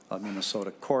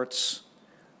Minnesota courts.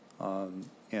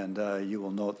 And you will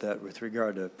note that with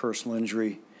regard to personal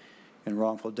injury and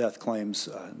wrongful death claims,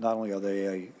 not only are they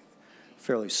a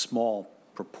fairly small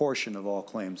proportion of all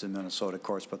claims in Minnesota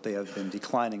courts, but they have been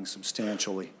declining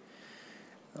substantially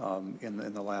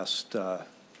in the last 4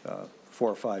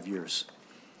 or 5 years.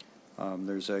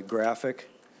 There's a graphic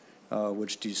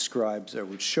which describes, or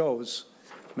which shows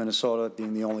Minnesota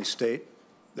being the only state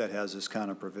that has this kind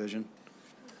of provision.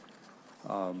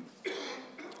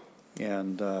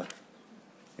 And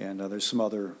there's some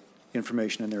other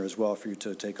information in there as well for you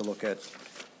to take a look at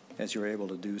as you're able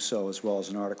to do so, as well as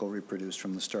an article reproduced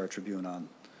from the Star Tribune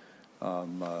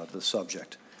on the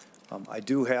subject. I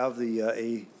do have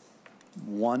the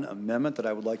A1 amendment that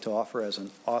I would like to offer as an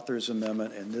author's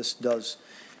amendment, and this does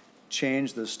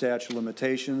change the statute of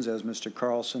limitations, as Mr.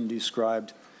 Carlson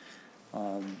described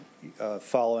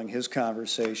following his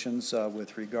conversations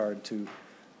with regard to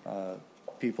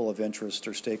people of interest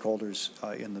or stakeholders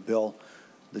in the bill.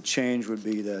 The change would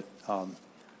be that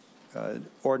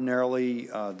ordinarily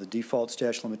the default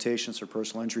statute of limitations for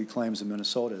personal injury claims in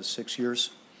Minnesota is 6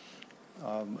 years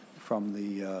from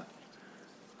the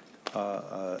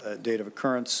date of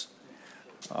occurrence.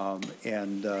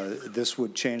 This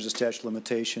would change the statute of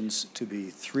limitations to be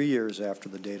 3 years after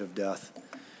the date of death,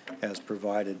 as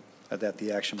provided that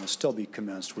the action must still be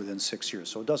commenced within 6 years.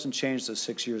 So it doesn't change the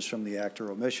 6 years from the act or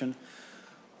omission,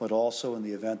 but also in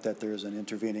the event that there is an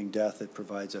intervening death, it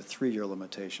provides a 3-year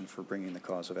limitation for bringing the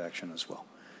cause of action as well.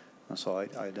 And so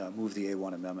I'd move the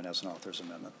A1 amendment as an author's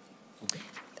amendment.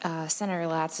 Senator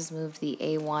Latz has moved the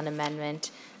A1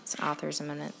 amendment as an author's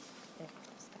amendment.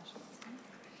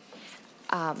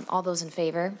 All those in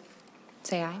favor,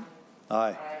 say aye.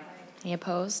 Aye. Any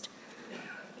opposed?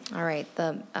 All right,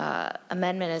 the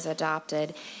amendment is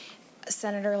adopted.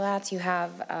 Senator Latz, you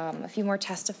have a few more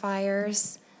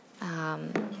testifiers.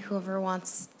 Whoever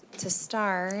wants to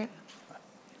start,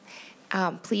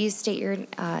 please state your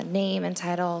name and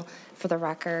title for the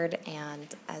record,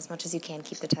 and as much as you can,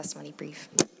 keep the testimony brief.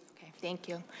 Okay, thank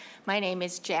you. My name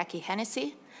is Jackie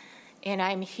Hennessy, and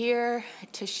I'm here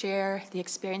to share the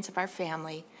experience of our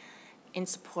family in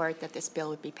support that this bill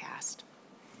would be passed.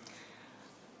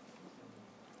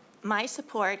 My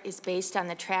support is based on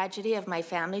the tragedy of my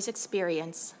family's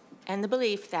experience and the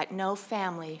belief that no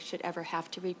family should ever have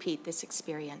to repeat this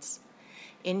experience.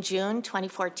 In June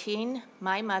 2014,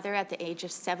 my mother, at the age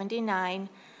of 79,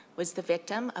 was the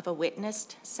victim of a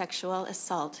witnessed sexual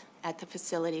assault at the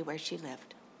facility where she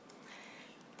lived.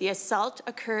 The assault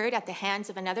occurred at the hands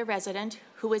of another resident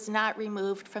who was not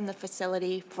removed from the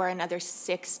facility for another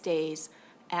 6 days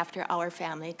after our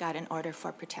family got an order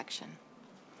for protection.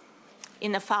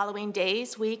 In the following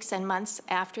days, weeks, and months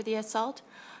after the assault,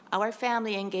 our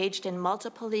family engaged in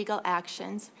multiple legal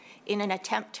actions in an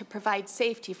attempt to provide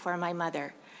safety for my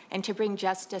mother and to bring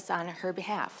justice on her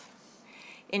behalf.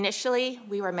 Initially,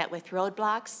 we were met with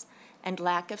roadblocks and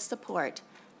lack of support,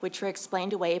 which were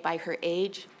explained away by her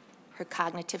age, her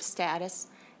cognitive status,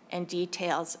 and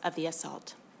details of the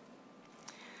assault.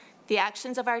 The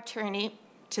actions of our attorney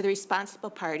to the responsible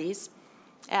parties,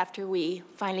 after we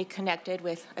finally connected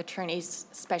with attorneys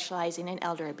specializing in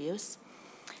elder abuse,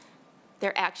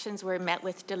 their actions were met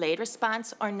with delayed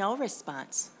response or no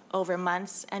response over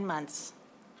months and months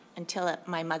until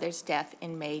my mother's death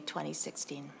in May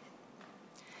 2016.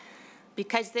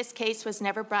 Because this case was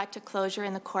never brought to closure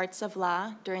in the courts of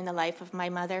law during the life of my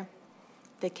mother,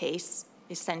 the case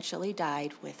essentially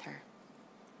died with her.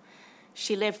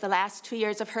 She lived the last 2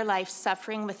 years of her life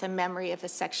suffering with the memory of the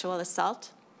sexual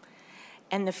assault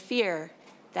and the fear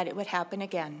that it would happen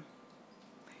again.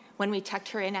 When we tucked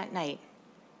her in at night,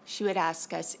 she would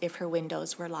ask us if her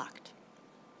windows were locked.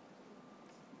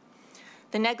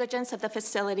 The negligence of the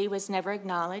facility was never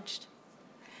acknowledged.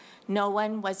 No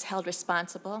one was held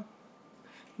responsible.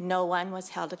 No one was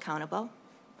held accountable.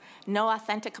 No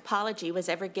authentic apology was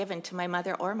ever given to my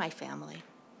mother or my family.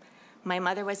 My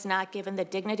mother was not given the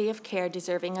dignity of care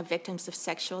deserving of victims of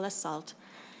sexual assault.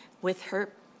 With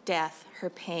her death, her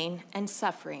pain and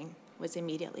suffering was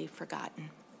immediately forgotten.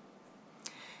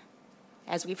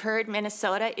 As we've heard,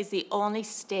 Minnesota is the only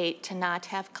state to not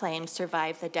have claims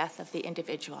survive the death of the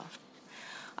individual.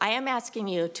 I am asking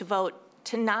you to vote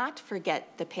to not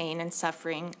forget the pain and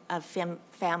suffering of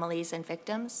families and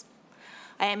victims.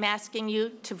 I am asking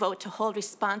you to vote to hold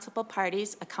responsible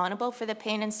parties accountable for the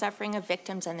pain and suffering of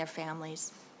victims and their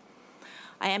families.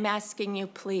 I am asking you,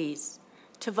 please,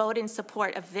 to vote in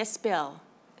support of this bill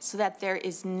so that there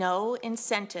is no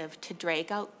incentive to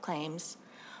drag out claims,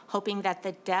 hoping that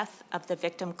the death of the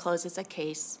victim closes a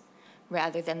case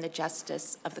rather than the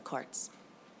justice of the courts.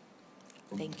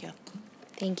 Thank you.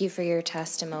 Thank you for your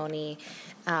testimony.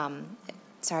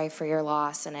 Sorry for your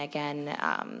loss, and again,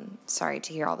 sorry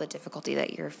to hear all the difficulty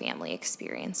that your family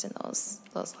experienced in those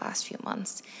last few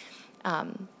months.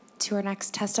 To our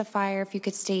next testifier, if you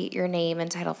could state your name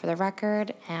and title for the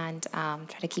record, and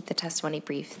try to keep the testimony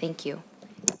brief. Thank you.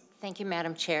 Thank you,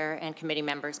 Madam Chair and committee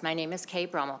members. My name is Kay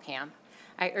Brommelkamp.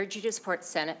 I urge you to support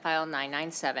Senate File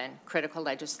 997, critical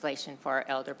legislation for our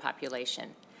elder population.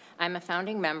 I'm a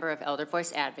founding member of Elder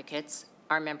Voice Advocates.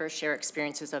 Our members share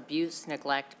experiences of abuse,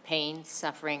 neglect, pain,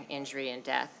 suffering, injury, and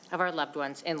death of our loved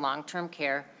ones in long-term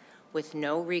care with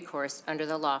no recourse under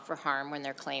the law for harm when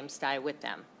their claims die with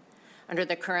them. Under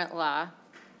the current law,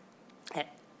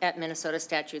 at Minnesota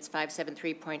statutes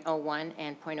 573.01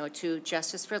 and .02,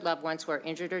 justice for loved ones who are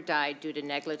injured or died due to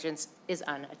negligence is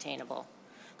unattainable.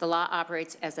 The law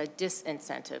operates as a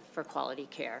disincentive for quality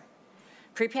care.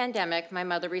 Pre-pandemic, my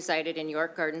mother resided in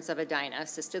York Gardens of Edina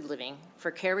Assisted Living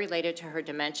for care related to her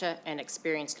dementia and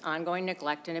experienced ongoing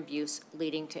neglect and abuse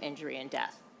leading to injury and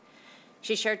death.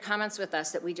 She shared comments with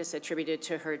us that we just attributed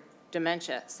to her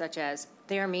dementia, such as,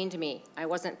 "They are mean to me. I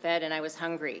wasn't fed and I was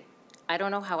hungry. I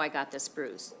don't know how I got this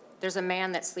bruise. There's a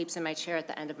man that sleeps in my chair at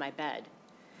the end of my bed."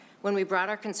 When we brought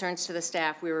our concerns to the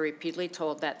staff, we were repeatedly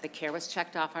told that the care was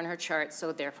checked off on her chart,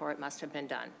 so therefore it must have been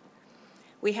done.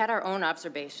 We had our own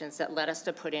observations that led us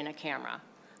to put in a camera.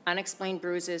 Unexplained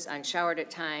bruises, unshowered at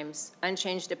times,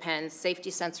 unchanged depends, safety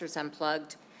sensors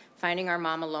unplugged, finding our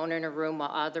mom alone in her room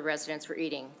while other residents were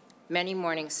eating. Many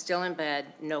mornings still in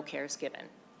bed, no cares given.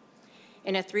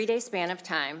 In a 3-day span of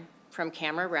time, from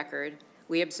camera record,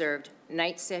 we observed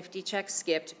night safety checks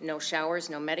skipped, no showers,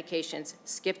 no medications,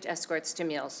 skipped escorts to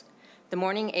meals. The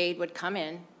morning aide would come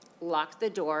in, lock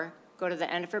the door, go to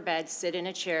the end of her bed, sit in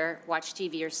a chair, watch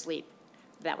TV or sleep.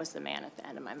 That was the man at the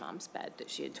end of my mom's bed that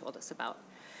she had told us about.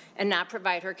 And not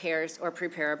provide her cares or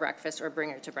prepare a breakfast or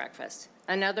bring her to breakfast.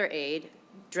 Another aide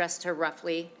dressed her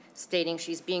roughly, stating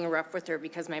she's being rough with her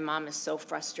because my mom is so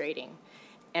frustrating,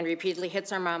 and repeatedly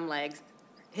hits my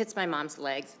mom's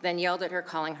legs, then yelled at her,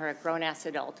 calling her a grown-ass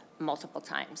adult multiple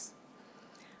times.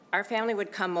 Our family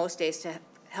would come most days to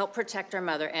help protect our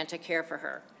mother and to care for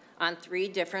her. On 3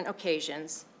 different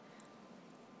occasions,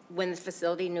 when the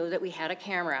facility knew that we had a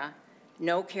camera,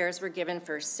 no cares were given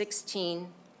for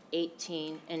 16,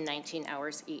 18, and 19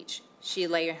 hours each. She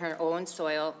lay in her own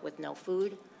soil with no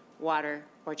food, water,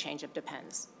 or change of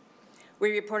depends.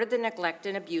 We reported the neglect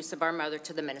and abuse of our mother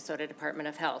to the Minnesota Department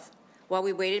of Health. While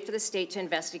we waited for the state to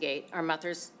investigate, our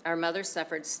mother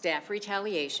suffered staff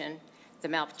retaliation, the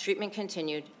maltreatment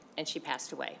continued, and she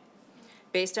passed away.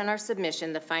 Based on our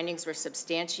submission, the findings were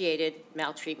substantiated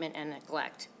maltreatment and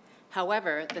neglect.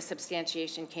 However, the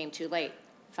substantiation came too late,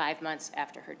 5 months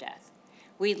after her death.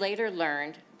 We later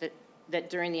learned that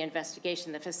during the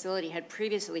investigation, the facility had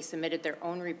previously submitted their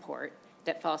own report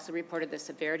that falsely reported the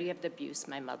severity of the abuse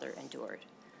my mother endured.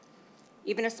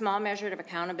 Even a small measure of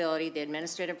accountability, the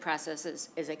administrative processes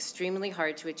is extremely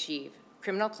hard to achieve.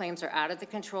 Criminal claims are out of the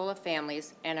control of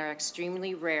families and are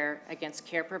extremely rare against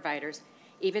care providers,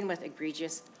 even with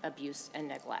egregious abuse and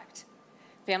neglect.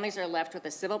 Families are left with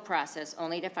a civil process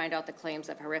only to find out the claims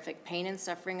of horrific pain and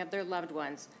suffering of their loved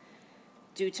ones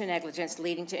due to negligence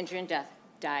leading to injury and death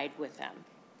died with them.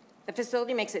 The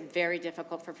facility makes it very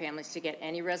difficult for families to get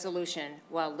any resolution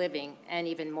while living, and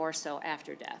even more so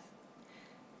after death.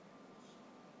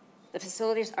 The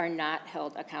facilities are not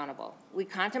held accountable. We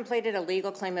contemplated a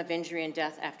legal claim of injury and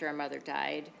death after our mother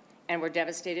died, and were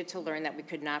devastated to learn that we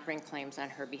could not bring claims on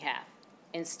her behalf,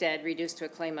 instead reduced to a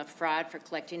claim of fraud for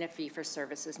collecting a fee for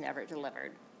services never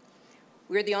delivered.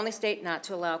 We're the only state not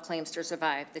to allow claims to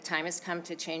survive. The time has come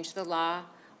to change the law.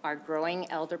 Our growing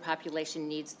elder population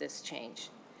needs this change.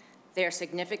 They are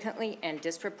significantly and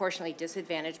disproportionately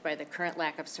disadvantaged by the current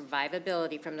lack of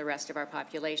survivability from the rest of our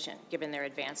population, given their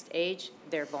advanced age,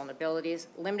 their vulnerabilities,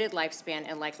 limited lifespan,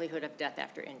 and likelihood of death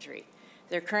after injury.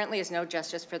 There currently is no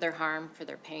justice for their harm, for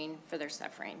their pain, for their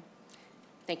suffering.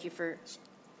 Thank you for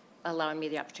allowing me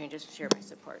the opportunity to share my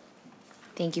support.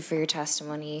 Thank you for your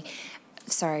testimony.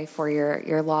 Sorry for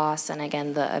your loss and,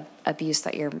 again, the abuse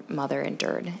that your mother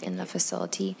endured in the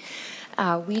facility.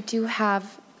 We do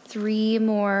have 3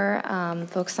 more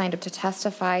folks signed up to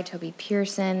testify: Toby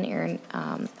Pearson, Aaron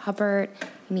Hubbard,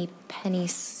 Penny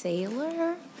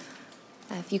Saylor.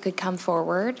 If you could come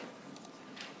forward.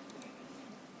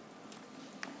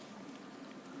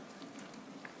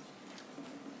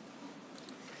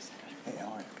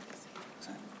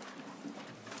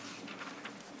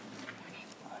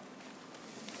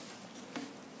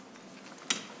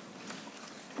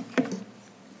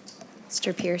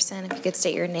 Mr. Pearson, if you could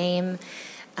state your name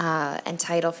and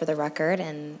title for the record,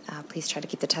 and please try to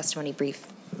keep the testimony brief.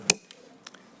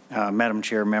 Madam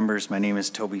Chair, members, my name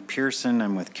is Toby Pearson.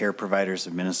 I'm with Care Providers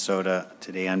of Minnesota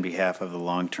today on behalf of the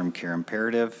Long-Term Care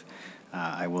Imperative.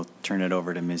 I will turn it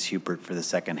over to Ms. Hupert for the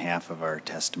second half of our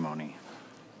testimony.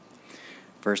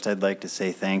 First, I'd like to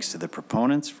say thanks to the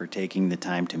proponents for taking the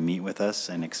time to meet with us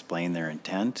and explain their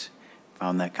intent.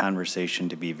 Found that conversation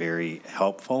to be very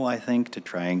helpful, I think, to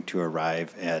trying to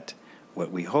arrive at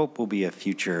what we hope will be a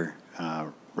future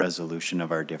resolution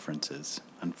of our differences.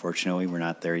 Unfortunately, we're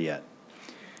not there yet.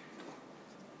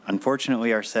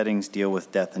 Unfortunately, our settings deal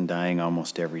with death and dying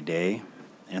almost every day,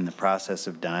 and the process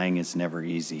of dying is never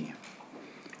easy.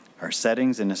 Our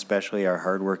settings, and especially our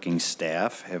hardworking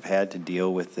staff, have had to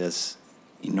deal with this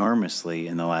enormously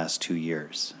in the last 2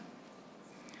 years.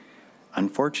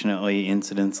 Unfortunately,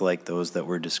 incidents like those that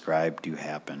were described do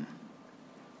happen.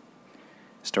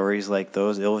 Stories like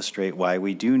those illustrate why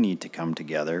we do need to come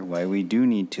together, why we do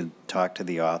need to talk to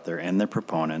the author and the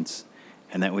proponents,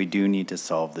 and that we do need to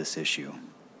solve this issue.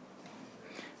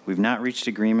 We've not reached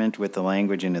agreement with the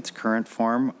language in its current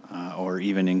form, or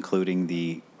even including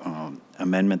the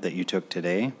amendment that you took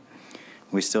today.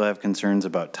 We still have concerns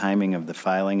about timing of the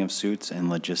filing of suits and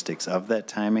logistics of that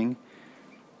timing.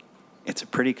 It's a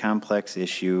pretty complex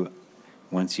issue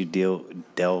once you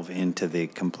delve into the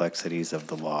complexities of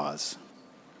the laws.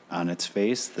 On its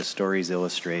face, the stories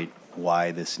illustrate why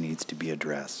this needs to be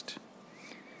addressed.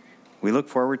 We look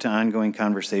forward to ongoing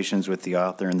conversations with the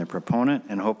author and the proponent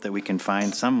and hope that we can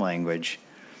find some language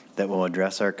that will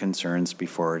address our concerns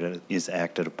before it is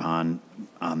acted upon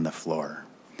on the floor.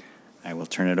 I will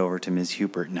turn it over to Ms.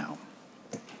 Hupert now.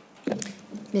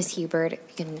 Ms. Hubert, if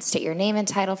you can state your name and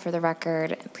title for the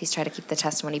record, and please try to keep the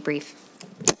testimony brief.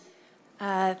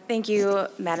 Thank you,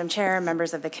 Madam Chair,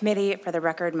 members of the committee. For the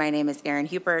record, my name is Erin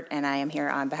Hupert, and I am here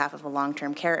on behalf of the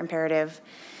Long-Term Care Imperative.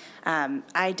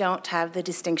 I don't have the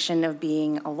distinction of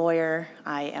being a lawyer.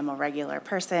 I am a regular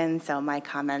person, so my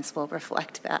comments will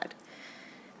reflect that.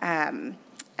 And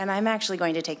I'm actually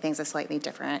going to take things a slightly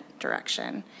different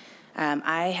direction.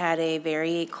 I had a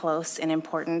very close and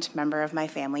important member of my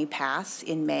family pass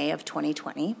in May of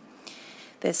 2020.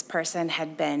 This person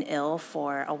had been ill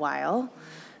for a while,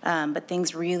 but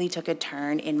things really took a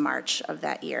turn in March of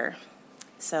that year.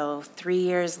 So 3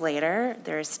 years later,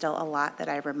 there's still a lot that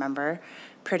I remember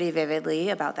pretty vividly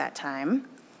about that time.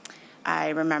 I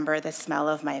remember the smell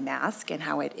of my mask and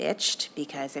how it itched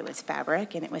because it was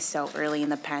fabric, and it was so early in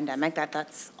the pandemic that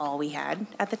that's all we had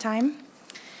at the time.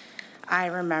 I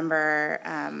remember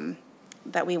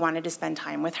that we wanted to spend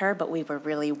time with her, but we were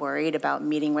really worried about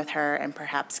meeting with her and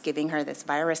perhaps giving her this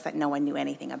virus that no one knew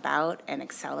anything about and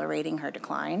accelerating her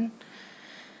decline.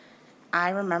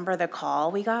 I remember the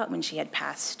call we got when she had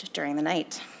passed during the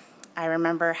night. I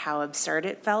remember how absurd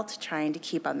it felt trying to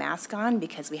keep a mask on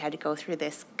because we had to go through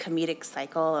this comedic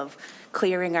cycle of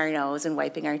clearing our nose and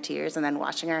wiping our tears and then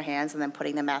washing our hands and then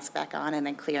putting the mask back on and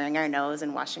then clearing our nose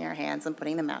and washing our hands and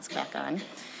putting the mask back on.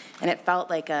 And it felt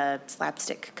like a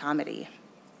slapstick comedy.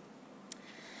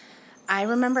 I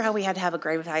remember how we had to have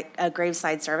a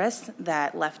graveside service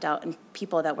that left out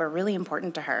people that were really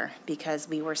important to her because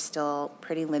we were still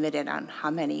pretty limited on how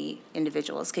many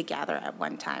individuals could gather at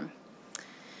one time.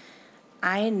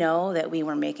 I know that we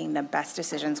were making the best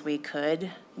decisions we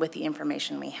could with the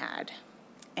information we had.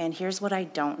 And here's what I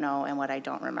don't know and what I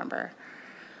don't remember.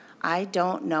 I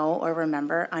don't know or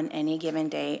remember on any given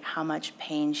day how much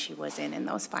pain she was in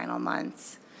those final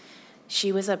months.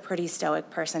 She was a pretty stoic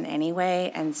person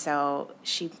anyway, and so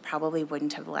she probably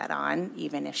wouldn't have let on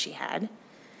even if she had.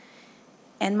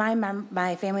 And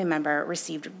my family member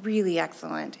received really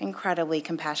excellent, incredibly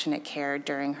compassionate care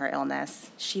during her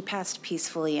illness. She passed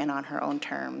peacefully and on her own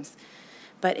terms.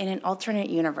 But in an alternate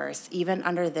universe, even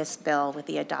under this bill with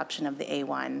the adoption of the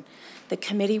A1, the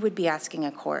committee would be asking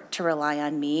a court to rely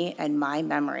on me and my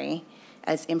memory,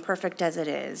 as imperfect as it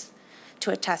is,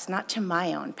 to attest not to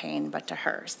my own pain, but to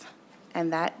hers.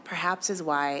 And that perhaps is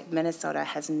why Minnesota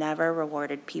has never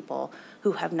rewarded people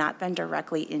who have not been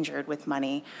directly injured with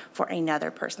money for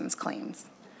another person's claims.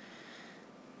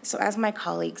 So as my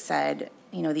colleague said,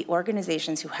 you know, the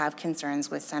organizations who have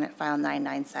concerns with Senate File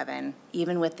 997,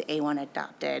 even with the A1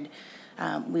 adopted,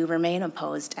 we remain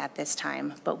opposed at this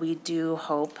time, but we do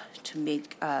hope to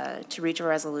reach a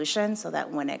resolution so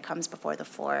that when it comes before the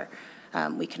floor,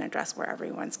 we can address where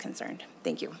everyone's concerned.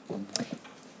 Thank you.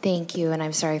 Thank you, and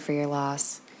I'm sorry for your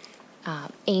loss.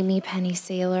 Amy Penny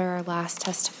Saylor, our last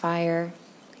testifier.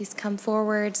 Please come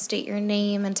forward, state your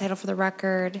name and title for the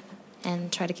record,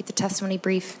 and try to keep the testimony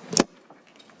brief.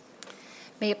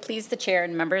 May it please the chair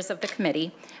and members of the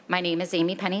committee, my name is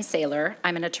Amy Penny Saylor.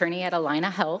 I'm an attorney at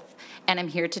Allina Health, and I'm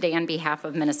here today on behalf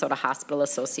of Minnesota Hospital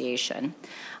Association.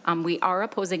 We are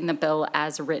opposing the bill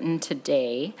as written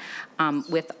today.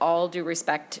 With all due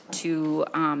respect to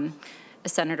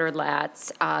Senator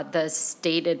Latz, the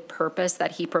stated purpose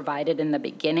that he provided in the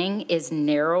beginning is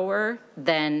narrower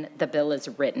than the bill is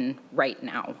written right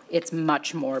now. It's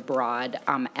much more broad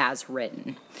as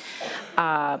written.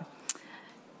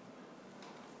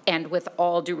 And with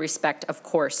all due respect, of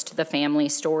course, to the family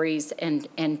stories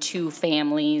and to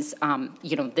families,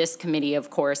 you know, this committee,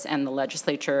 of course, and the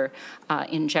legislature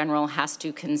in general has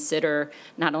to consider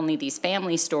not only these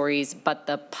family stories, but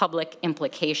the public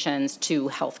implications to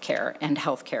healthcare and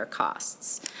healthcare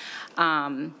costs.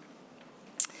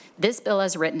 This bill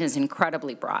as written is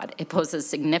incredibly broad. It poses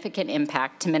significant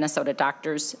impact to Minnesota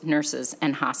doctors, nurses,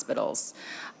 and hospitals.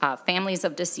 Families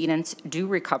of decedents do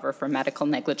recover for medical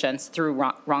negligence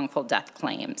through wrongful death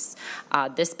claims.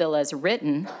 This bill as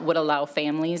written would allow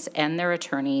families and their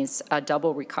attorneys a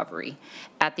double recovery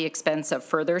at the expense of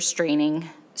further straining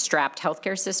strapped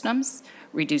healthcare systems,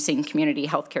 reducing community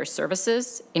healthcare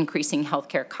services, increasing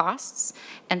healthcare costs,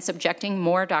 and subjecting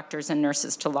more doctors and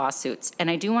nurses to lawsuits. And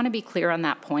I do want to be clear on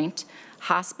that point.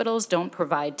 Hospitals don't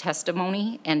provide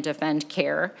testimony and defend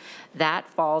care. That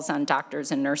falls on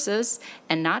doctors and nurses,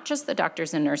 and not just the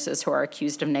doctors and nurses who are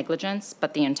accused of negligence,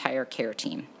 but the entire care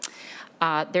team.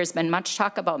 There's been much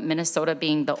talk about Minnesota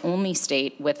being the only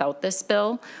state without this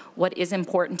bill. What is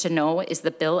important to know is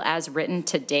the bill as written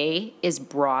today is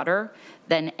broader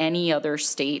than any other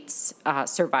state's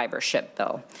survivorship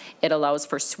bill. It allows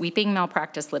for sweeping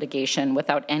malpractice litigation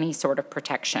without any sort of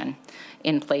protection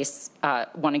in place.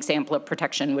 One example of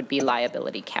protection would be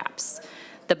liability caps.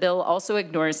 The bill also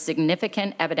ignores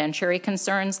significant evidentiary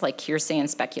concerns like hearsay and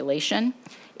speculation.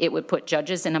 It would put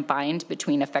judges in a bind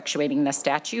between effectuating the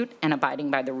statute and abiding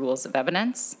by the rules of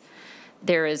evidence.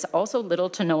 There is also little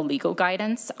to no legal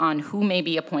guidance on who may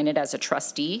be appointed as a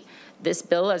trustee. This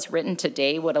bill as written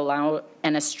today would allow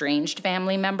an estranged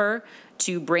family member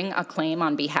to bring a claim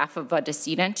on behalf of a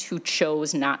decedent who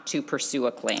chose not to pursue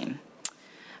a claim.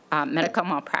 Medical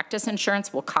malpractice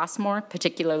insurance will cost more,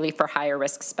 particularly for higher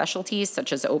risk specialties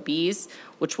such as OBs,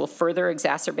 which will further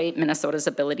exacerbate Minnesota's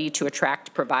ability to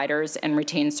attract providers and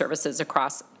retain services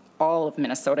across all of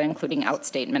Minnesota, including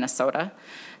outstate Minnesota.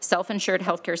 Self-insured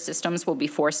healthcare systems will be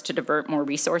forced to divert more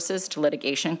resources to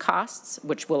litigation costs,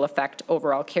 which will affect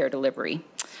overall care delivery.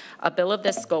 A bill of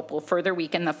this scope will further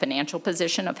weaken the financial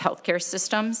position of healthcare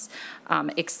systems,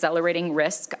 accelerating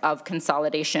risk of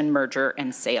consolidation, merger,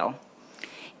 and sale.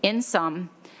 In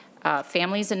sum,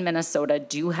 families in Minnesota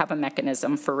do have a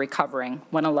mechanism for recovering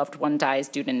when a loved one dies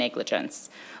due to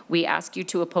negligence. We ask you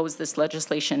to oppose this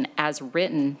legislation as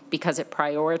written because it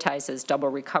prioritizes double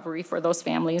recovery for those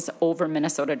families over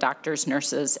Minnesota doctors,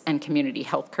 nurses, and community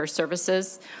health care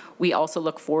services. We also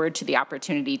look forward to the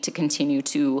opportunity to continue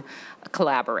to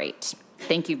collaborate.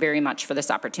 Thank you very much for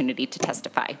this opportunity to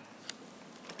testify.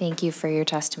 Thank you for your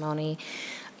testimony.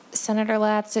 Senator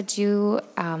Latz, did you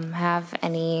have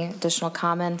any additional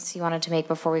comments you wanted to make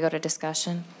before we go to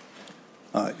discussion?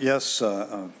 Yes,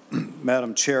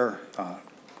 Madam Chair,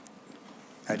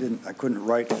 I couldn't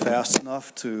write fast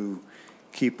enough to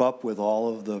keep up with all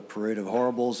of the parade of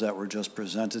horribles that were just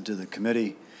presented to the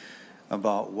committee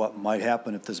about what might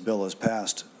happen if this bill is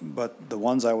passed. But the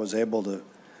ones I was able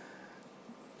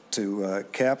to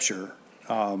capture,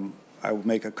 I will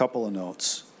make a couple of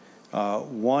notes.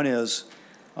 One is,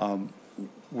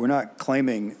 we're not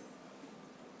claiming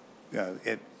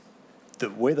the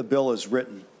way the bill is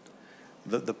written,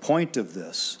 the point of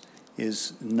this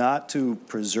is not to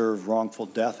preserve wrongful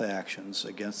death actions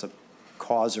against the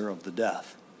causer of the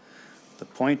death. The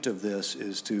point of this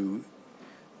is to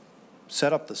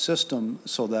set up the system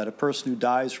so that a person who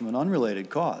dies from an unrelated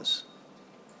cause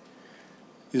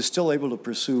is still able to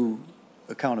pursue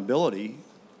accountability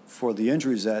for the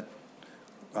injuries that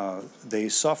they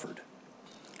suffered.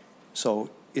 So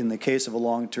in the case of a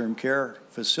long-term care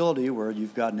facility where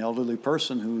you've got an elderly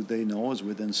person who they know is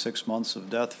within 6 months of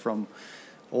death from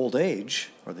old age,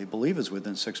 or they believe is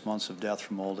within 6 months of death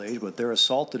from old age, but they're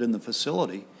assaulted in the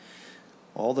facility,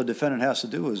 all the defendant has to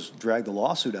do is drag the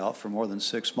lawsuit out for more than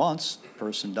 6 months, the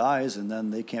person dies, and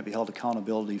then they can't be held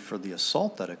accountability for the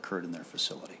assault that occurred in their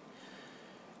facility.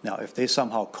 Now, if they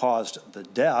somehow caused the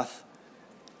death,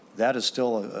 that is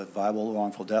still a viable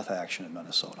wrongful death action in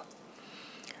Minnesota.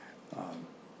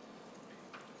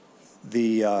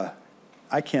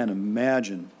 I can't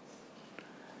imagine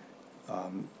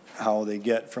how they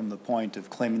get from the point of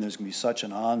claiming there's going to be such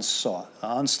an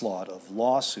onslaught of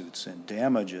lawsuits and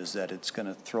damages that it's going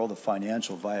to throw the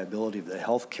financial viability of the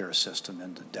healthcare system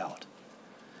into doubt.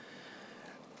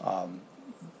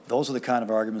 Those are the kind of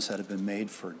arguments that have been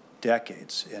made for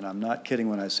decades, and I'm not kidding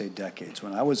when I say decades.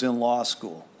 When I was in law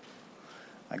school,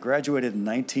 I graduated in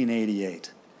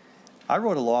 1988. I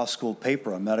wrote a law school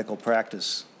paper on medical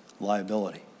practice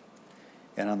liability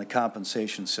and on the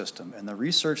compensation system. And the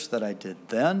research that I did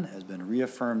then has been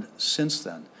reaffirmed since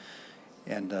then.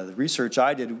 And the research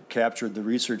I did captured the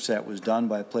research that was done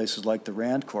by places like the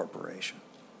Rand Corporation.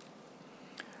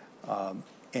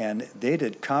 And they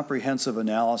did comprehensive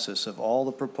analysis of all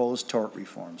the proposed tort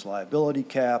reforms, liability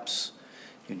caps,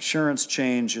 insurance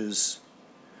changes,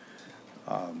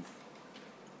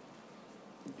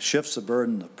 shifts the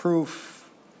burden of proof,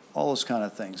 all those kind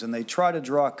of things. And they try to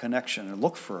draw a connection or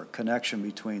look for a connection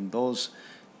between those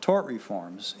tort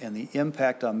reforms and the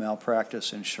impact on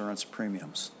malpractice insurance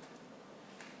premiums.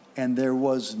 And there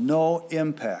was no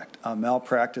impact on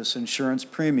malpractice insurance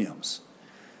premiums.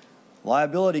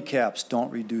 Liability caps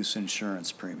don't reduce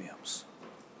insurance premiums.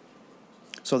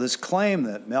 So this claim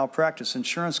that malpractice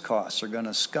insurance costs are going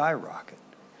to skyrocket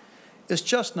is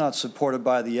just not supported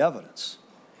by the evidence.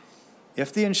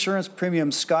 If the insurance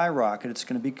premiums skyrocket, it's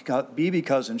going to be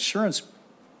because insurance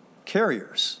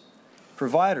carriers,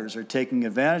 providers, are taking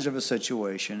advantage of a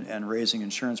situation and raising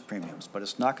insurance premiums, but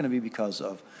it's not going to be because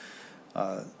of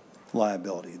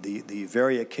liability. The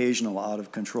very occasional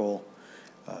out-of-control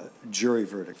jury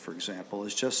verdict, for example,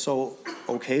 is just so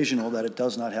occasional that it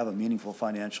does not have a meaningful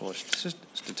financial or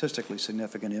statistically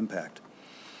significant impact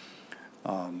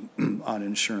on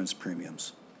insurance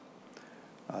premiums.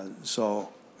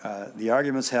 The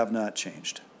arguments have not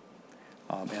changed,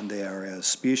 and they are as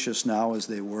specious now as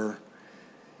they were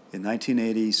in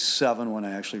 1987 when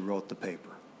I actually wrote the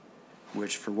paper,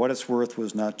 which, for what it's worth,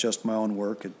 was not just my own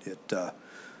work. It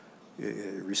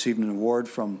received an award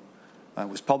from, it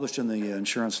was published in the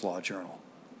Insurance Law Journal,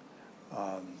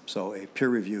 so a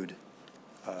peer-reviewed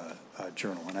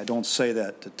journal. And I don't say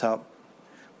that to tout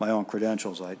my own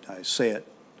credentials. I say it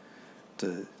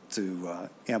to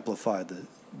amplify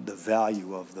the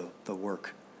value of the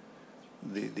work,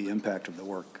 the impact of the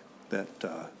work that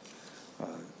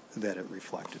it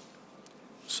reflected.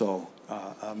 So,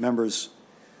 members,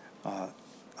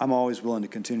 I'm always willing to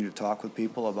continue to talk with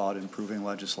people about improving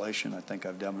legislation. I think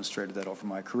I've demonstrated that over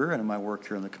my career and in my work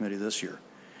here in the committee this year.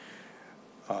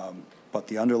 But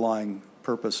the underlying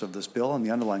purpose of this bill and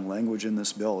the underlying language in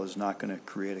this bill is not going to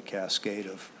create a cascade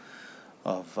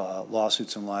of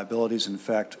lawsuits and liabilities. In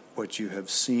fact, what you have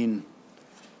seen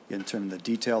in terms of the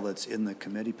detail that's in the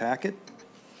committee packet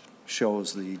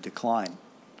shows the decline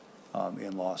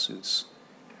in lawsuits.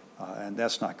 And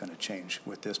that's not going to change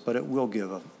with this, but it will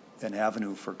give an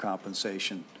avenue for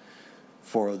compensation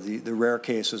for the rare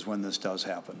cases when this does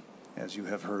happen. As you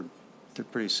have heard, they're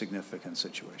pretty significant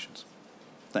situations.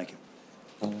 Thank you.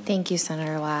 Thank you,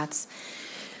 Senator Latz.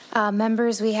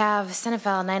 Members, we have Senate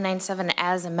File 997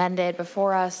 as amended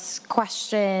before us.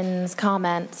 Questions,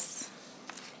 comments?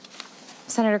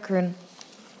 Senator Kroon.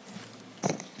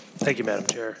 Thank you, Madam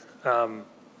Chair.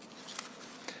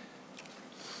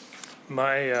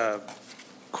 My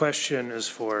question is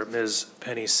for Ms.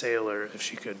 Penny Saylor, if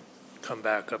she could come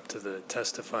back up to the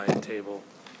testifying table.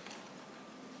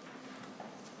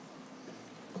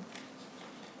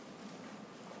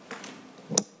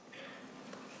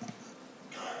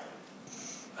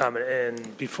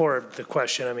 And before the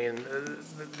question, I mean,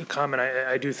 the comment,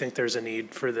 I do think there's a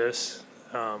need for this.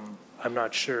 I'm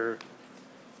not sure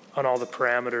on all the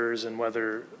parameters and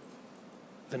whether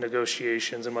the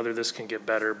negotiations and whether this can get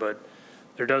better, but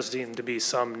there does seem to be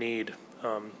some need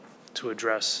to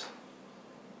address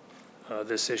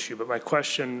this issue. But my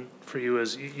question for you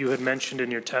is, you had mentioned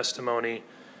in your testimony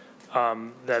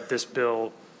that this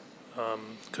bill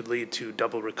could lead to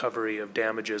double recovery of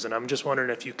damages. And I'm just wondering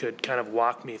if you could kind of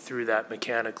walk me through that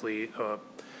mechanically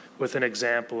with an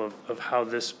example of how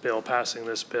this bill, passing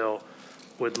this bill,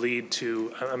 would lead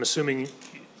to, I'm assuming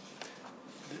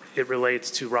it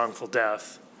relates to wrongful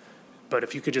death, but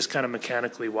if you could just kind of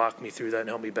mechanically walk me through that and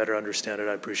help me better understand it,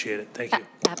 I appreciate it. Thank you.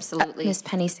 Absolutely. Ms.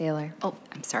 Penny Saylor. Oh,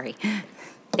 I'm sorry.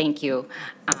 Thank you,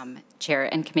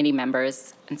 Chair and committee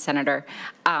members and Senator.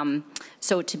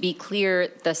 So to be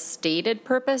clear, the stated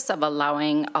purpose of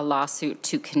allowing a lawsuit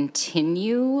to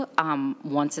continue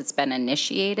once it's been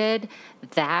initiated,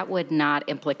 that would not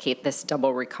implicate this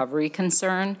double recovery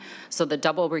concern. So the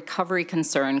double recovery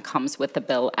concern comes with the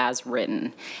bill as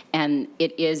written. And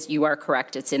it is, you are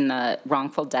correct, it's in the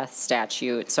wrongful death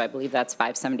statute. So I believe that's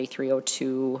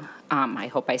 57302. I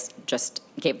hope I just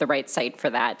gave the right site for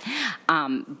that.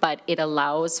 But it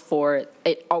allows for,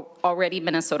 already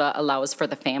Minnesota allows for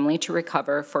the family to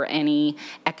recover for any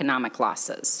economic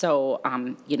losses. So,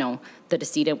 you know, the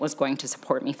decedent was going to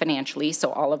support me financially,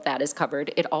 so all of that is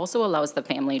covered. It also allows the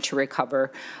family to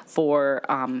recover for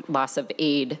loss of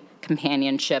aid,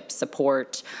 companionship,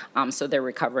 support, so they're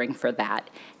recovering for that.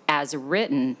 As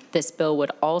written, this bill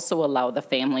would also allow the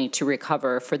family to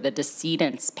recover for the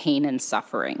decedent's pain and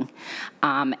suffering.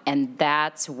 And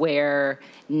that's where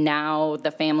now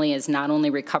the family is not only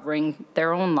recovering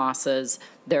their own losses,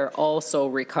 they're also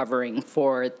recovering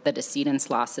for the decedent's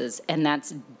losses. And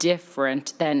that's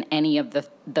different than any of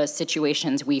the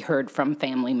situations we heard from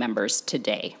family members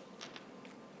today.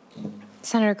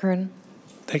 Senator Kroon.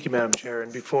 Thank you, Madam Chair.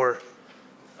 And before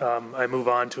I move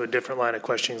on to a different line of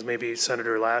questions, maybe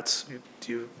Senator Latz,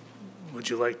 would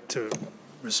you like to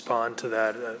respond to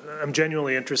that? I'm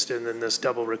genuinely interested in this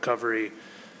double recovery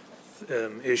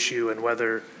issue and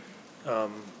whether,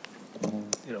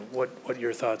 you know, what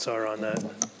your thoughts are on that.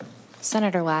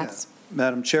 Senator Latz. Yeah.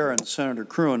 Madam Chair and Senator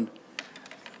Kroon,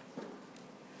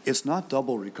 it's not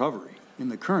double recovery. In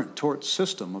the current tort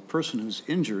system, a person who's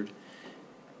injured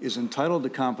is entitled to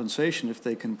compensation if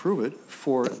they can prove it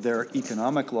for their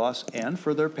economic loss and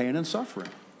for their pain and suffering.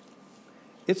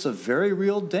 It's a very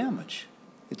real damage.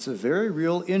 It's a very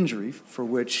real injury for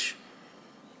which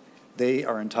they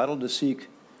are entitled to seek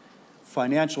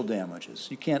financial damages.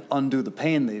 You can't undo the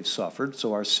pain they've suffered,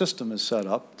 so our system is set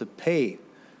up to pay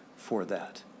for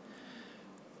that.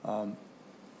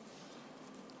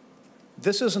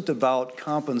 This isn't about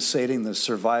compensating the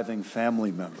surviving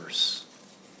family members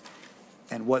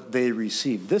and what they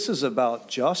receive. This is about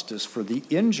justice for the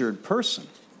injured person.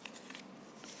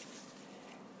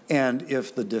 And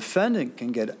if the defendant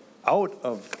can get out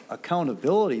of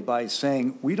accountability by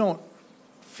saying, we don't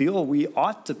feel we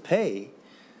ought to pay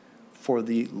for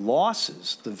the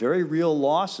losses, the very real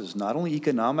losses, not only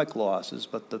economic losses,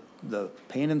 but the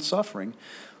pain and suffering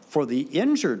for the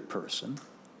injured person,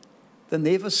 then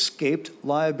they've escaped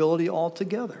liability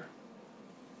altogether.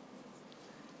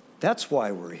 That's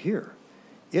why we're here.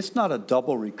 It's not a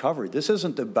double recovery. This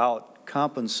isn't about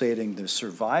compensating the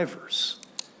survivors.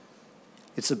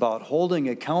 It's about holding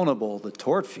accountable the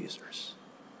tortfeasors.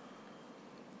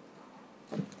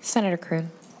 Senator Kroon.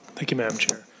 Thank you, Madam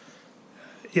Chair.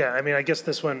 Yeah, I mean, I guess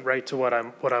this went right to what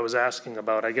I was asking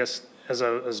about. I guess as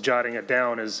I was jotting it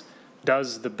down is,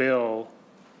 does the bill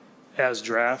as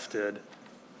drafted,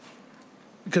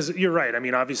 because you're right, I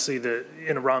mean, obviously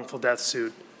in a wrongful death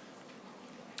suit,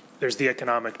 there's the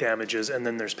economic damages and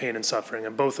then there's pain and suffering,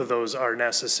 and both of those are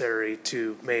necessary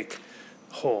to make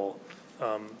whole.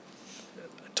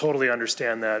 Totally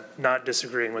understand that, not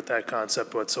disagreeing with that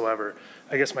concept whatsoever.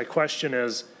 I guess my question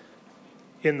is,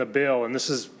 in the bill, and this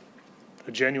is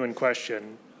a genuine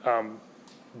question,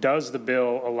 does the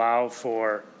bill allow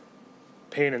for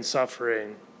pain and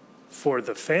suffering for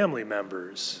the family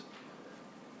members?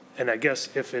 And I guess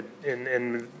if it,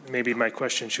 and maybe my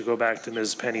question should go back to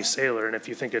Ms. Penny Saylor, and if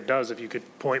you think it does, if you could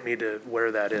point me to where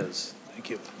that is. Thank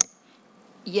you.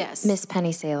 Yes. Ms.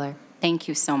 Penny Saylor. Thank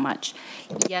you so much.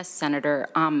 Yes, Senator.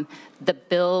 The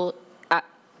bill,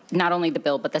 not only the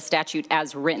bill, but the statute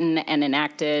as written and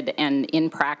enacted and in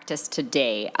practice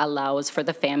today allows for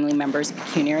the family members'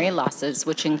 pecuniary losses,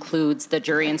 which includes, the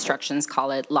jury instructions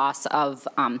call it, loss of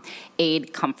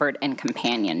aid, comfort, and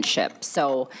companionship.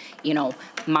 So, you know,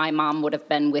 my mom would have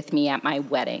been with me at my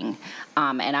wedding,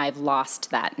 and I've lost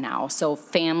that now. So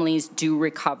families do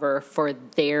recover for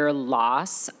their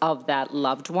loss of that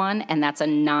loved one, and that's a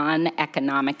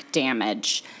non-economic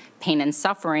damage. Pain and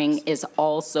suffering is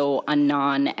also a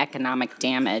non-economic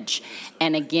damage.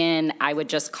 And again, I would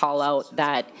just call out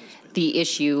that the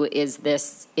issue is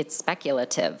this, it's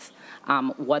speculative,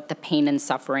 what the pain and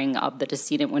suffering of the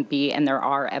decedent would be, and there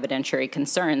are evidentiary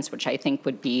concerns, which I think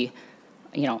would be,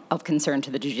 you know, of concern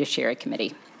to the Judiciary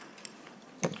Committee.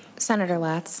 Senator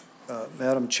Latz.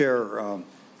 Madam Chair,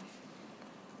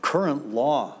 current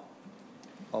law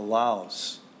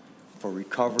allows for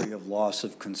recovery of loss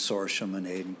of consortium and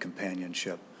aid and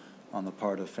companionship on the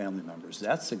part of family members.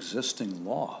 That's existing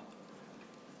law.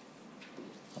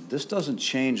 This doesn't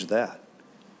change that.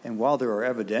 And while there are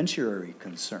evidentiary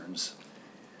concerns,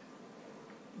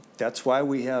 that's why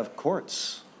we have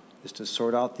courts, is to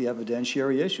sort out the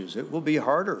evidentiary issues. It will be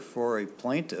harder for a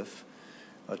plaintiff,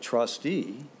 a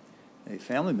trustee, a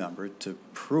family member to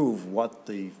prove what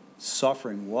the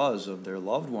suffering was of their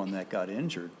loved one that got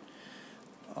injured.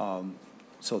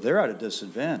 So they're at a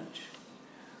disadvantage.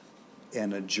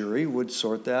 And a jury would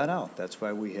sort that out. That's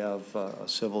why we have a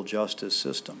civil justice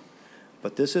system.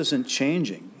 But this isn't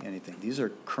changing anything. These are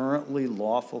currently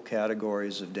lawful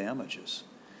categories of damages.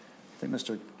 I think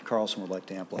Mr. Carlson would like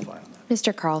to amplify on that.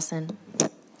 Mr. Carlson.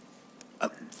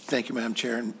 Thank you, Madam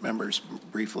Chair and members.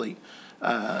 Briefly,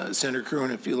 Senator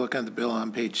Kroon, if you look on the bill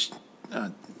on page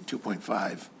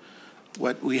 2.5,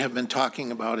 what we have been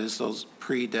talking about is those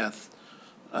pre-death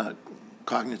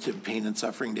cognitive pain and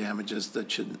suffering damages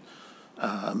that should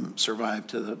survive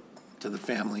to the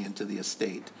family and to the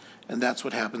estate. And that's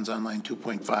what happens on line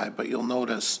 2.5. But you'll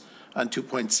notice on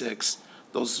 2.6,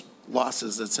 those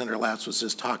losses that Senator Latz was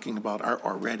just talking about are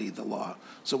already the law.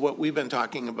 So what we've been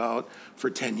talking about for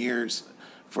 10 years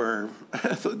for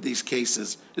these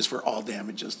cases is for all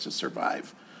damages to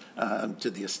survive to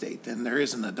the estate. And there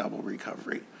isn't a double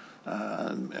recovery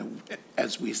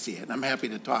as we see it. I'm happy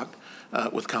to talk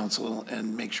with counsel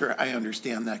and make sure I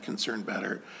understand that concern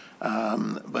better.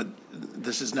 But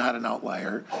this is not an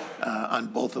outlier on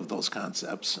both of those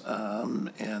concepts.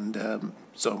 And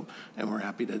we're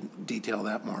happy to detail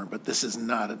that more, but this is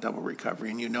not a double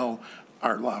recovery. And you know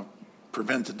our law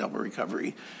prevents a double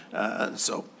recovery,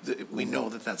 so we know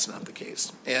that that's not the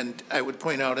case. And I would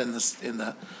point out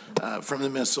from the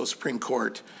Minnesota Supreme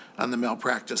Court on the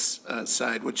malpractice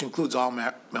side, which includes all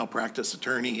malpractice,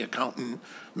 attorney, accountant,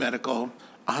 medical,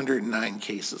 109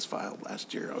 cases filed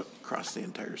last year across the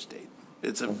entire state.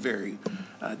 It's a very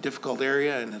difficult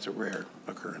area, and it's a rare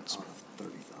occurrence.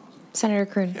 30,000. Senator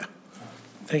Kroon. Yeah.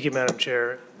 Thank you, Madam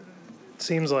Chair. It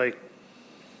seems like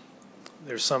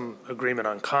there's some agreement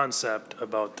on concept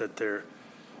about that there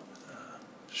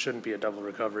shouldn't be a double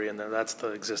recovery, and that's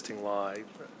the existing law.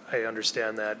 I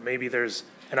understand that. Maybe there's,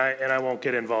 and I won't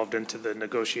get involved into the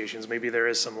negotiations, maybe there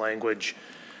is some language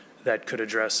that could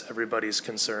address everybody's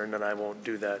concern, and I won't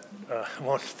do that. I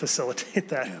won't facilitate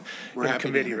that in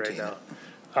committee right now.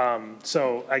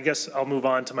 So I guess I'll move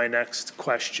on to my next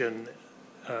question,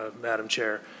 Madam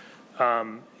Chair.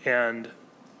 And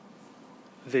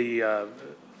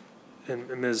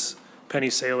Ms. Penny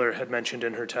Saylor had mentioned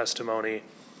in her testimony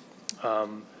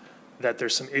that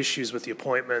there's some issues with the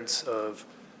appointments of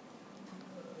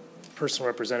personal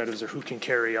representatives or who can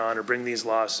carry on or bring these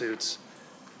lawsuits.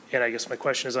 And I guess my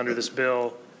question is, under this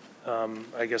bill,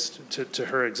 I guess to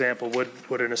her example,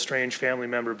 would an estranged family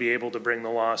member be able to bring the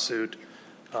lawsuit?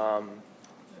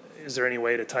 Is there any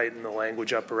way to tighten the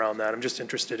language up around that? I'm just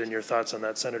interested in your thoughts on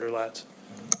that, Senator Latz.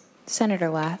 Senator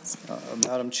Latz.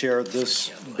 Madam Chair,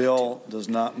 this bill does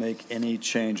not make any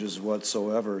changes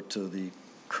whatsoever to the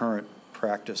current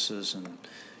practices and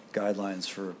guidelines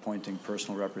for appointing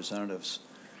personal representatives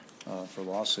for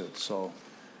lawsuits. So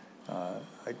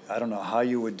I don't know how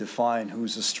you would define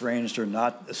who's estranged or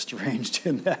not estranged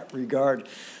in that regard,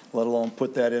 let alone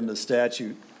put that into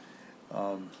statute.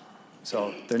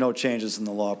 So there are no changes in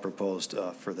the law proposed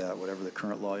for that. Whatever the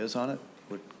current law is on it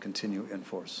would continue in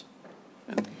force.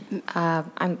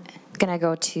 I'm going to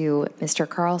go to Mr.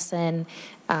 Carlson.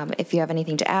 If you have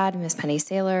anything to add, Ms. Penny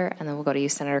Saylor, and then we'll go to you,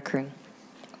 Senator Kroon.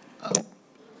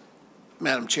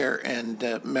 Madam Chair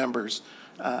and members,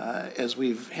 as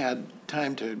we've had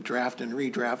time to draft and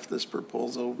redraft this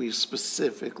proposal, we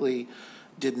specifically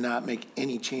did not make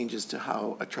any changes to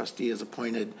how a trustee is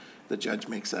appointed. The judge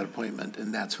makes that appointment,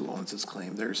 and that's who owns his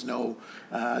claim. There's no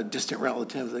distant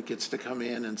relative that gets to come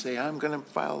in and say, I'm going to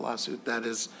file a lawsuit. That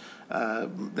is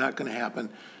not going to happen.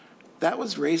 That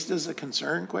was raised as a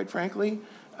concern, quite frankly,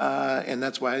 and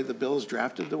that's why the bill is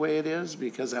drafted the way it is,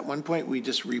 because at one point we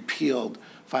just repealed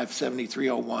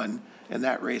 57301, and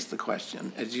that raised the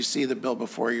question. As you see, the bill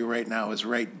before you right now is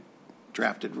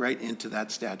drafted right into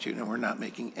that statute, and we're not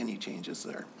making any changes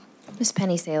there. Ms.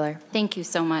 Penny Saylor. Thank you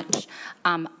so much.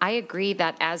 I agree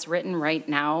that as written right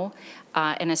now,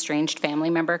 an estranged family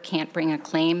member can't bring a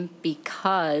claim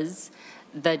because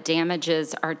the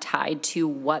damages are tied to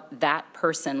what that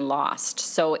person lost.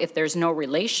 So if there's no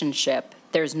relationship,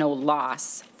 there's no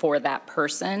loss for that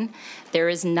person. There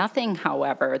is nothing,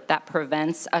 however, that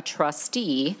prevents a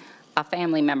trustee, a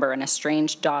family member, an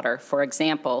estranged daughter, for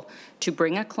example, to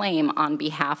bring a claim on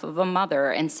behalf of a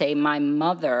mother and say, my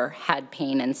mother had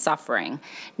pain and suffering.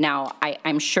 Now,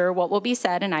 I'm sure what will be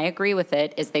said, and I agree with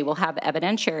it, is they will have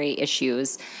evidentiary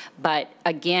issues. But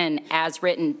again, as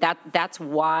written, that's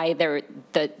why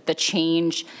the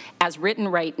change, as written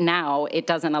right now, it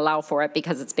doesn't allow for it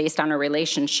because it's based on a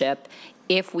relationship.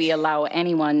 If we allow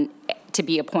anyone to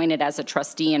be appointed as a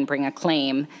trustee and bring a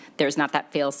claim, there's not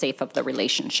that fail-safe of the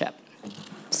relationship.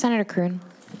 Senator Kroon.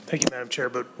 Thank you, Madam Chair,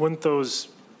 but wouldn't those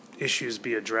issues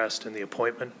be addressed in the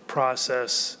appointment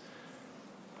process,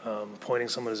 appointing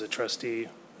someone as a trustee?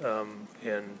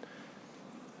 And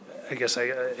I guess,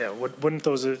 wouldn't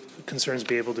those concerns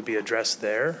be able to be addressed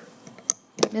there?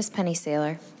 Ms. Penny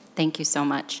Saylor. Thank you so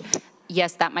much.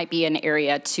 Yes, that might be an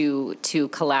area to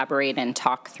collaborate and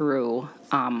talk through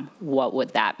what would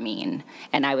that mean.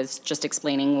 And I was just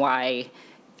explaining why,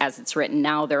 as it's written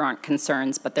now, there aren't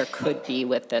concerns, but there could be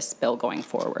with this bill going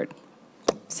forward.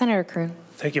 Senator Kroon.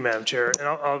 Thank you, Madam Chair. And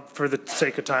I'll, for the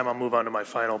sake of time, I'll move on to my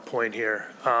final point here.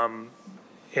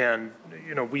 And,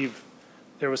 you know,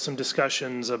 there was some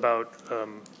discussions about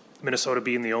Minnesota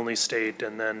being the only state,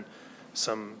 and then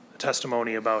some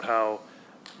testimony about how,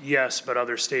 yes, but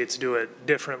other states do it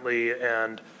differently,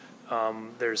 and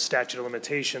there's statute of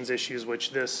limitations issues,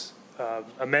 which this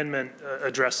amendment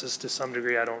addresses to some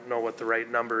degree. I don't know what the right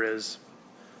number is,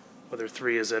 whether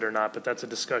 3 is it or not, but that's a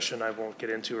discussion I won't get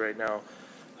into right now.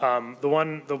 The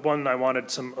one I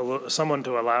wanted someone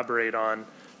to elaborate on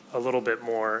a little bit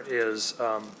more is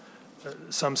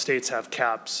some states have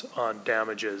caps on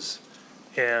damages,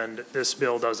 and this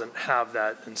bill doesn't have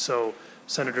that. And so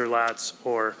Senator Latz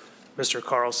or Mr.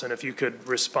 Carlson, if you could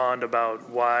respond about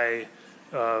why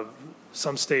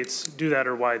some states do that,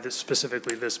 or why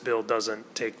specifically this bill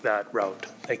doesn't take that route.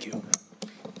 Thank you.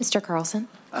 Mr. Carlson.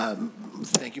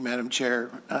 Thank you, Madam Chair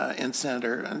and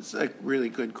Senator. It's a really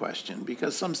good question,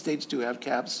 because some states do have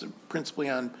caps, principally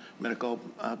on medical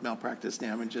malpractice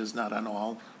damages, not on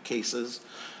all cases.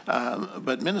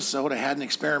 But Minnesota had an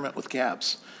experiment with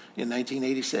caps in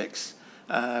 1986.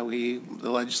 The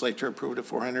legislature approved a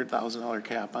 $400,000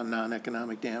 cap on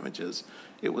non-economic damages.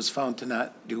 It was found to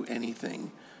not do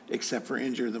anything except for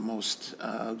injure the most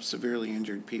severely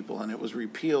injured people, and it was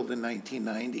repealed in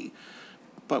 1990.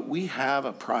 But we have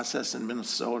a process in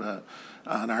Minnesota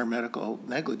on our medical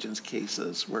negligence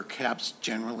cases where caps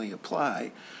generally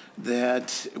apply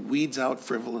that weeds out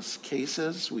frivolous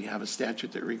cases. We have a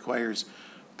statute that requires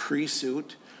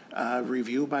pre-suit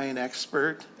review by an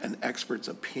expert's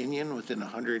opinion within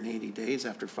 180 days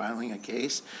after filing a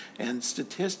case. And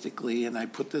statistically, and I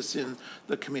put this in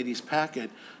the committee's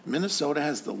packet, Minnesota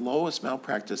has the lowest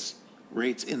malpractice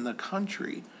rates in the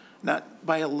country, not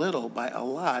by a little, by a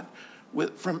lot,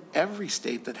 from every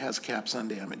state that has caps on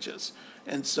damages.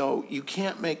 And so you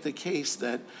can't make the case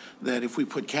that if we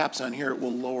put caps on here, it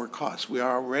will lower costs. We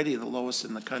are already the lowest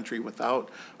in the country without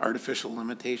artificial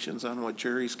limitations on what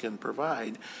juries can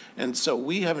provide. And so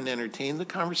we haven't entertained the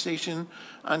conversation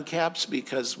on caps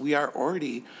because we are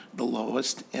already the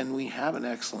lowest, and we have an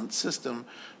excellent system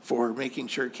for making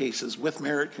sure cases with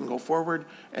merit can go forward,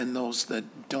 and those that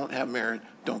don't have merit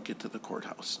don't get to the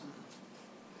courthouse.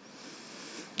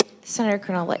 Senator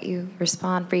Kroon, I'll let you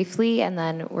respond briefly, and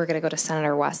then we're going to go to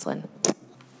Senator Westland.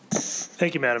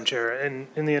 Thank you, Madam Chair. And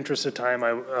in the interest of time,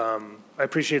 I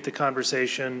appreciate the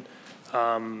conversation.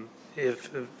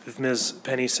 If Ms.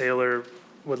 Penny Saylor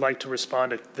would like to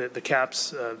respond to the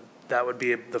caps, that would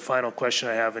be the final question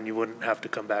I have, and you wouldn't have to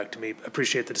come back to me.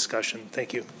 Appreciate the discussion.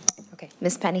 Thank you. Okay,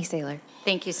 Ms. Penny Saylor.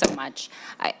 Thank you so much.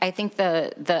 I think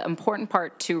the important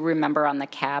part to remember on the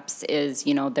caps is,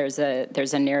 you know, there's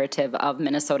a narrative of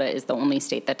Minnesota is the only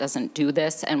state that doesn't do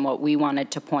this, and what we wanted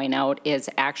to point out is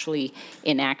actually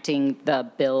enacting the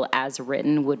bill as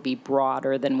written would be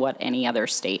broader than what any other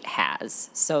state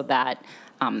has, so that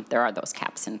there are those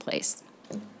caps in place.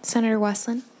 Senator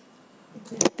Westland.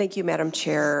 Thank you, Madam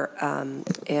Chair.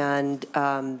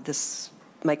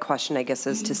 My question, I guess,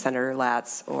 is to Senator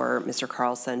Latz or Mr.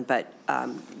 Carlson, but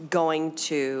going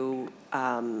to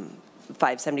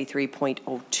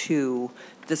 573.02,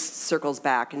 this circles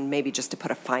back, and maybe just to put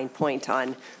a fine point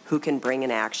on who can bring an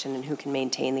action and who can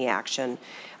maintain the action.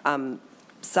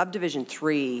 Subdivision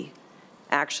 3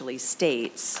 actually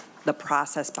states the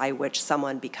process by which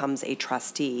someone becomes a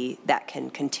trustee that can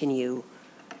continue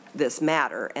this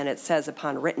matter, and it says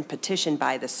upon written petition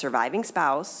by the surviving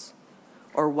spouse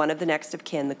or one of the next of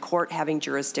kin, the court having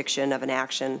jurisdiction of an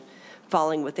action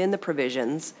falling within the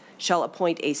provisions shall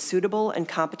appoint a suitable and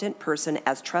competent person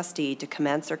as trustee to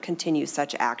commence or continue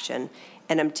such action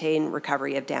and obtain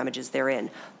recovery of damages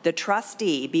therein. The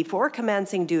trustee, before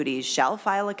commencing duties, shall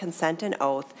file a consent and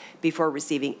oath. Before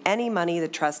receiving any money, the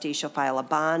trustee shall file a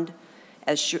bond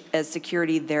as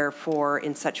security therefore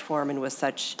in such form and with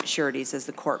such sureties as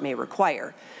the court may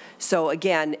require. So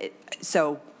again,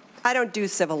 I don't do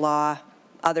civil law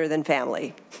other than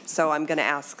family. So I'm going to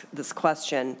ask this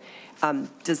question.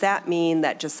 Does that mean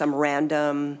that just some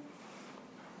random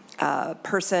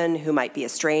person who might be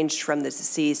estranged from the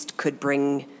deceased could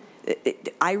bring,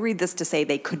 I read this to say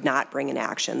they could not bring an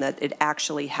action, that it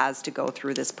actually has to go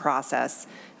through this process.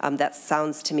 That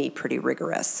sounds to me pretty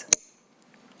rigorous.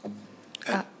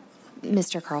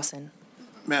 Mr. Carlson.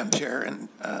 Madam Chair and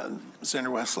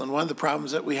Senator Westland, one of the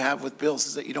problems that we have with bills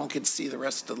is that you don't get to see the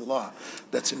rest of the law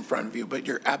that's in front of you, but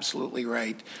you're absolutely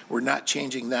right. We're not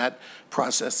changing that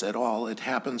process at all. It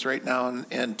happens right now,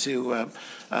 and to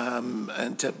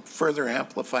further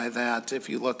amplify that, if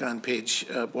you look on page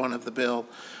 1 of the bill,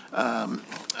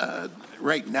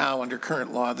 right now under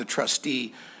current law, the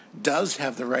trustee does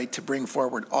have the right to bring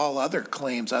forward all other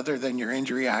claims other than your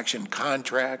injury action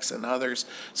contracts and others.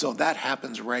 So that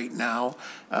happens right now,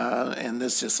 and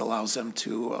this just allows them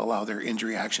to allow their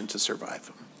injury action to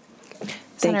survive.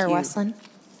 Senator Westland.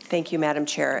 Thank you, Madam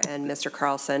Chair and Mr.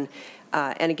 Carlson.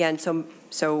 And again,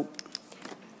 so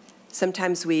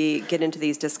sometimes we get into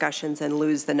these discussions and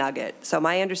lose the nugget. So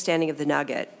my understanding of the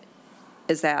nugget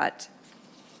is that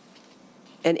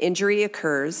an injury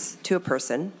occurs to a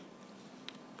person.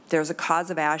 There's a cause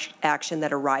of action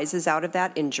that arises out of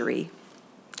that injury.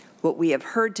 What we have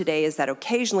heard today is that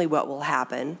occasionally what will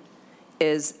happen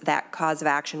is that cause of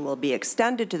action will be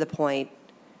extended to the point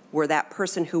where that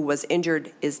person who was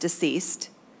injured is deceased,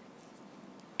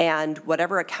 and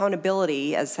whatever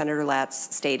accountability, as Senator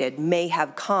Latz stated, may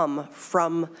have come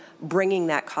from bringing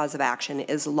that cause of action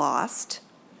is lost.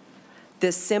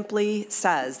 This simply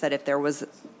says that if there was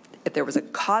a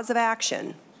cause of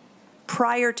action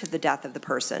prior to the death of the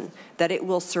person, that it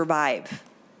will survive.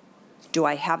 Do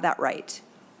I have that right?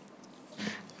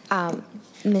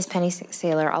 Ms. Penny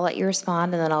Saylor, I'll let you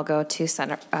respond, and then I'll go to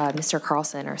Mr.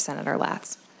 Carlson or Senator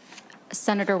Latz.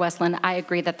 Senator Westland, I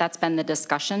agree that that's been the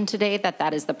discussion today,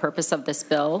 that is the purpose of this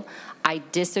bill. I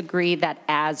disagree that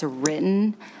as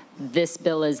written, this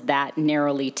bill is that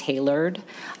narrowly tailored.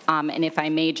 And if I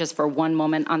may, just for one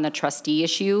moment on the trustee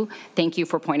issue, thank you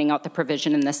for pointing out the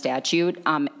provision in the statute.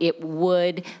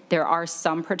 There are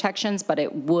some protections, but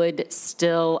it would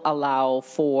still allow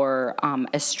for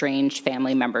estranged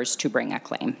family members to bring a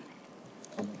claim.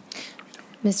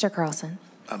 Mr. Carlson.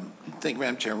 Thank you,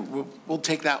 Madam Chair. We'll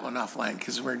take that one offline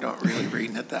because we're not really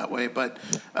reading it that way. But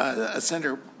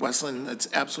Senator Westland, that's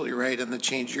absolutely right. And the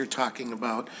change you're talking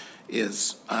about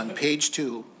is on page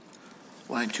 2,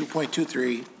 line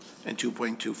 2.23 and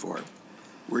 2.24.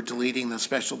 We're deleting the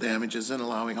special damages and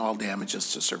allowing all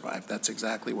damages to survive. That's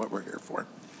exactly what we're here for.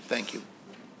 Thank you.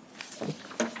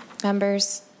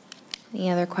 Members, any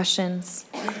other questions,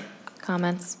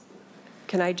 comments?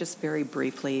 Can I just very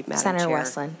briefly, Madam Senator Chair?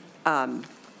 Westland.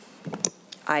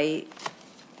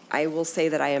 I will say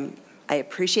that I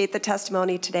appreciate the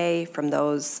testimony today from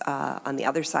those on the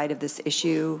other side of this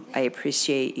issue. I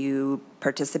appreciate you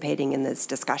participating in this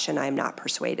discussion. I am not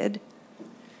persuaded.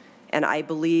 And I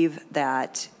believe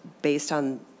that based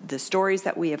on the stories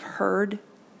that we have heard,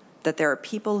 that there are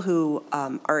people who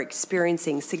are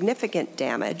experiencing significant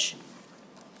damage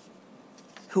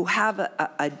who have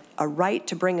a right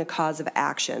to bring a cause of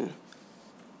action.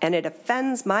 And it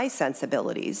offends my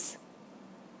sensibilities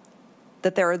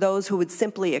that there are those who would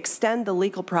simply extend the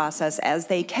legal process as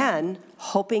they can,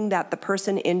 hoping that the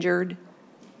person injured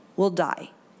will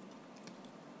die,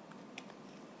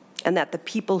 and that the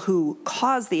people who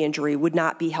caused the injury would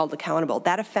not be held accountable.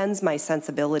 That offends my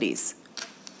sensibilities.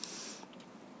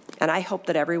 And I hope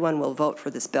that everyone will vote for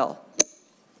this bill.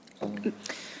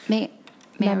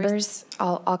 Members,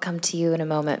 I'll come to you in a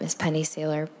moment, Ms. Penny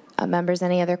Saylor. Members,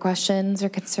 any other questions or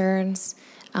concerns?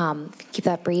 Keep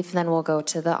that brief, and then we'll go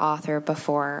to the author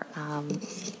before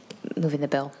moving the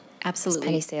bill.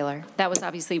 Absolutely. Ms. Penny Saylor. That was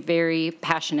obviously very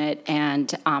passionate,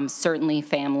 and certainly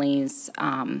families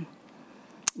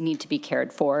need to be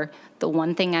cared for. The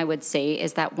one thing I would say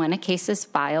is that when a case is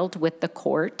filed with the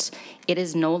court, it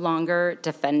is no longer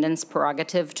defendant's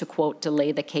prerogative to, quote,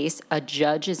 delay the case. A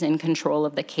judge is in control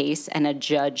of the case, and a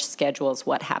judge schedules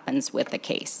what happens with the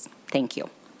case. Thank you.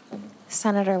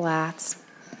 Senator Latz.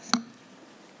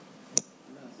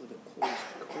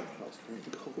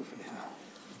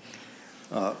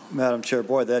 Madam Chair,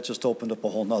 boy, that just opened up a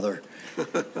whole nother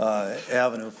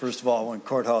avenue. First of all, when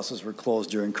courthouses were closed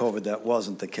during COVID, that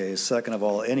wasn't the case. Second of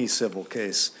all, any civil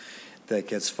case that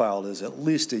gets filed is at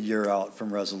least a year out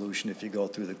from resolution if you go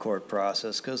through the court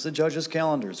process because the judges'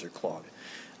 calendars are clogged.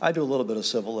 I do a little bit of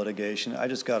civil litigation. I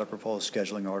just got a proposed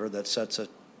scheduling order that sets a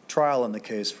trial in the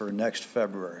case for next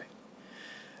February.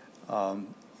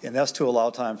 And that's to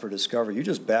allow time for discovery. You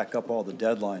just back up all the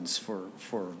deadlines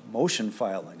for motion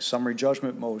filing, summary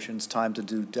judgment motions, time to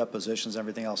do depositions,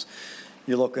 everything else.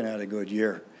 You're looking at a good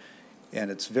year.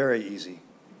 And it's very easy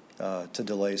to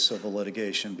delay civil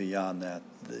litigation beyond that.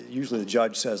 Usually the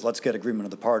judge says, let's get agreement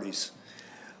of the parties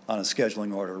on a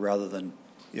scheduling order rather than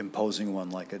imposing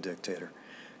one like a dictator.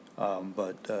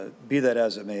 But be that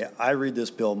as it may, I read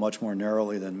this bill much more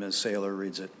narrowly than Ms. Saylor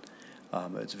reads it.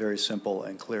 It's very simple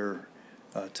and clear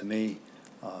to me,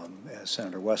 as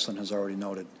Senator Westland has already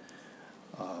noted.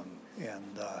 You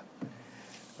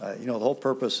know, the whole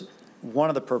purpose, one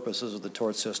of the purposes of the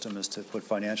tort system is to put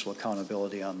financial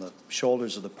accountability on the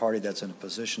shoulders of the party that's in a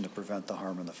position to prevent the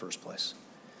harm in the first place.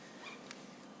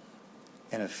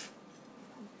 And if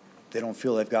they don't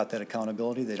feel they've got that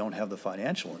accountability, they don't have the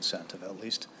financial incentive, at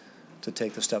least, to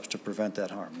take the steps to prevent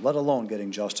that harm, let alone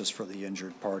getting justice for the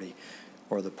injured party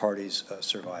or the party's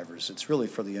survivors. It's really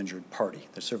for the injured party.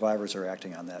 The survivors are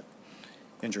acting on that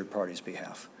injured party's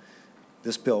behalf.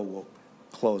 This bill will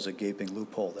close a gaping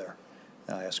loophole there,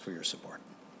 and I ask for your support.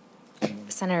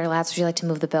 Senator Latz, would you like to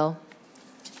move the bill?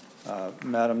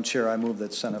 Madam Chair, I move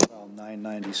that Senate File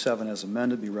 997 as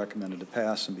amended be recommended to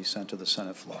pass and be sent to the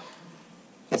Senate floor.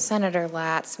 Senator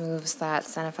Latz moves that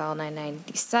Senate File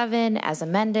 997 as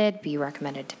amended be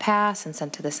recommended to pass and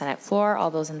sent to the Senate floor.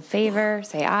 All those in favor,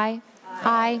 say aye.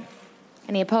 Aye.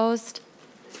 Any opposed?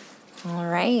 All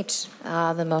right.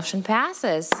 The motion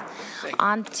passes.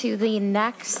 On to the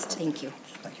next. Thank you.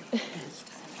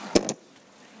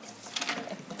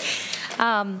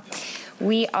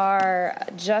 We are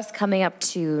just coming up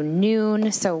to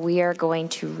noon, so we are going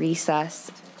to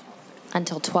recess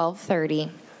until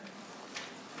 12:30.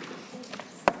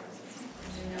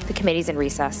 The committee's in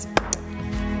recess.